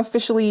is now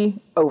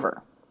officially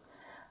over.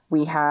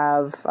 We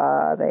have,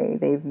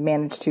 they've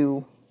managed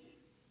to,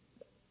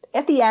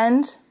 at the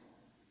end,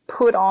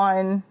 put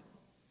on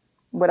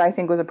what I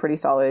think was a pretty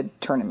solid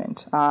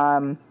tournament.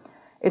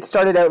 It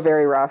started out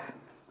very rough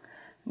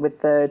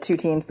with the 2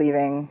 teams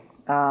leaving,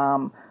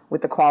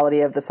 with the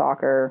quality of the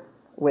soccer,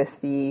 with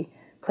the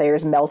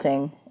players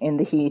melting in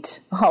the heat,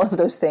 all of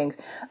those things.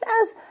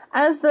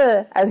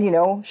 As you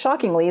know,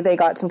 shockingly, they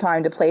got some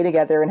time to play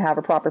together and have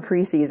a proper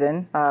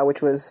preseason,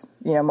 which was,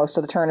 most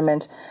of the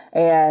tournament,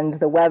 and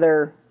the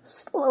weather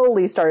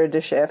slowly started to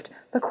shift.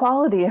 The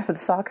quality of the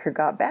soccer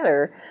got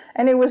better,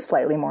 and it was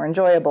slightly more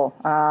enjoyable.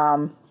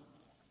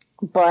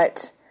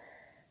 But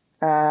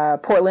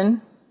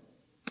Portland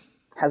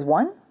has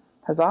won.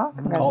 Huzzah.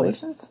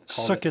 Congratulations.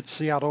 Suck it,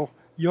 Seattle.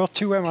 Your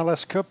 2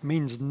 MLS Cup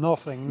means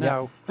nothing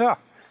now. Yeah.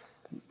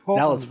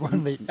 Now let's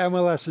win the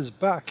MLS is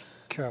back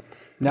Cup.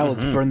 Now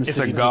let's burn the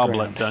city. It's a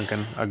goblet,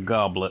 Duncan. A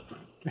goblet.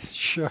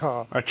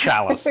 Sure. A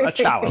chalice. A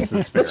chalice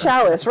is fair. The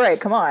chalice, right.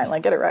 Come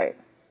on. Get it right.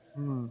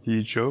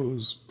 He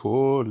chose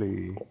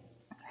poorly.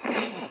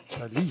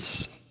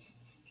 Chalice.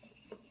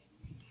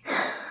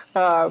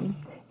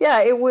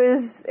 Yeah, it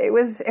was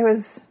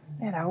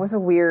a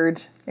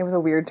weird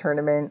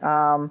tournament.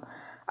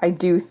 I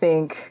do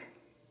think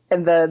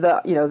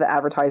the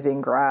advertising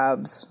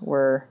grabs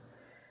were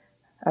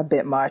a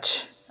bit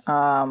much.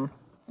 Not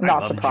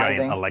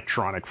surprising. Giant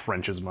electronic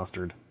French's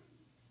mustard.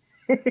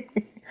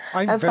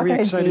 I'm very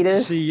excited to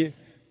see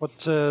what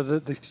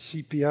the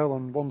CPL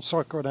and One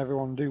Soccer and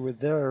everyone do with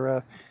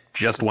their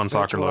Just one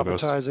soccer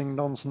logos. Advertising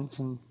nonsense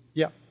and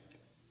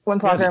One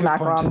soccer That's a good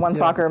Macron, point. one Yeah.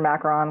 soccer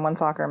Macron, one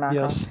soccer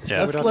Macron. yes, Yeah.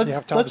 They would actually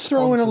have to have Let's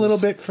throw in a little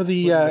sponsors.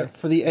 bit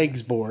for the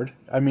eggs board.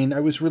 I mean, I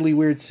was really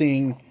weird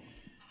seeing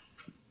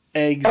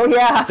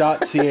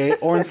eggs.ca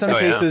or in some Oh,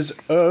 yeah. cases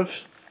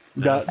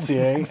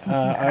of.ca.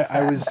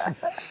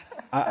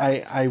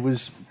 I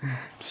was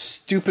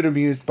stupid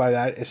amused by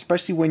that,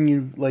 especially when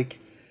you like,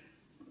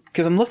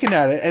 because I'm looking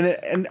at it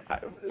and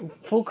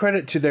full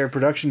credit to their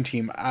production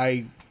team.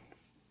 I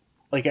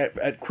like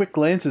at quick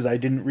glances, I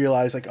didn't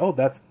realize like, oh,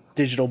 that's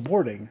digital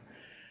boarding.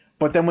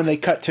 But then when they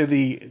cut to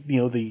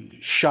the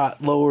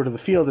shot lower to the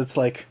field, it's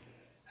like,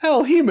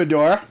 El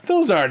Jimador,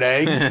 those aren't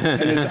eggs,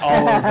 and it's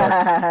all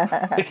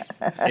over.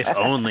 If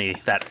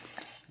only that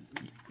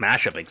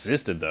mashup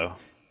existed, though.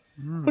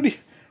 What do you,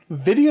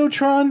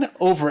 Videotron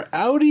over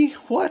Audi?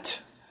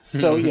 What?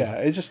 So yeah,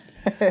 it just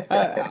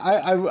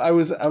I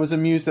was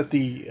amused at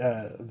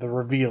the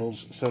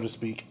reveals, so to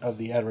speak, of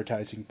the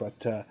advertising.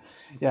 But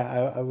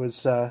yeah,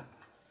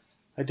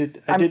 I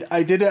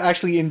did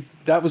actually.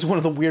 That was one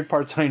of the weird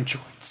parts I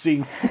enjoyed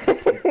seeing.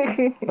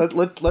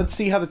 Let's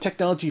see how the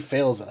technology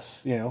fails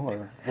us,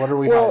 or what are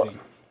we hiding?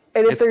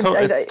 And if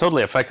It's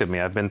totally affected me.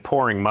 I've been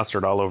pouring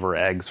mustard all over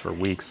eggs for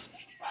weeks.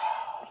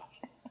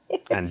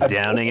 And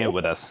downing it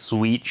with a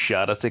sweet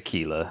shot of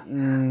tequila.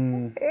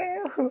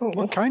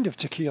 What kind of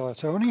tequila,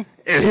 Tony?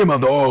 El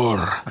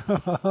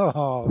Jimador.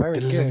 Oh, very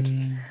good.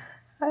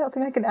 I don't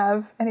think I can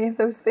have any of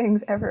those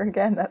things ever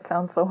again. That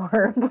sounds so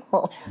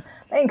horrible.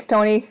 Thanks,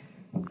 Tony.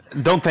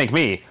 Don't thank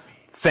me.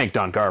 Thank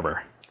Don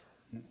Garber.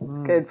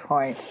 Good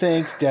point.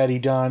 Thanks, Daddy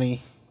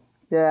Donnie.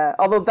 Yeah,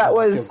 although that I feel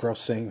was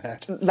gross saying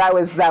that.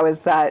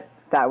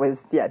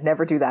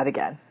 never do that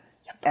again.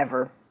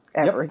 Ever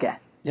again.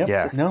 Yep.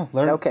 Yeah. Just, no.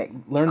 Learn. Okay.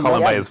 Learn. Call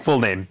him by lesson. his full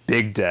name,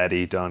 Big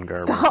Daddy Don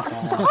Garber.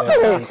 Stop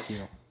Thank it.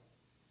 you.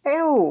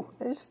 Ew.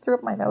 I just threw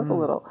up my mouth a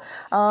little.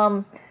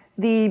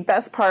 The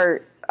best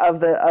part of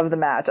the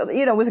match,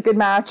 it was a good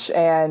match,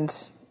 and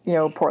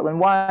Portland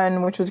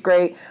won, which was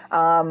great,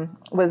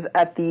 was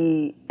at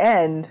the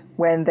end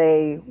when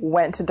they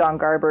went to Don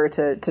Garber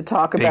to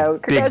talk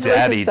about Big congratulations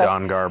Daddy stuff.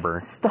 Don Garber.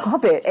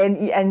 Stop it. And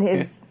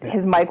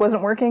his mic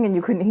wasn't working and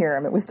you couldn't hear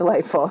him. It was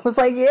delightful. I was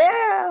like,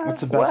 yeah.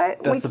 That's the best.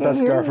 What? That's We the can't best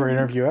hear Garber him.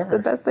 interview It's ever.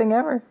 the best thing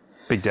ever.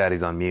 Big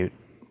Daddy's on mute.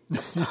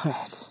 Stop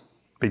it.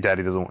 Big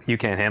Daddy doesn't. You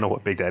can't handle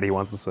what Big Daddy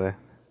wants to say.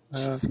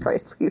 Jesus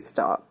Christ, please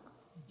stop.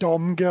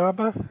 Dom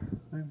Garber?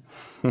 Oh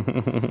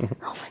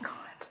my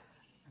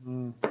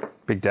God.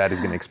 Big Daddy's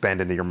going to expand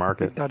into your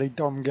market. Daddy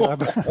Dom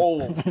Garber.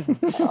 Oh,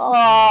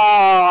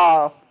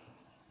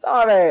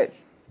 stop it.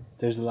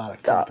 There's a lot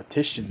of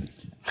competition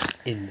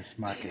in this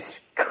market.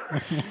 Jesus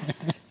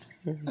Christ.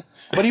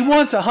 But he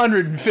wants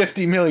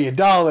 $150 million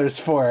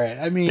for it.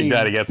 I mean, Big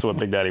Daddy gets what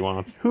Big Daddy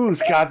wants.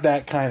 who's got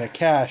that kind of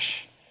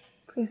cash?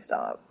 Please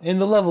stop. And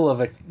the level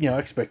of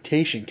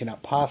expectation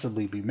cannot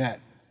possibly be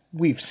met.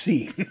 We've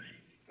seen.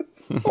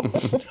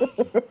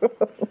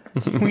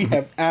 We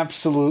have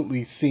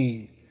absolutely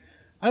seen.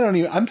 I don't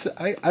even.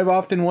 I've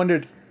often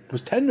wondered,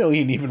 was 10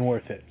 million even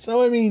worth it?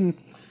 So I mean,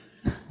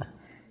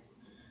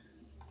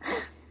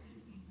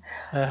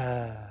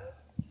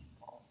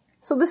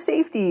 So the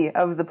safety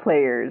of the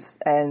players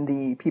and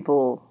the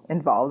people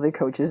involved, the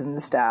coaches and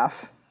the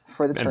staff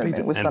for the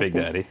tournament was And something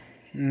Big Daddy.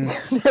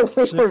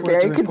 that we were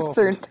very words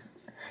are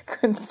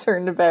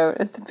concerned about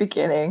at the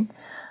beginning,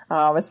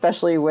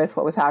 especially with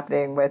what was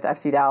happening with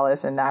FC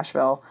Dallas and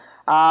Nashville.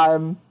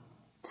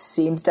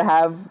 Seems to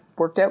have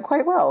worked out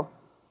quite well.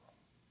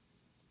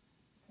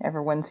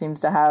 Everyone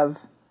seems to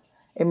have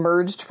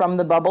emerged from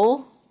the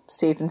bubble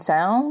safe and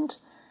sound,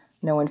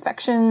 no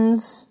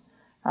infections.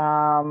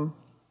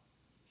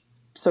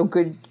 So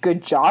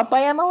good job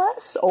by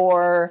MLS,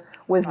 or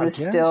was this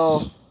guess.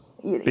 still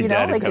Big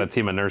Daddy's got a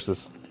team of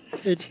nurses.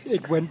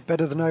 It went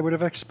better than I would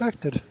have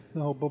expected, the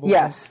whole bubble.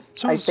 Yes,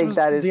 I think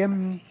that is the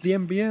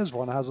NBA's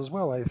one has as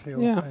well, I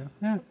feel.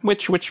 Yeah.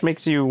 Which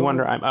makes you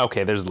wonder.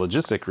 Okay, there's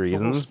logistic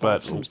reasons,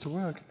 but seems to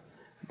work.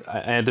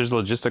 and there's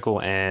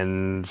logistical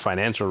and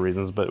financial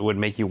reasons, but it would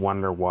make you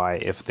wonder why,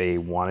 if they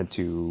wanted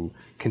to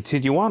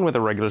continue on with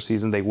a regular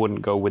season, they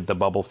wouldn't go with the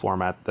bubble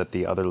format that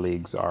the other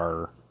leagues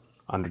are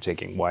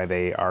undertaking. Why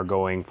they are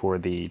going for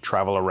the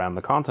travel around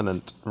the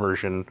continent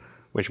version,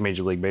 which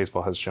Major League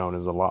Baseball has shown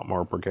is a lot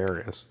more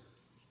precarious.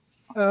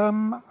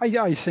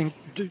 I think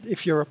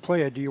if you're a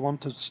player, do you want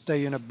to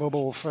stay in a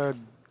bubble for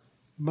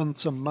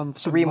months and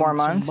months and 3 more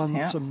months months, and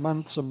months yeah. and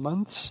months and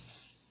months?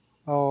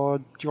 Or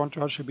do you want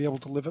to actually be able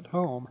to live at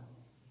home?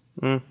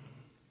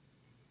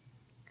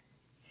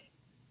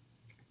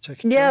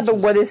 Take your Yeah, but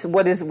chances.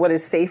 what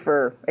is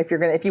safer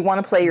if you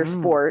want to play your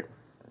sport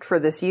for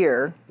this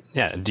year?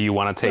 Yeah. Do you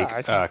want to take Yeah,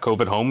 I think-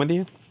 COVID home with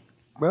you?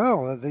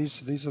 Well,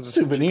 these are the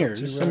Souvenirs,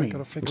 Things I you've mean, got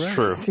to figure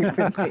It's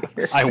out.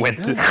 true.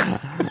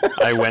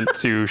 I went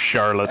to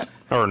Charlotte.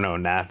 Or no,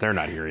 they're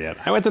not here yet.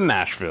 I went to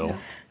Nashville,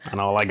 and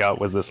all I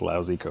got was this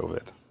lousy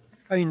COVID.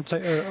 I mean,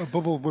 a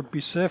bubble would be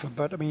safer,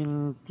 but I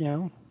mean,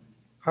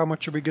 how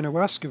much are we going to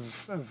ask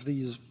of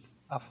these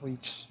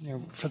athletes?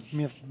 For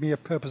mere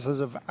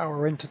purposes of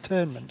our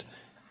entertainment.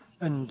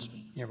 and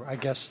I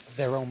guess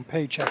their own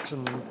paychecks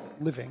and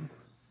living.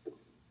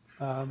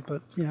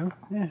 But yeah.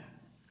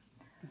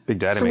 Big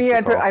Daddy For makes me,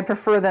 the call. I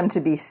prefer them to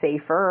be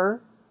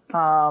safer.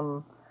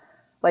 For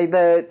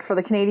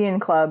the Canadian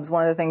clubs,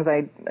 one of the things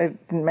I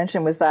didn't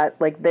mention was that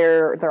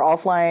they're all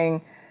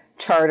flying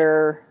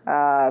charter,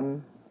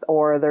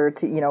 or they're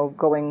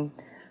going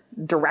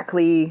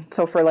directly.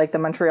 So for the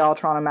Montreal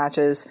Toronto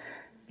matches,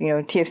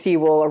 TFC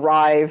will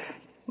arrive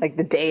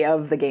the day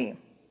of the game,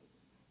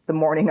 the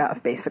morning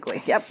of,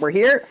 basically. Yep, we're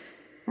here,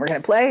 we're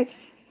gonna play,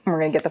 and we're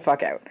gonna get the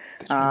fuck out.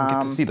 Did you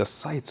get to see the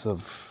sights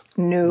of?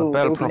 No,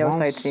 there will be no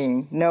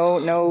sightseeing.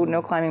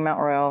 No climbing Mount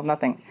Royal,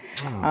 nothing.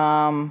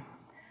 Oh.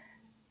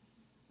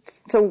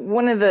 So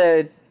one of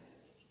the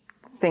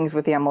things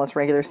with the MLS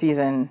regular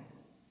season,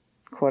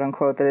 quote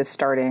unquote, that is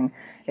starting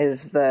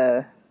is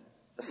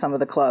some of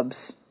the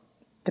clubs,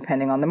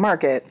 depending on the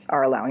market,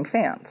 are allowing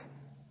fans.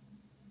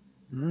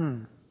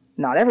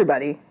 Not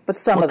everybody, but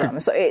some of them.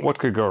 So what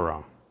could go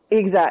wrong?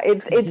 Exactly.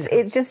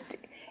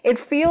 It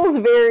feels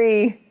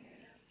very.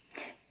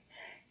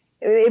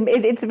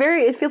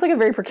 It feels like a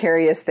very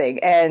precarious thing,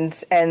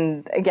 and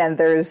again,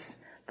 there's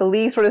the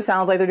league sort of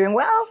sounds like they're doing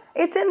well.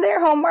 It's in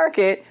their home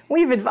market.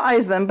 We've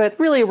advised them, but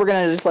really, we're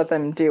going to just let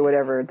them do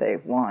whatever they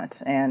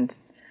want, and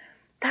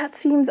that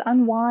seems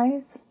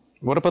unwise.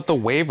 What about the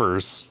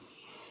waivers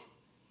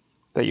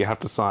that you have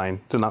to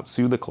sign to not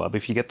sue the club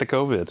if you get the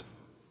COVID?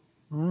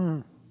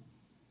 I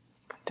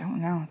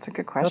don't know. It's a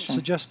good question. That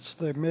suggests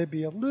they may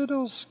be a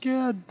little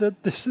scared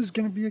that this is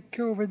going to be a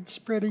COVID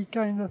spready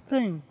kind of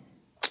thing.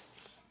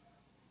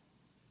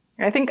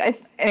 I think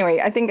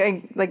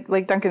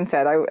like Duncan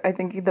said, I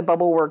think the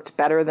bubble worked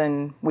better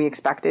than we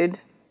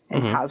expected.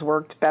 It has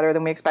worked better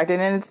than we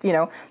expected. And it's,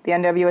 the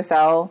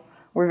NWSL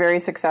were very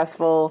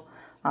successful.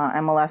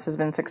 MLS has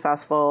been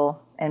successful.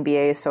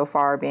 NBA is so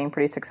far being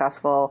pretty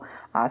successful.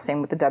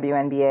 Same with the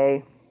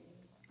WNBA.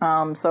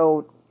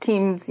 So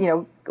teams,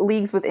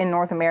 leagues within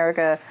North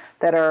America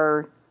that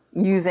are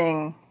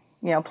using,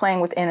 playing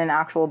within an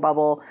actual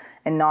bubble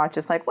and not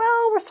just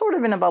we're sort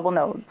of in a bubble.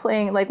 No,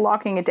 playing,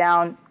 locking it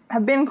down,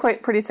 have been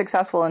pretty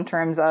successful in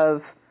terms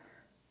of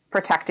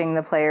protecting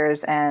the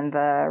players and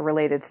the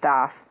related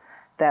staff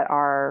that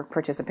are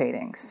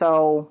participating.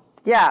 So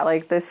yeah,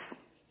 this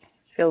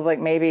feels like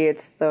maybe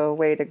it's the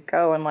way to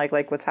go, and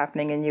like what's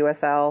happening in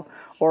USL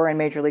or in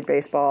Major League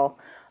Baseball.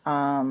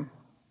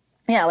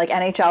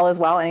 NHL as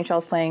well.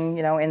 NHL's playing,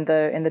 in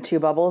the two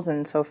bubbles,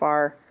 and so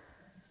far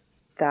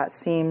that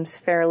seems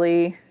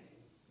fairly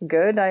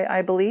good,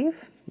 I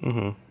believe.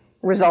 Mm-hmm.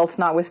 Results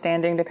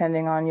notwithstanding,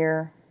 depending on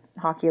your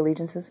hockey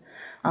allegiances.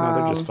 No,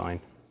 they're just fine.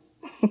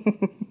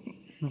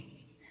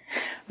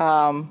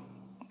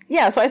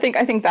 So I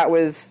think that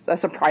was a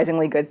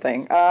surprisingly good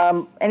thing.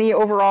 Any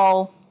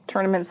overall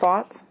tournament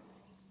thoughts?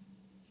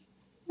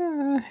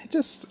 For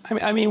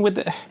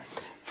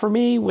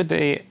me, with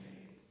the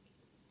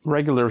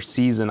regular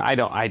season,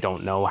 I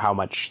don't know how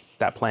much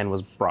that plan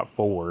was brought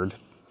forward,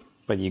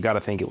 but you got to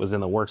think it was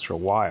in the works for a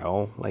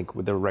while.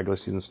 With the regular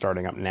season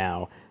starting up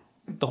now,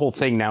 the whole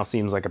thing now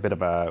seems like a bit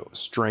of a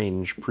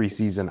strange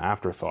preseason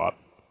afterthought.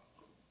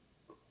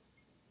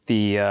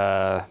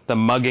 The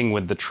mugging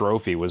with the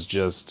trophy was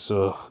just,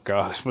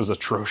 it was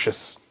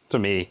atrocious to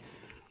me.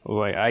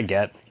 I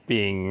get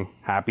being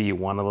happy you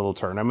won a little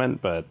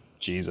tournament, but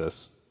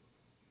Jesus.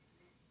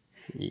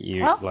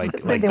 They want a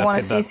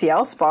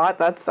CCL spot.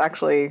 That's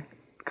actually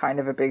kind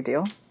of a big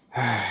deal.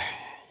 I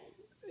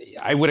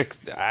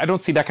don't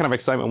see that kind of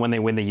excitement when they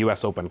win the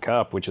U.S. Open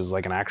Cup, which is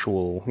an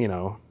actual,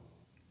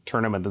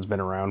 tournament that's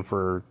been around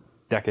for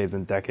decades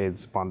and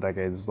decades upon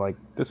decades.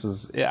 This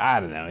is,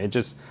 I don't know. It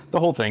just, the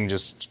whole thing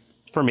just,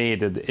 for me, it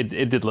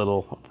did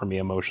little for me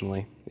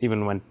emotionally.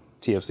 Even when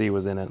TFC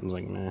was in it, I was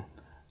like, meh.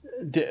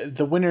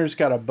 The winners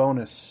got a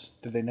bonus,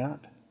 did they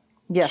not?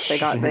 Yes, they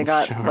got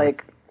sure.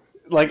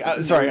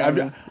 Sorry,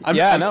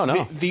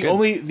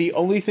 the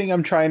only thing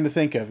I'm trying to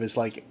think of is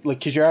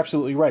because you're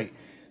absolutely right.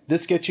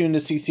 This gets you into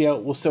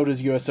CCL. Well, so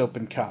does US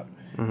Open Cup.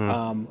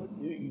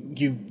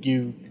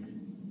 Mm-hmm.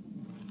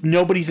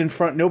 Nobody's in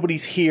front.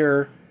 Nobody's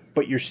here,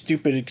 but you're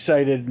stupid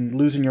excited and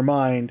losing your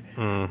mind.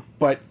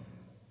 But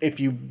if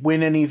you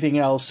win anything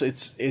else,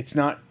 it's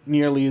not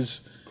nearly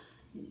as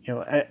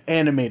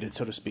animated,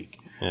 so to speak.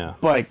 Yeah,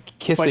 but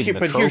kissing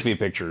the trophy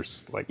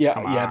pictures.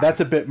 That's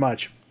a bit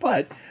much.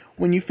 But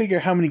when you figure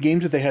how many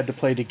games that they had to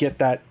play to get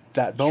that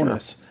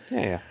bonus,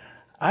 sure.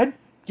 I'd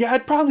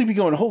probably be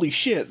going, holy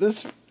shit,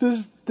 this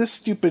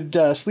stupid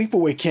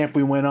sleepaway camp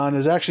we went on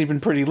has actually been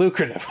pretty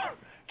lucrative.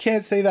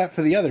 Can't say that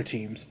for the other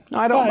teams. No,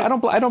 I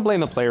don't blame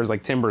the players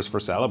like Timbers for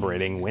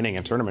celebrating winning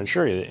a tournament.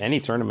 Sure, any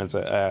tournament's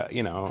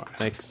an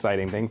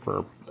exciting thing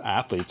for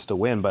athletes to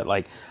win, but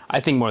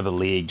I think more the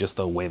league, just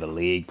the way the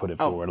league put it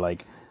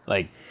forward,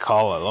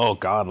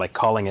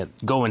 calling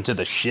it going to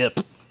the ship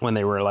when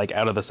they were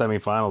out of the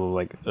semifinals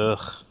was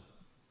ugh,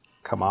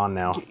 come on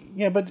now.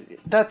 Yeah, but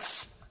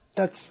that's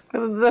they're always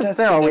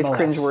MLS.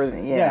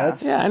 Cringeworthy. Yeah,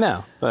 I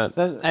know. But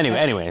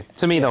anyway,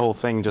 to me the whole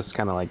thing just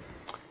kind of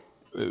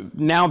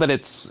now that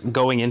it's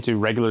going into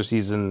regular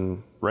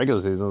season,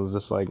 it's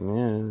just like,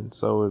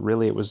 so it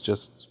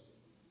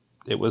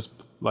was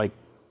like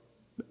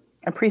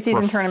a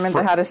preseason tournament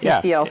that had a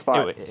CCL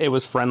spot. It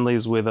was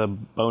friendlies with a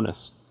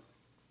bonus.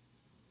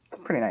 It's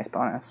a pretty nice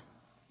bonus.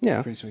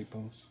 Yeah. Pretty sweet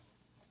bonus.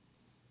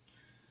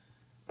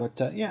 But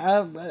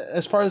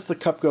as far as the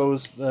cup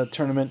goes, the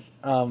tournament,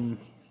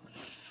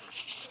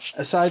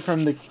 aside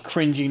from the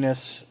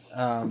cringiness,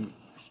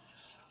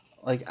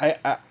 like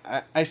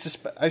I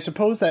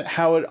suppose that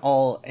how it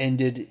all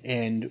ended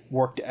and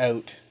worked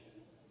out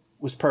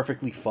was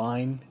perfectly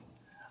fine.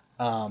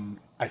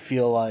 I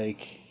feel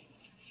like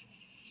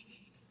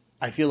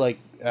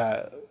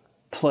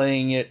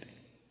playing it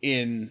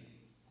in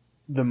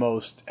the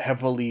most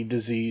heavily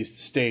diseased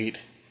state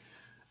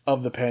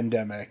of the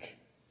pandemic.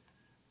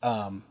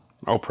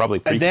 Probably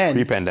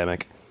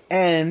pre-pandemic.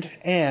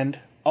 And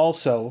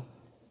also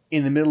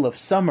in the middle of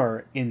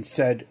summer in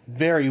said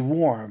very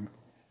warm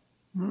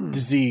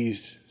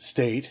diseased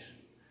state.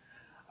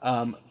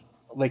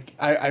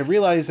 I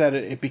realize that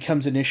it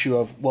becomes an issue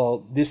of,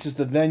 well, this is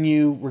the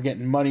venue, we're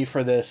getting money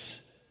for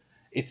this,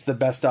 it's the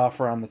best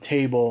offer on the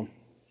table,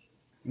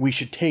 we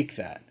should take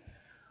that.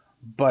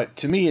 But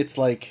to me, it's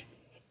like,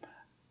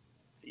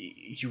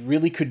 you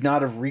really could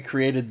not have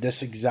recreated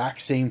this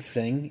exact same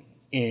thing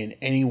in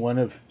any one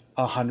of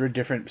 100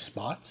 different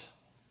spots.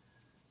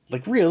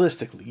 Like,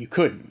 realistically, you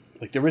couldn't.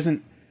 Like, there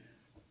isn't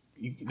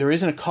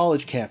a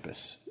college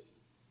campus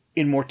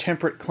in more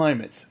temperate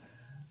climates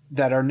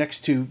that are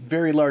next to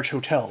very large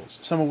hotels,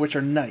 some of which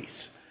are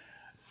nice,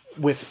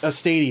 with a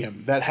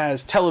stadium that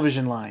has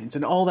television lines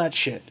and all that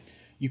shit.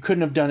 You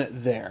couldn't have done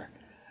it there.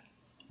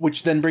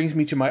 Which then brings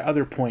me to my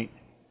other point.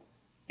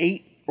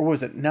 9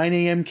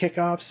 a.m.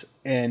 kickoffs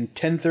and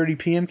 10:30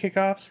 p.m.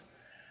 kickoffs?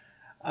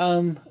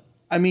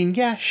 I mean,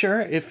 yeah,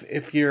 sure.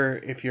 If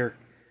you're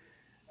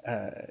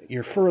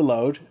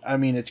furloughed, I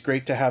mean, it's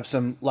great to have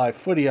some live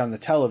footy on the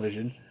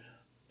television,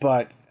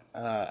 but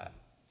I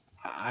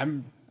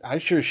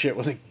sure as shit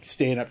wasn't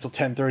staying up till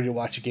 10:30 to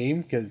watch a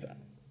game because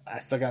I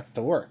still got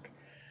to work,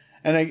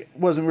 and I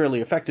wasn't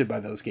really affected by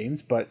those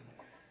games. But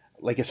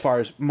like as far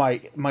as my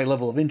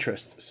level of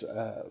interest,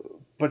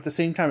 but at the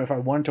same time, if I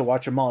wanted to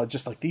watch them all, it's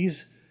just like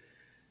these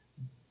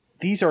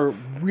are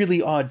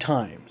really odd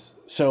times.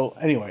 So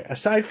anyway,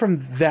 aside from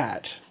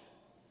that,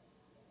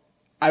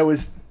 I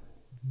was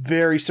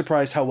very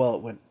surprised how well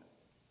it went.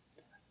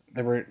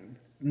 There were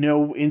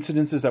no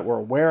incidences that we're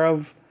aware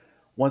of.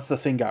 Once the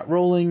thing got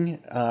rolling,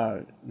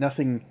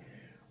 nothing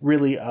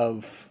really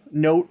of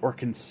note or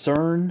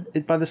concern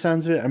by the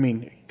sounds of it. I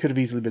mean, it could have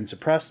easily been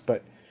suppressed,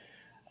 but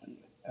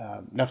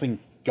nothing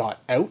got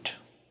out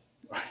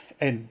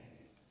and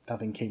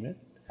nothing came in.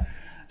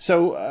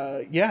 So,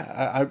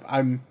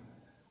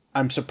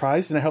 I'm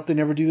surprised, and I hope they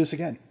never do this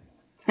again.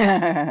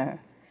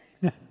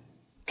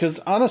 Because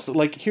honestly,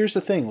 like, here's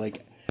the thing,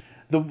 like,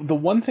 the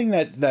one thing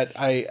that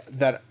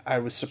I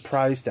was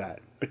surprised at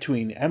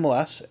between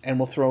MLS, and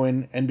we'll throw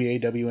in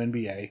NBA,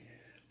 WNBA,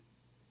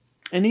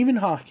 and even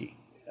hockey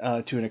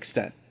to an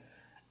extent,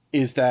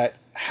 is that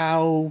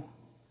how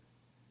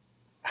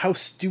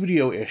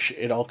studio-ish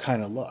it all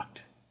kind of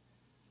looked.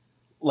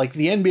 Like,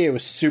 the NBA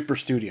was super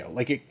studio.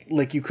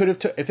 Like you could have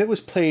if it was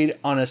played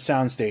on a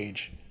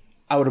soundstage,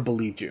 I would have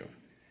believed you.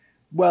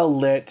 Well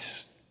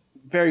lit,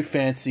 very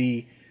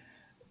fancy.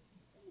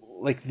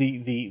 Like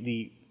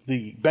the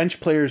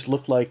bench players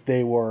looked like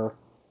they were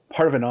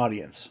part of an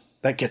audience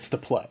that gets to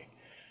play.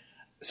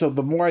 So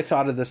the more I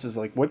thought of this is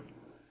like, what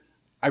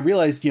I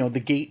realized, the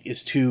gate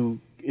is too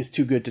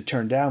good to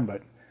turn down,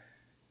 but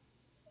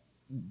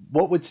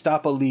what would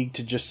stop a league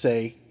to just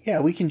say,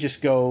 yeah, we can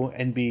just go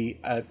and be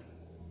a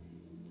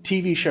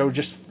TV show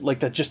just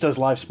like that, just does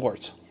live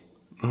sports.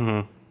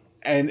 Mm-hmm.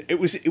 And it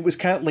was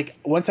kind of like,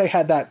 once I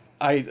had that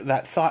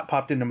thought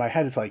popped into my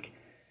head, it's like,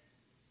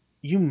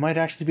 you might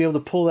actually be able to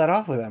pull that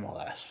off with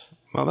MLS.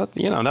 Well,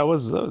 that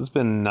was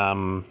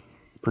been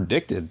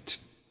predicted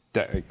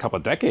a couple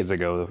of decades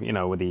ago,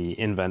 with the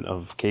invent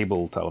of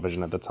cable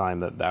television at the time,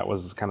 that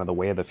was kind of the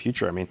way of the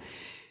future. I mean,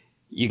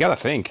 you got to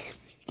think,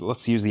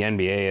 let's use the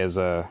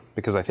NBA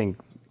because I think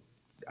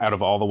out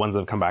of all the ones that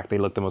have come back, they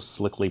look the most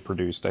slickly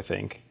produced, I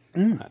think.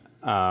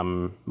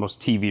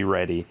 Most TV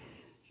ready.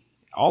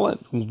 All it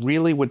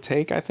really would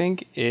take, I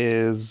think,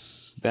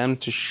 is them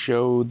to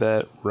show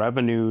that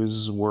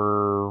revenues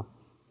were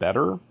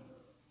better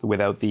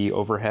without the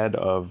overhead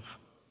of,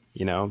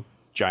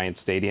 giant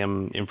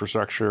stadium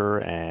infrastructure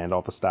and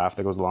all the staff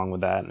that goes along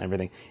with that and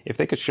everything. If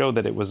they could show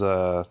that it was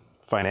a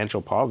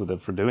financial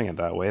positive for doing it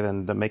that way,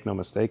 then make no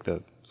mistake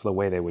that it's the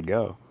way they would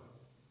go.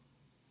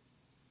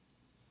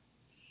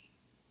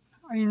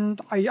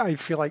 And I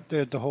feel like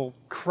the whole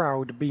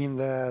crowd being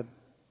there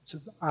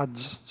sort of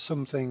adds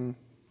something.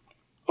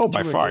 Oh,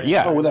 by far,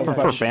 yeah.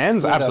 For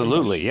fans,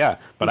 absolutely, yeah.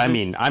 But I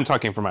mean, I'm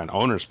talking from an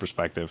owner's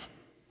perspective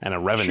and a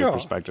revenue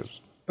perspective.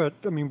 But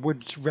I mean,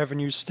 would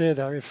revenues stay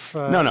there if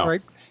no.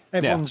 Right,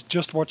 everyone's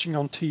just watching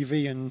on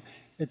TV and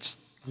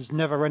there's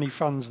never any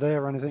fans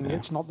there or anything? Yeah.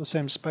 It's not the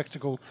same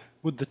spectacle.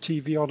 Would the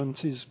TV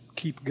audiences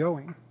keep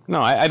going?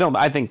 No, I don't.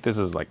 I think this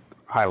is like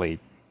highly,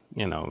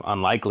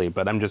 unlikely.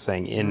 But I'm just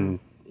saying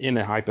in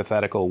a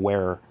hypothetical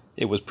where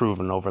it was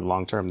proven over the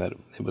long term that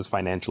it was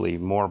financially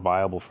more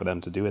viable for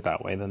them to do it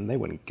that way, then they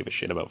wouldn't give a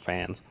shit about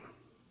fans.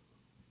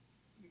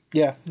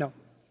 Yeah. No.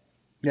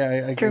 Yeah,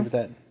 I agree with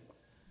that.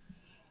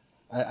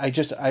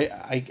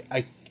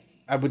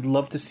 I would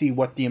love to see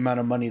what the amount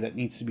of money that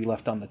needs to be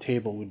left on the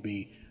table would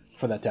be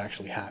for that to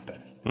actually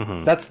happen.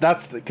 Mm-hmm.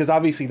 That's because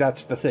obviously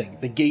that's the thing.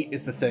 The gate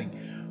is the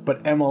thing,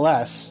 but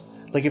MLS,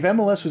 like if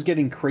MLS was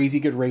getting crazy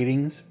good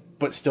ratings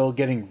but still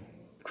getting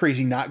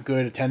crazy not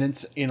good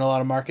attendance in a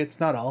lot of markets,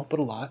 not all but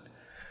a lot,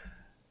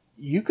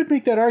 you could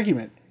make that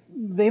argument.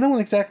 They don't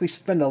exactly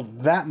spend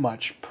that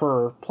much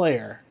per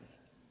player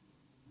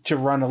to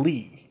run a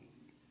league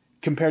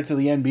compared to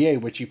the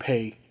NBA, which you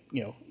pay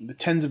the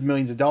tens of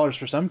millions of dollars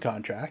for some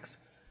contracts.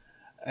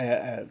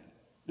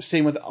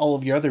 Same with all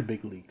of your other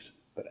big leagues.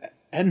 But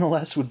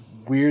MLS would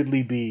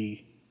weirdly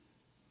be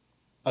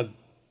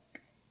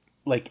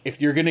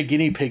if you're going to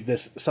guinea pig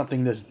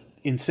something this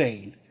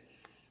insane,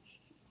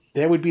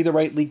 that would be the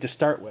right league to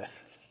start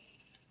with.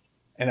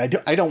 And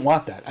I don't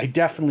want that. I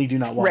definitely do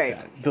not want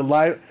that.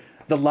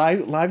 The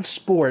live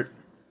sport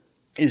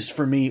is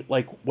for me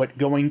like what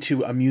going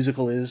to a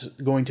musical is,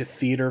 going to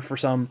theater for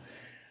some.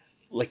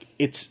 Like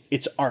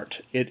it's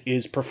art. It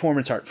is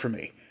performance art for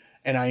me.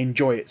 And I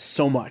enjoy it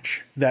so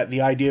much that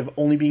the idea of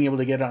only being able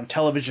to get it on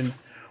television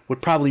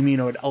would probably mean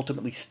I would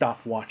ultimately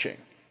stop watching.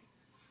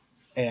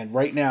 And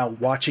right now,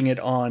 watching it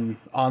online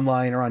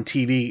or on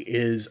TV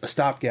is a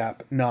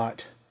stopgap,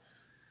 not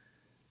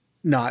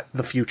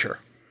the future.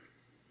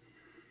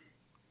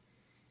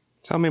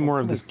 Tell me more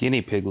of this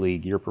guinea pig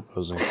league you're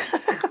proposing.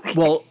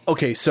 Well,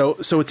 okay, so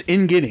it's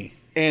in Guinea,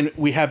 and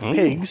we have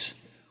pigs.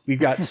 We've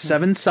got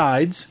 7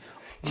 sides.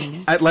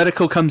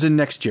 Atletico comes in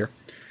next year,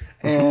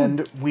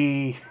 and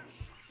we.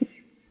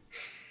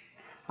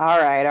 All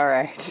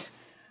right.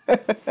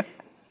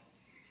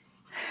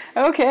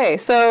 Okay,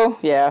 so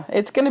yeah,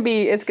 it's gonna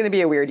be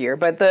a weird year,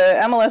 but the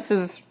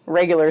MLS's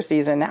regular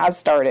season has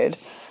started,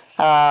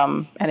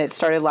 and it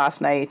started last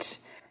night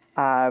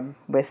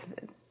with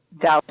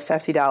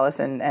FC Dallas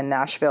and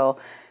Nashville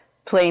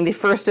playing the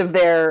first of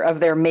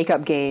their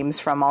makeup games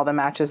from all the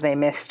matches they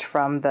missed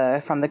from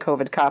the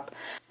COVID Cup.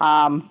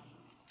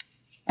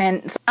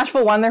 And so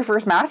Nashville won their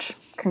first match.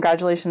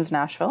 Congratulations,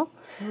 Nashville.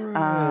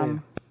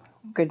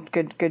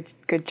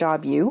 Good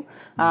job, you.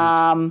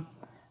 But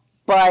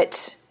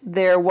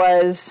there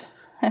was,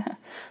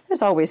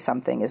 there's always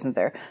something, isn't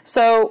there?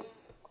 So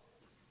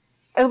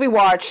as we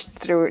watched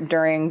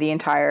during the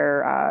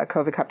entire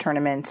COVID Cup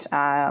tournament,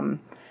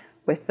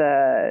 with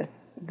the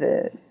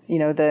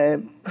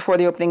before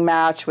the opening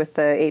match with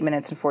the 8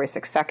 minutes and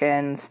 46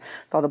 seconds,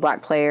 with all the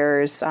black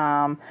players,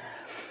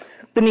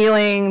 the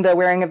kneeling, the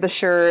wearing of the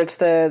shirts,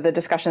 the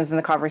discussions and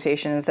the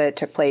conversations that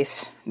took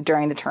place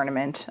during the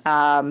tournament.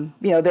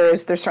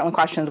 There's certainly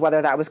questions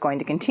whether that was going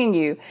to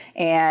continue.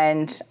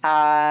 And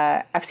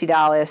FC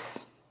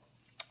Dallas,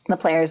 the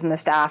players and the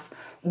staff,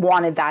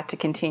 wanted that to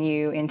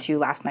continue into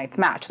last night's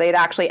match. They had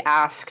actually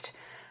asked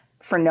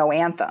for no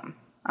anthem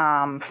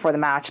for the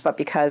match, but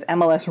because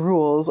MLS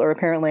rules, or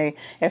apparently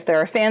if there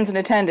are fans in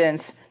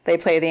attendance, they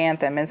play the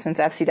anthem. And since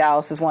FC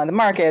Dallas is one of the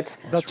markets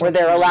where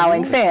they're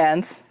allowing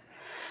fans...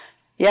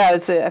 Yeah,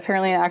 it's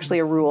apparently actually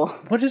a rule.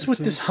 What is with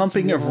this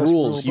humping of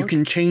rules? You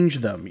can change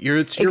them.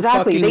 It's your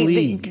exactly. fucking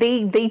league.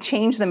 They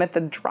change them at the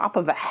drop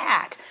of a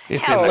hat.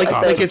 It's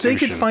like if they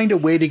could find a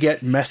way to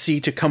get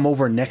Messi to come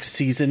over next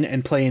season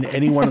and play in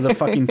any one of the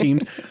fucking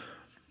teams,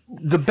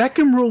 the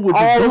Beckham rule would be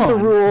gone. All of the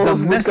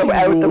rules would go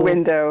out the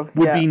window.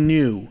 Would be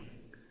new,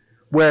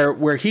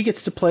 where he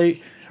gets to play.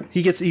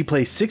 He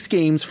plays 6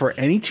 games for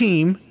any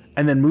team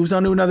and then moves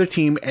on to another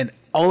team, and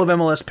all of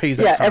MLS pays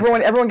that. Yeah,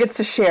 everyone gets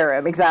to share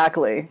him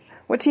exactly.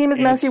 What team is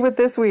Messi with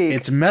this week?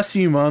 It's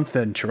Messi month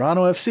and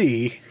Toronto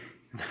FC.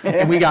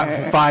 And we got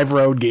 5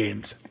 road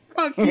games.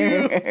 Fuck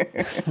you.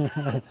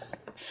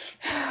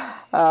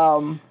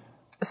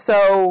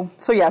 So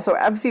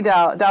FC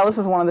Dallas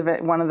is one of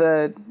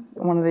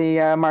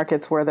the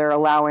markets where they're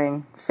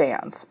allowing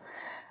fans.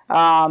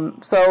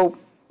 So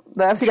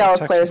the FC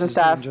Dallas players and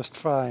staff just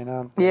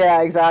fine.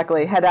 Yeah,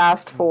 exactly. Had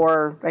asked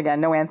for,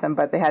 again, no anthem,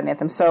 but they had an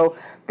anthem. So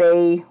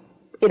they,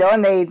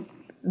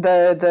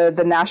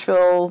 The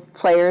Nashville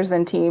players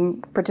and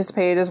team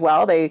participated as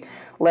well. They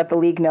let the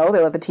league know,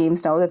 they let the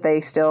teams know that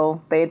they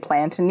had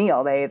planned to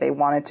kneel. They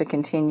wanted to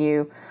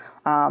continue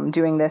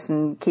doing this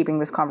and keeping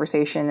this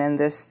conversation and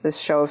this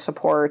show of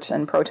support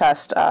and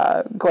protest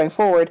going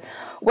forward.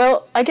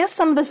 Well, I guess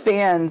some of the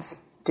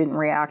fans didn't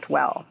react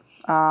well.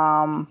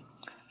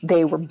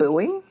 They were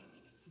booing.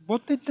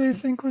 What did they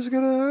think was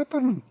going to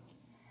happen?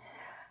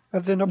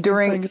 Have they not been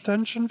paying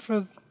attention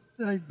for?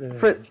 What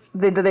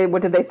did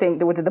they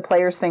think? What did the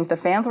players think the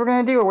fans were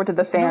going to do, or what did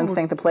the fans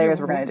think the players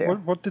were going to do?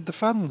 What did the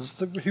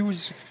fans? Who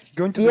was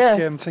going to this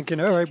game thinking,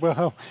 all right,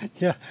 well,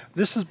 yeah,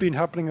 this has been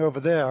happening over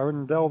there,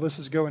 and all this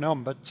is going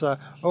on, but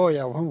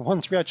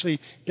once we actually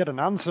get an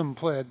anthem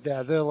played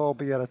there, they'll all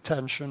be at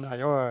attention.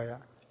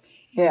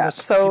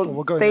 So people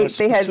were going there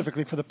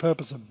specifically for the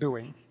purpose of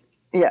booing.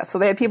 Yeah, so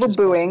they had people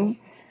booing.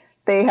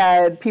 They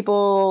had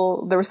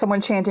people, there was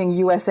someone chanting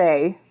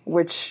USA,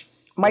 which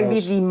might be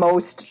the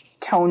most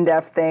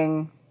tone-deaf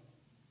thing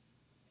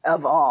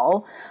of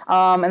all.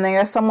 And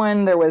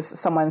then there was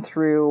someone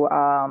threw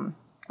a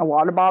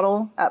water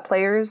bottle at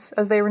players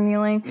as they were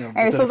kneeling.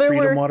 And so there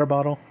were water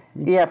bottle.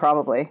 Yeah,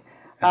 probably.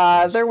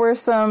 There were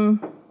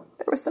some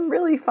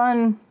really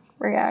fun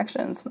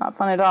reactions. Not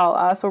fun at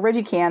all. So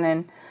Reggie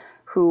Cannon,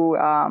 who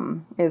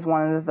is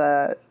one of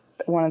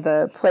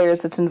the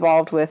players that's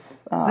involved with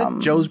Is that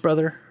Joe's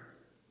brother?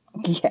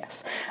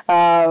 Yes,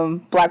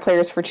 Black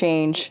Players for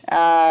Change.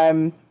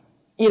 Had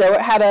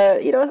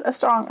a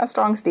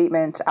strong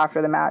statement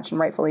after the match, and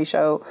rightfully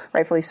so.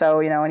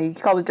 And he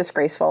called it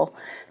disgraceful.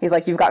 He's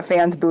like, you've got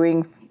fans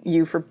booing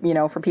you for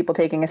people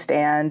taking a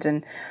stand,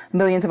 and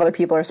millions of other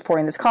people are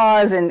supporting this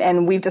cause,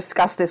 and we've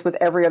discussed this with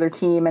every other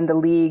team in the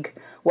league,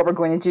 what we're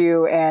going to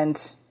do,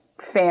 and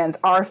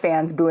our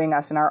fans booing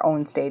us in our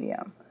own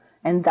stadium,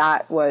 and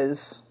that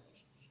was,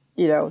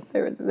 there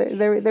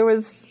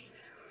was.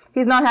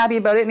 He's not happy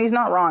about it, and he's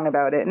not wrong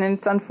about it. And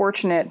it's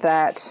unfortunate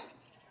that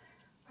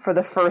for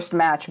the first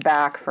match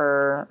back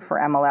for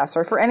MLS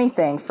or for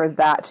anything, for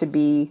that to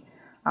be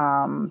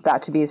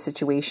a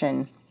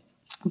situation.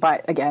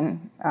 But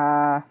again,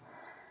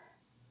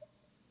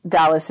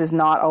 Dallas has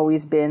not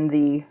always been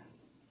the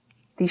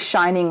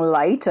shining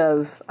light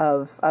of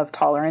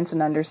tolerance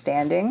and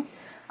understanding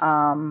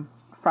from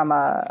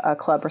a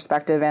club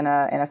perspective and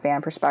a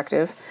fan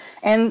perspective,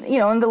 and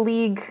in the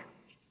league.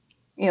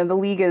 The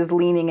league is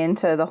leaning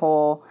into the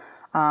whole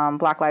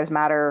Black Lives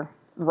Matter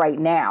right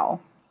now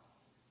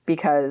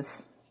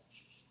because,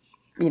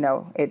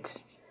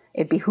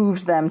 it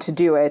behooves them to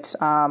do it.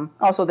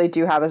 Also, they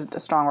do have a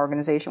strong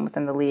organization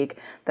within the league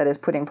that is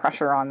putting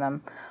pressure on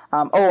them.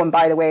 And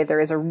by the way,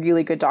 there is a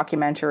really good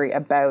documentary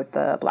about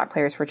the Black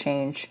Players for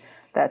Change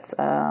that's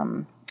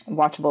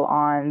watchable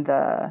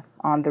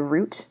on the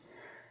Root.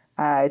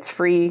 It's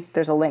free.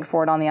 There's a link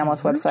for it on the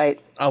MLS website.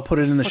 I'll put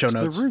it in the show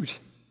notes. The Root?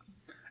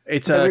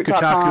 It's a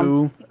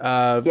Kotaku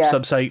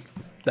subsite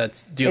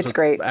that deals with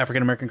great.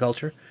 African American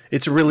culture.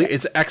 It's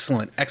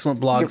excellent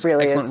blogs, It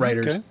really excellent is.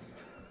 writers. Okay.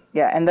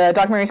 Yeah, and the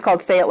documentary is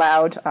called "Say It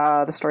Loud: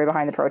 The Story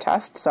Behind the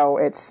Protest." So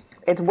it's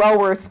well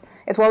worth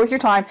your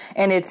time,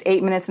 and it's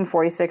 8 minutes and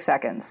 46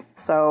 seconds.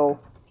 So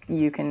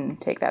you can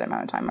take that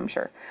amount of time, I'm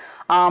sure.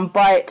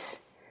 But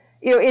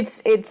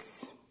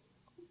it's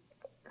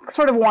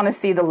sort of want to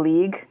see the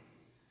league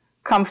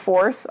come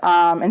forth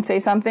and say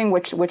something,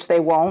 which they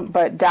won't.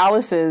 But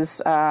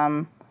Dallas's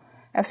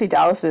FC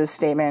Dallas's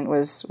statement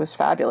was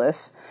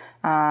fabulous.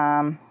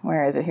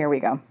 Where is it? Here we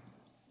go.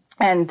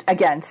 And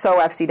again, so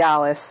FC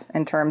Dallas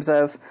in terms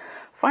of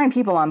find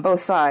people on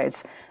both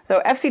sides.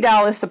 So FC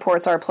Dallas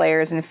supports our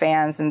players and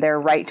fans in their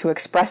right to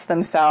express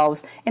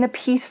themselves in a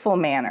peaceful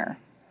manner.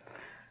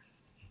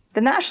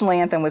 The national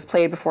anthem was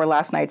played before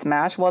last night's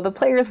match while the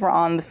players were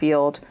on the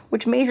field,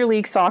 which Major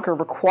League Soccer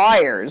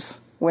requires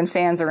when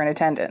fans are in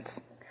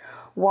attendance.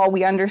 While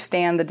we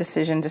understand the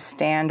decision to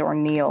stand or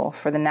kneel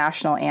for the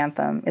national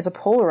anthem is a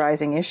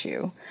polarizing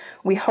issue,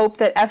 we hope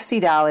that FC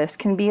Dallas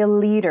can be a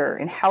leader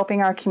in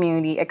helping our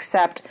community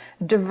accept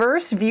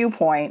diverse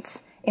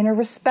viewpoints in a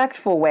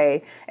respectful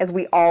way as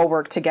we all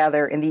work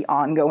together in the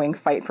ongoing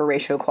fight for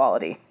racial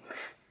equality.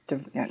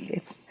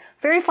 It's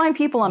very fine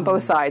people on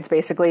both sides,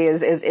 basically,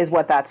 is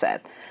what that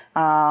said.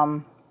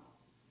 And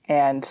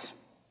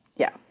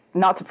yeah,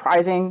 not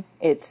surprising.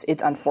 It's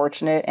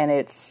unfortunate and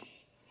it's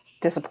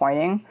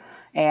disappointing.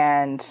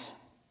 And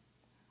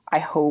I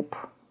hope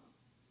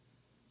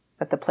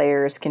that the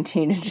players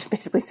continue to just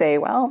basically say,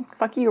 well,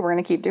 fuck you, we're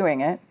going to keep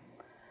doing it.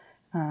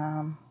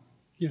 But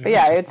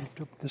yeah,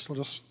 this will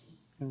just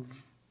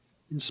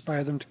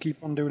inspire them to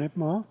keep on doing it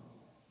more.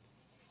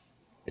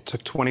 It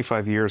took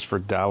 25 years for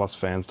Dallas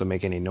fans to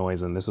make any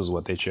noise, and this is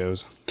what they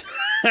chose.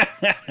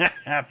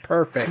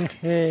 Perfect.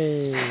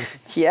 Hey.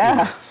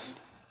 Yeah,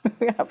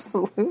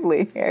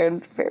 absolutely.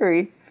 And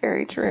very,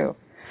 very true.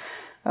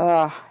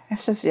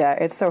 It's just,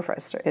 it's so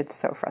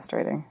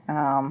frustrating.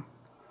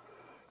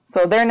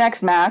 So their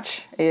next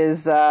match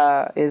is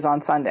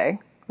on Sunday.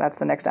 That's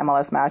the next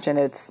MLS match, and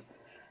it's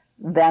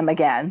them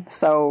again.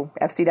 So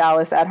FC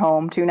Dallas at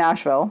home to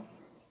Nashville.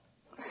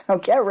 So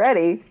get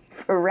ready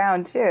for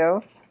round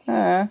 2.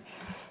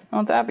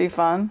 Won't that be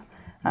fun?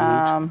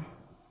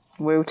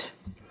 Woot.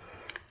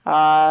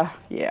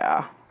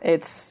 Yeah.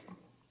 It's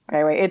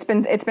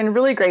been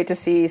really great to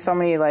see so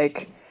many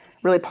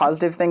really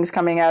positive things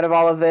coming out of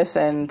all of this,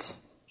 and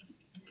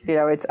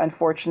it's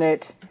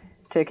unfortunate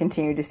to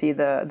continue to see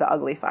the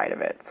ugly side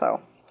of it. So,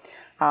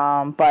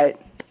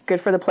 but good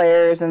for the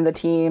players and the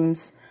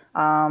teams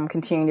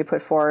continuing to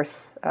put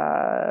forth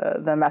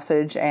the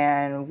message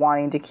and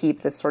wanting to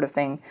keep this sort of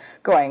thing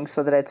going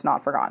so that it's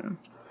not forgotten.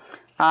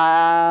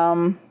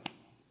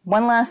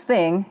 One last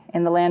thing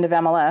in the land of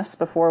MLS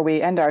before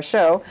we end our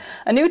show.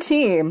 A new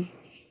team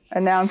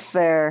announced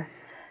their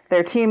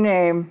team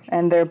name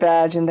and their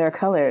badge and their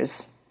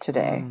colors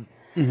today.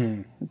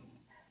 Mm-hmm.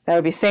 That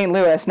would be St.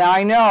 Louis. Now,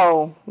 I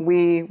know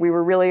we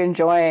were really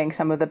enjoying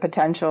some of the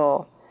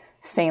potential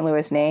St.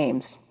 Louis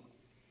names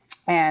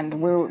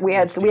and we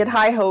had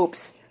high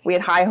hopes. We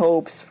had high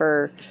hopes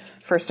for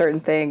certain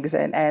things,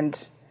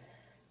 and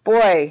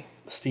boy,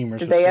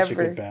 Steamers did was they such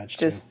ever a good badge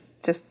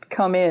just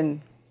come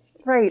in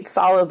right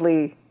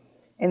solidly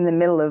in the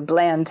middle of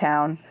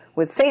Blandtown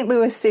with St.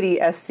 Louis City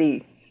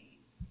SC.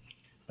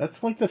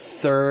 That's like the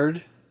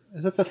third.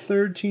 Is that the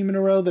third team in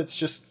a row that's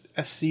just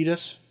SC'd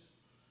us?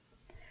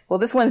 Well,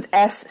 this one's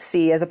SC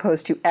as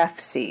opposed to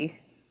FC.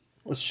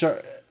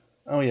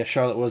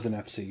 Charlotte was an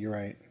FC. You're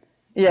right.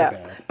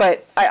 Yeah,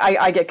 but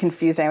I get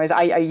confused anyways.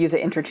 I use it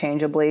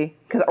interchangeably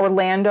because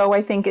Orlando,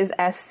 I think, is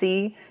SC,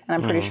 and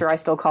I'm pretty sure I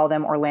still call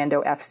them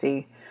Orlando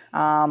FC.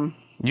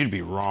 You'd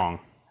be wrong.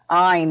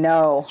 I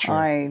know.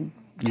 I'm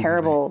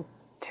terrible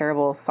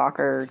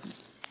soccer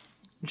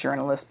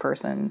journalist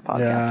person,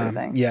 podcaster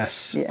thing.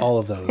 Yes, Yeah. all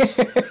of those.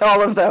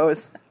 All of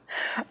those.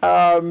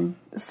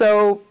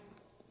 So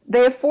they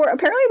have four.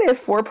 Apparently, they have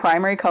four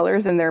primary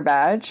colors in their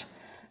badge,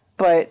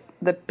 but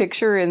the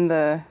picture in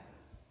the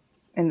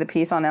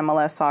piece on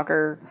MLS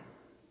Soccer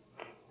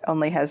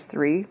only has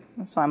three,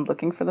 so I'm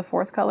looking for the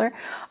fourth color.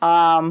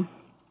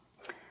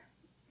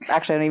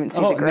 Actually, I don't even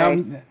see the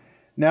gray.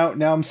 Now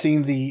I'm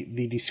seeing the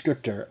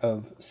descriptor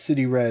of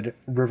City Red,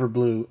 River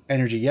Blue,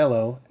 Energy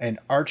Yellow, and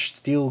Arch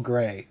Steel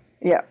Gray.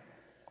 Yeah.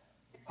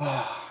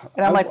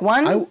 And I'm like,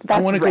 one, I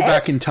want to go red?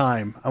 back in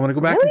time. I want to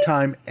go back in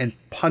time and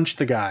punch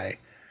the guy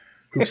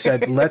who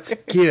said, let's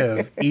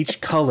give each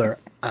color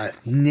a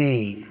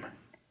name.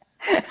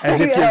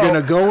 As if you're going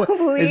to go,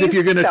 as if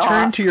you're going to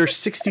turn to your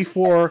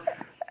 64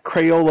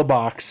 Crayola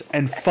box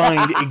and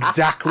find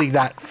exactly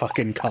that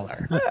fucking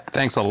color.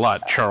 Thanks a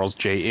lot, Charles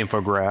J.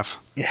 Infograph.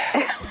 Yeah.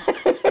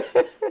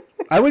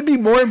 I would be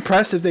more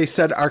impressed if they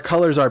said our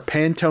colors are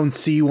Pantone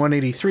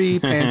C183,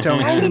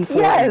 Pantone T486.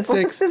 Yes,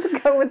 let's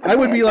just go with the I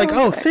would be like,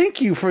 Pantone. oh, thank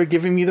you for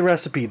giving me the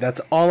recipe. That's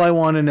all I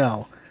want to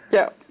know.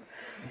 Yeah.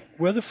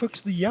 Where the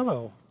fuck's the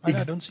yellow? I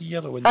don't see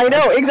yellow in I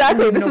know,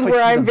 exactly. even This know is if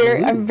I where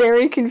see the I'm blue.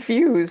 very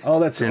confused. Oh,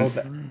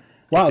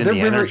 wow, in their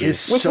the river energy.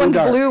 is Which so one's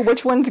dark. blue?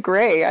 Which one's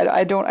gray?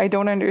 I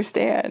don't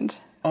understand.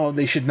 Oh,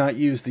 they should not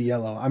use the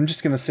yellow. I'm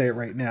just going to say it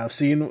right now.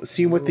 Seeing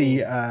what the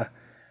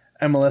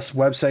MLS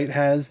website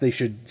has, they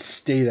should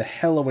stay the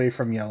hell away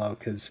from yellow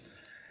because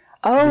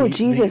Oh,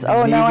 Jesus. the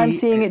Oh, now I'm navy-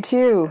 seeing it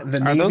too. the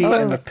Are those navy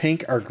the- and the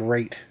pink are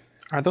great.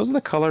 Are those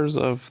the colors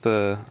of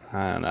the,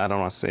 I don't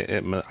want to say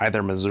it,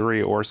 either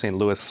Missouri or St.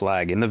 Louis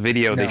flag? In the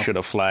video, they No. showed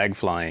a flag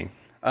flying.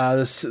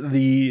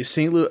 The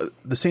St.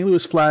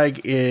 Louis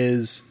flag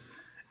is,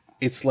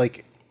 it's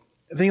like,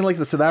 I think like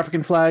the South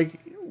African flag,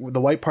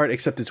 the white part,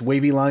 except it's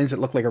wavy lines that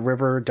look like a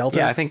river delta.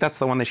 Yeah, I think that's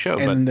the one they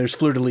showed. and there's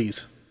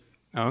fleur-de-lis.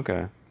 But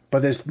okay.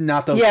 But there's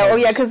not those. Yeah,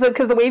 colors.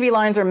 because the wavy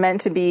lines are meant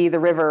to be the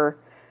river,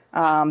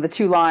 the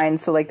two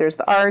lines. So like there's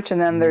the arch, and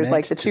then there's Meant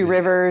like the to two be.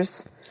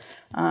 rivers.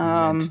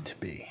 Meant to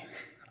be.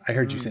 I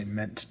heard you say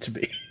meant to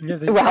be. Yeah,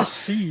 the Well-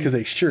 SC. Because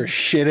they sure as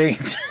shit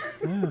ain't.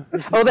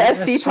 Oh, the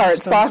SC part,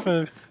 stands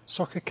for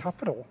soccer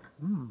capital.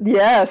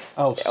 Yes.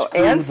 Oh, screw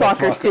and the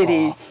Soccer fuck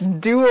City. off.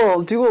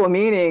 Dual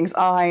meanings.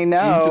 I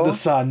know. Into the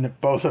sun,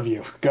 both of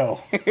you.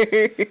 Go.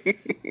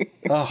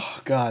 Oh,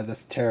 God,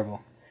 that's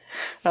terrible.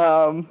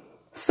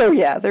 So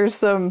yeah, there's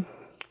some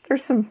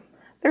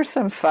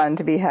fun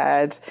to be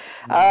had.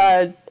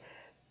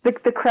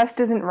 The crest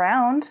isn't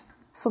round,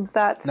 so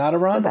that's Not a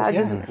round? the badge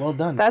Yeah, isn't- well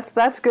done.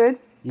 That's good.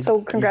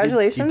 So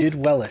congratulations. You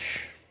did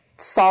wellish.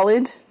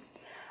 Solid.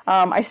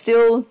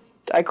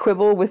 I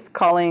quibble with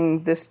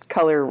calling this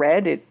color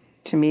red. It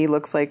to me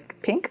looks like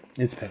pink.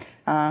 It's pink.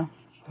 It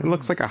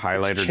looks like a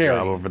highlighter cherry-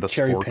 job over the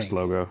cherry sports pink.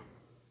 logo.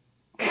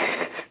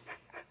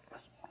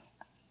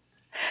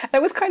 I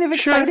was kind of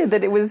excited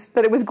that it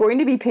was going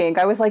to be pink.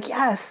 I was like,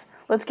 yes,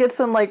 let's get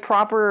some like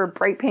proper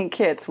bright pink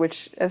kits.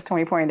 Which, as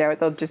Tony pointed out,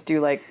 they'll just do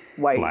like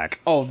white. Black.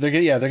 Oh, they're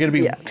gonna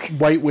be Yeah.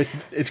 white with.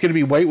 It's gonna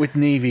be white with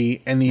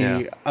navy, and the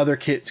Yeah. other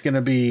kit's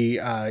gonna be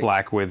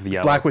Black with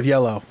yellow. black with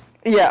yellow.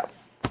 Yeah,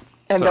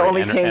 and Sorry, the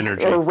only pink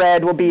energy. or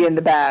red will be in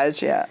the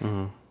badge. Yeah.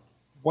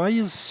 Why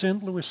is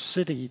St. Louis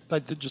City,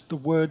 like just the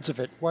words of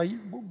it, why,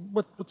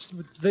 what's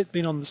with it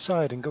being on the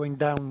side and going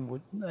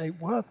downward? Like,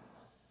 what?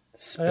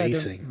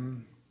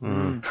 Spacing.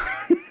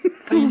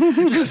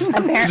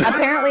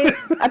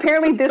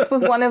 Apparently, this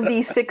was one of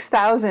the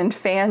 6,000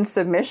 fan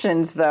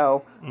submissions,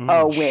 though.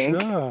 Oh, wink.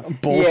 Sure.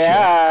 Bullshit.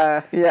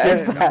 Yeah,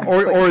 exactly.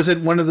 Or is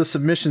it one of the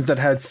submissions that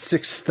had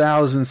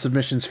 6,000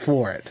 submissions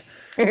for it?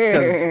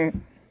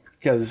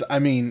 Because I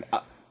mean,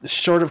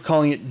 short of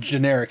calling it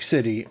generic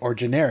city or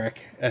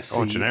generic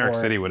SC, Generic or-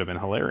 City would have been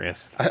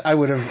hilarious. I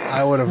would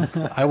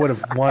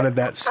have wanted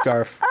that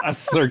scarf. A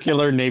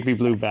circular navy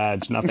blue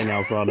badge, nothing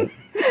else on it.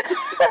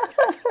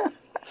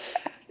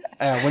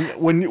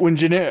 When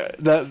generic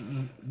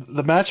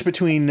the match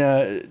between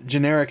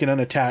generic and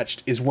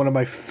unattached is one of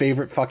my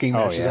favorite fucking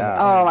matches. yeah.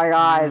 Oh my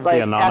god,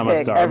 like anonymous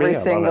epic. derby, I Every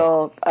love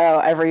single,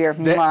 every year.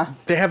 Mwah.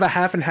 They have a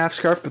half and half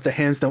scarf, but the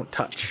hands don't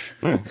touch.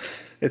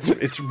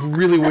 It's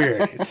really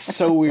weird. It's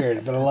so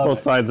weird, but I love Both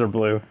it. sides are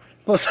blue.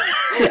 Both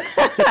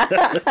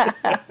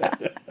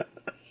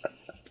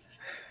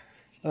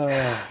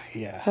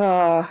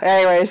yeah.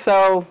 Anyway,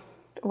 so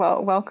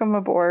welcome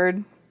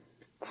aboard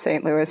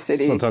St. Louis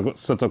City. Exactly.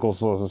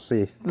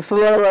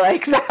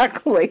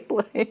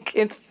 Like,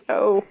 it's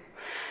so...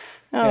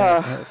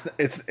 Yeah,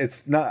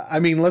 it's not... I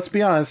mean, let's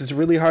be honest. It's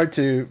really hard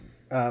to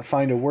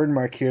find a word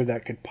mark here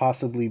that could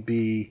possibly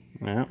be...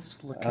 Yeah.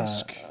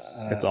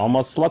 It's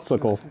almost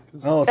slutsicle.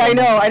 Oh, I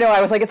know.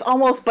 I was like, it's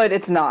almost, but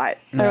it's not.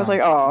 I was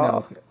like,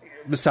 oh. No.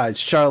 Besides,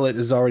 Charlotte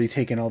has already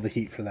taken all the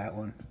heat for that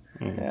one.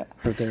 Yeah.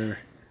 For their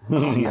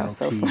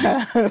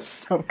CLT.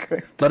 So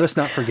good. Let us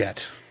not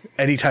forget.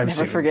 Anytime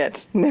soon.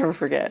 Never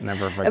forget.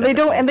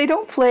 And they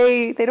don't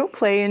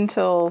play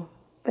until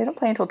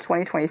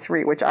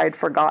 2023, which I'd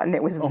forgotten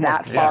it was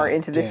that far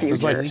into the future.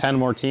 There's like 10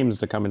 more teams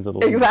to come into the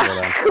league.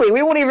 Exactly.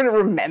 We won't even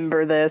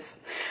remember this.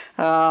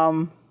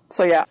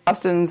 So yeah,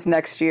 Austin's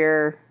next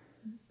year,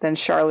 then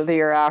Charlotte the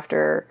year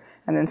after,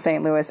 and then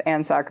St. Louis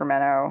and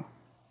Sacramento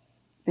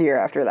the year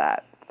after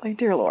that. It's like,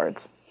 dear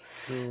lords.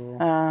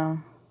 Yeah.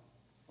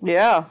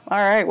 All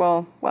right.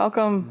 Well,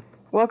 welcome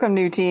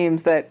new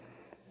teams that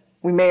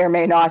we may or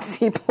may not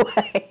see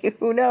play.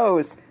 Who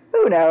knows?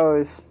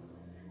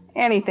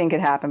 Anything could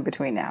happen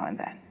between now and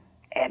then.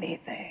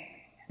 Anything.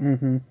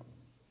 Mm-hmm.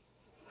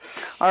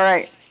 All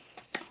right.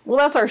 Well,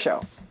 that's our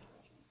show.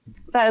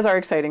 That is our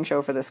exciting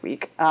show for this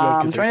week.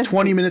 There's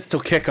 20 minutes till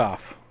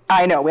kickoff.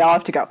 I know. We all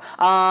have to go.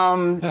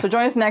 So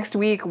join us next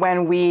week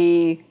when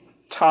we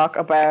talk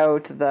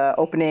about the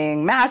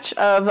opening match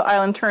of the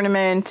Island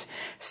Tournament,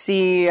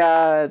 see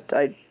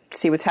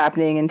what's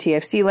happening in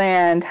TFC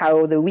land,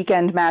 how the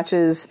weekend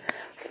matches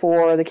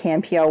for the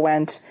KMPL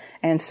went,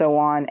 and so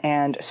on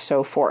and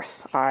so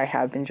forth. I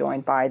have been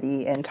joined by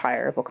the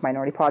entire Vocal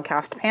Minority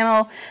Podcast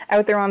panel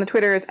out there on the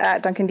Twitters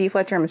at Duncan D.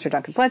 Fletcher and Mr.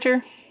 Duncan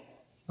Fletcher.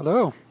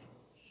 Hello.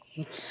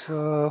 Let's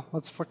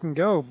fucking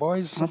go,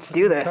 boys. Let's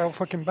do this. Kyle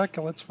fucking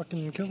Becca, let's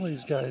fucking kill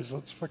these guys.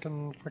 Let's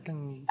fucking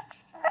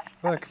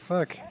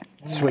fuck.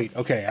 Sweet.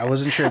 Okay, I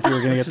wasn't sure if you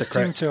were going to get the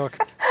team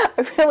talk.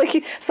 I feel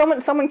like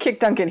someone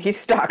kicked Duncan. He's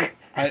stuck.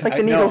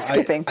 The needle's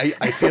skipping.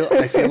 I feel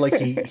like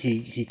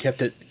he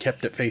kept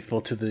it faithful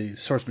to the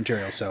source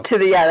material. So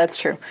that's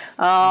true.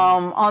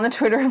 On the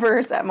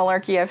Twitterverse at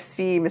Malarkey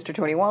FC, Mr.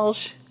 Tony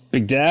Walsh,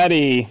 Big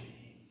Daddy,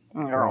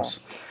 girls.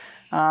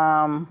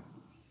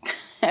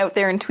 Out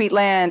there in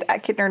Tweetland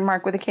at Kitnerd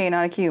Mark with a K,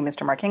 not a Q,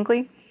 Mr. Mark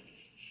Hinkley.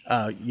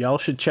 Y'all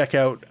should check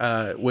out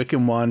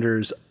Wickham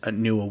Wanderers'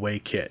 new away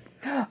kit.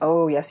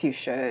 Oh, yes, you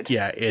should.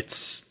 Yeah,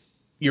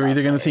 you're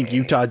either going to think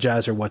Utah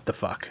Jazz or what the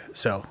fuck.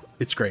 So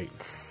it's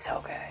great.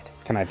 So good.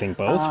 Can I think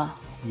both?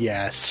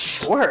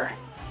 Yes. Sure.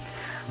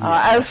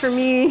 As for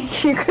me,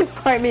 you can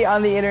find me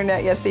on the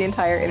internet, yes, the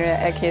entire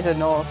internet, at KZ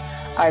Knowles.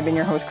 I've been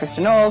your host,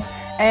 Krista Knowles.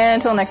 And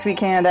until next week,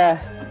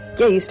 Canada,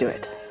 get used to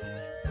it.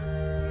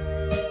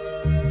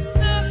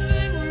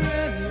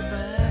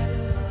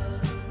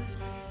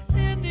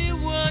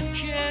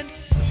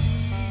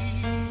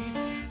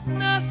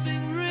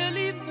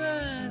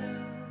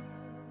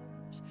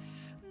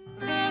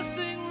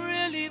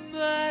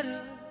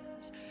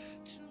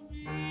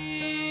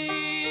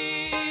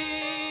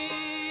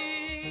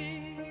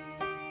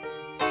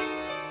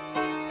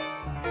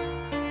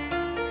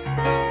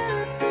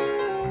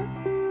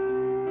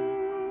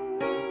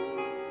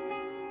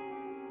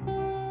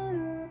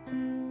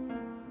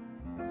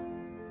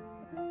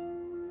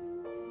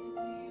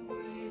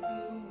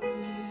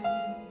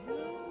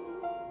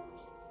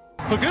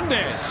 For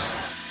goodness!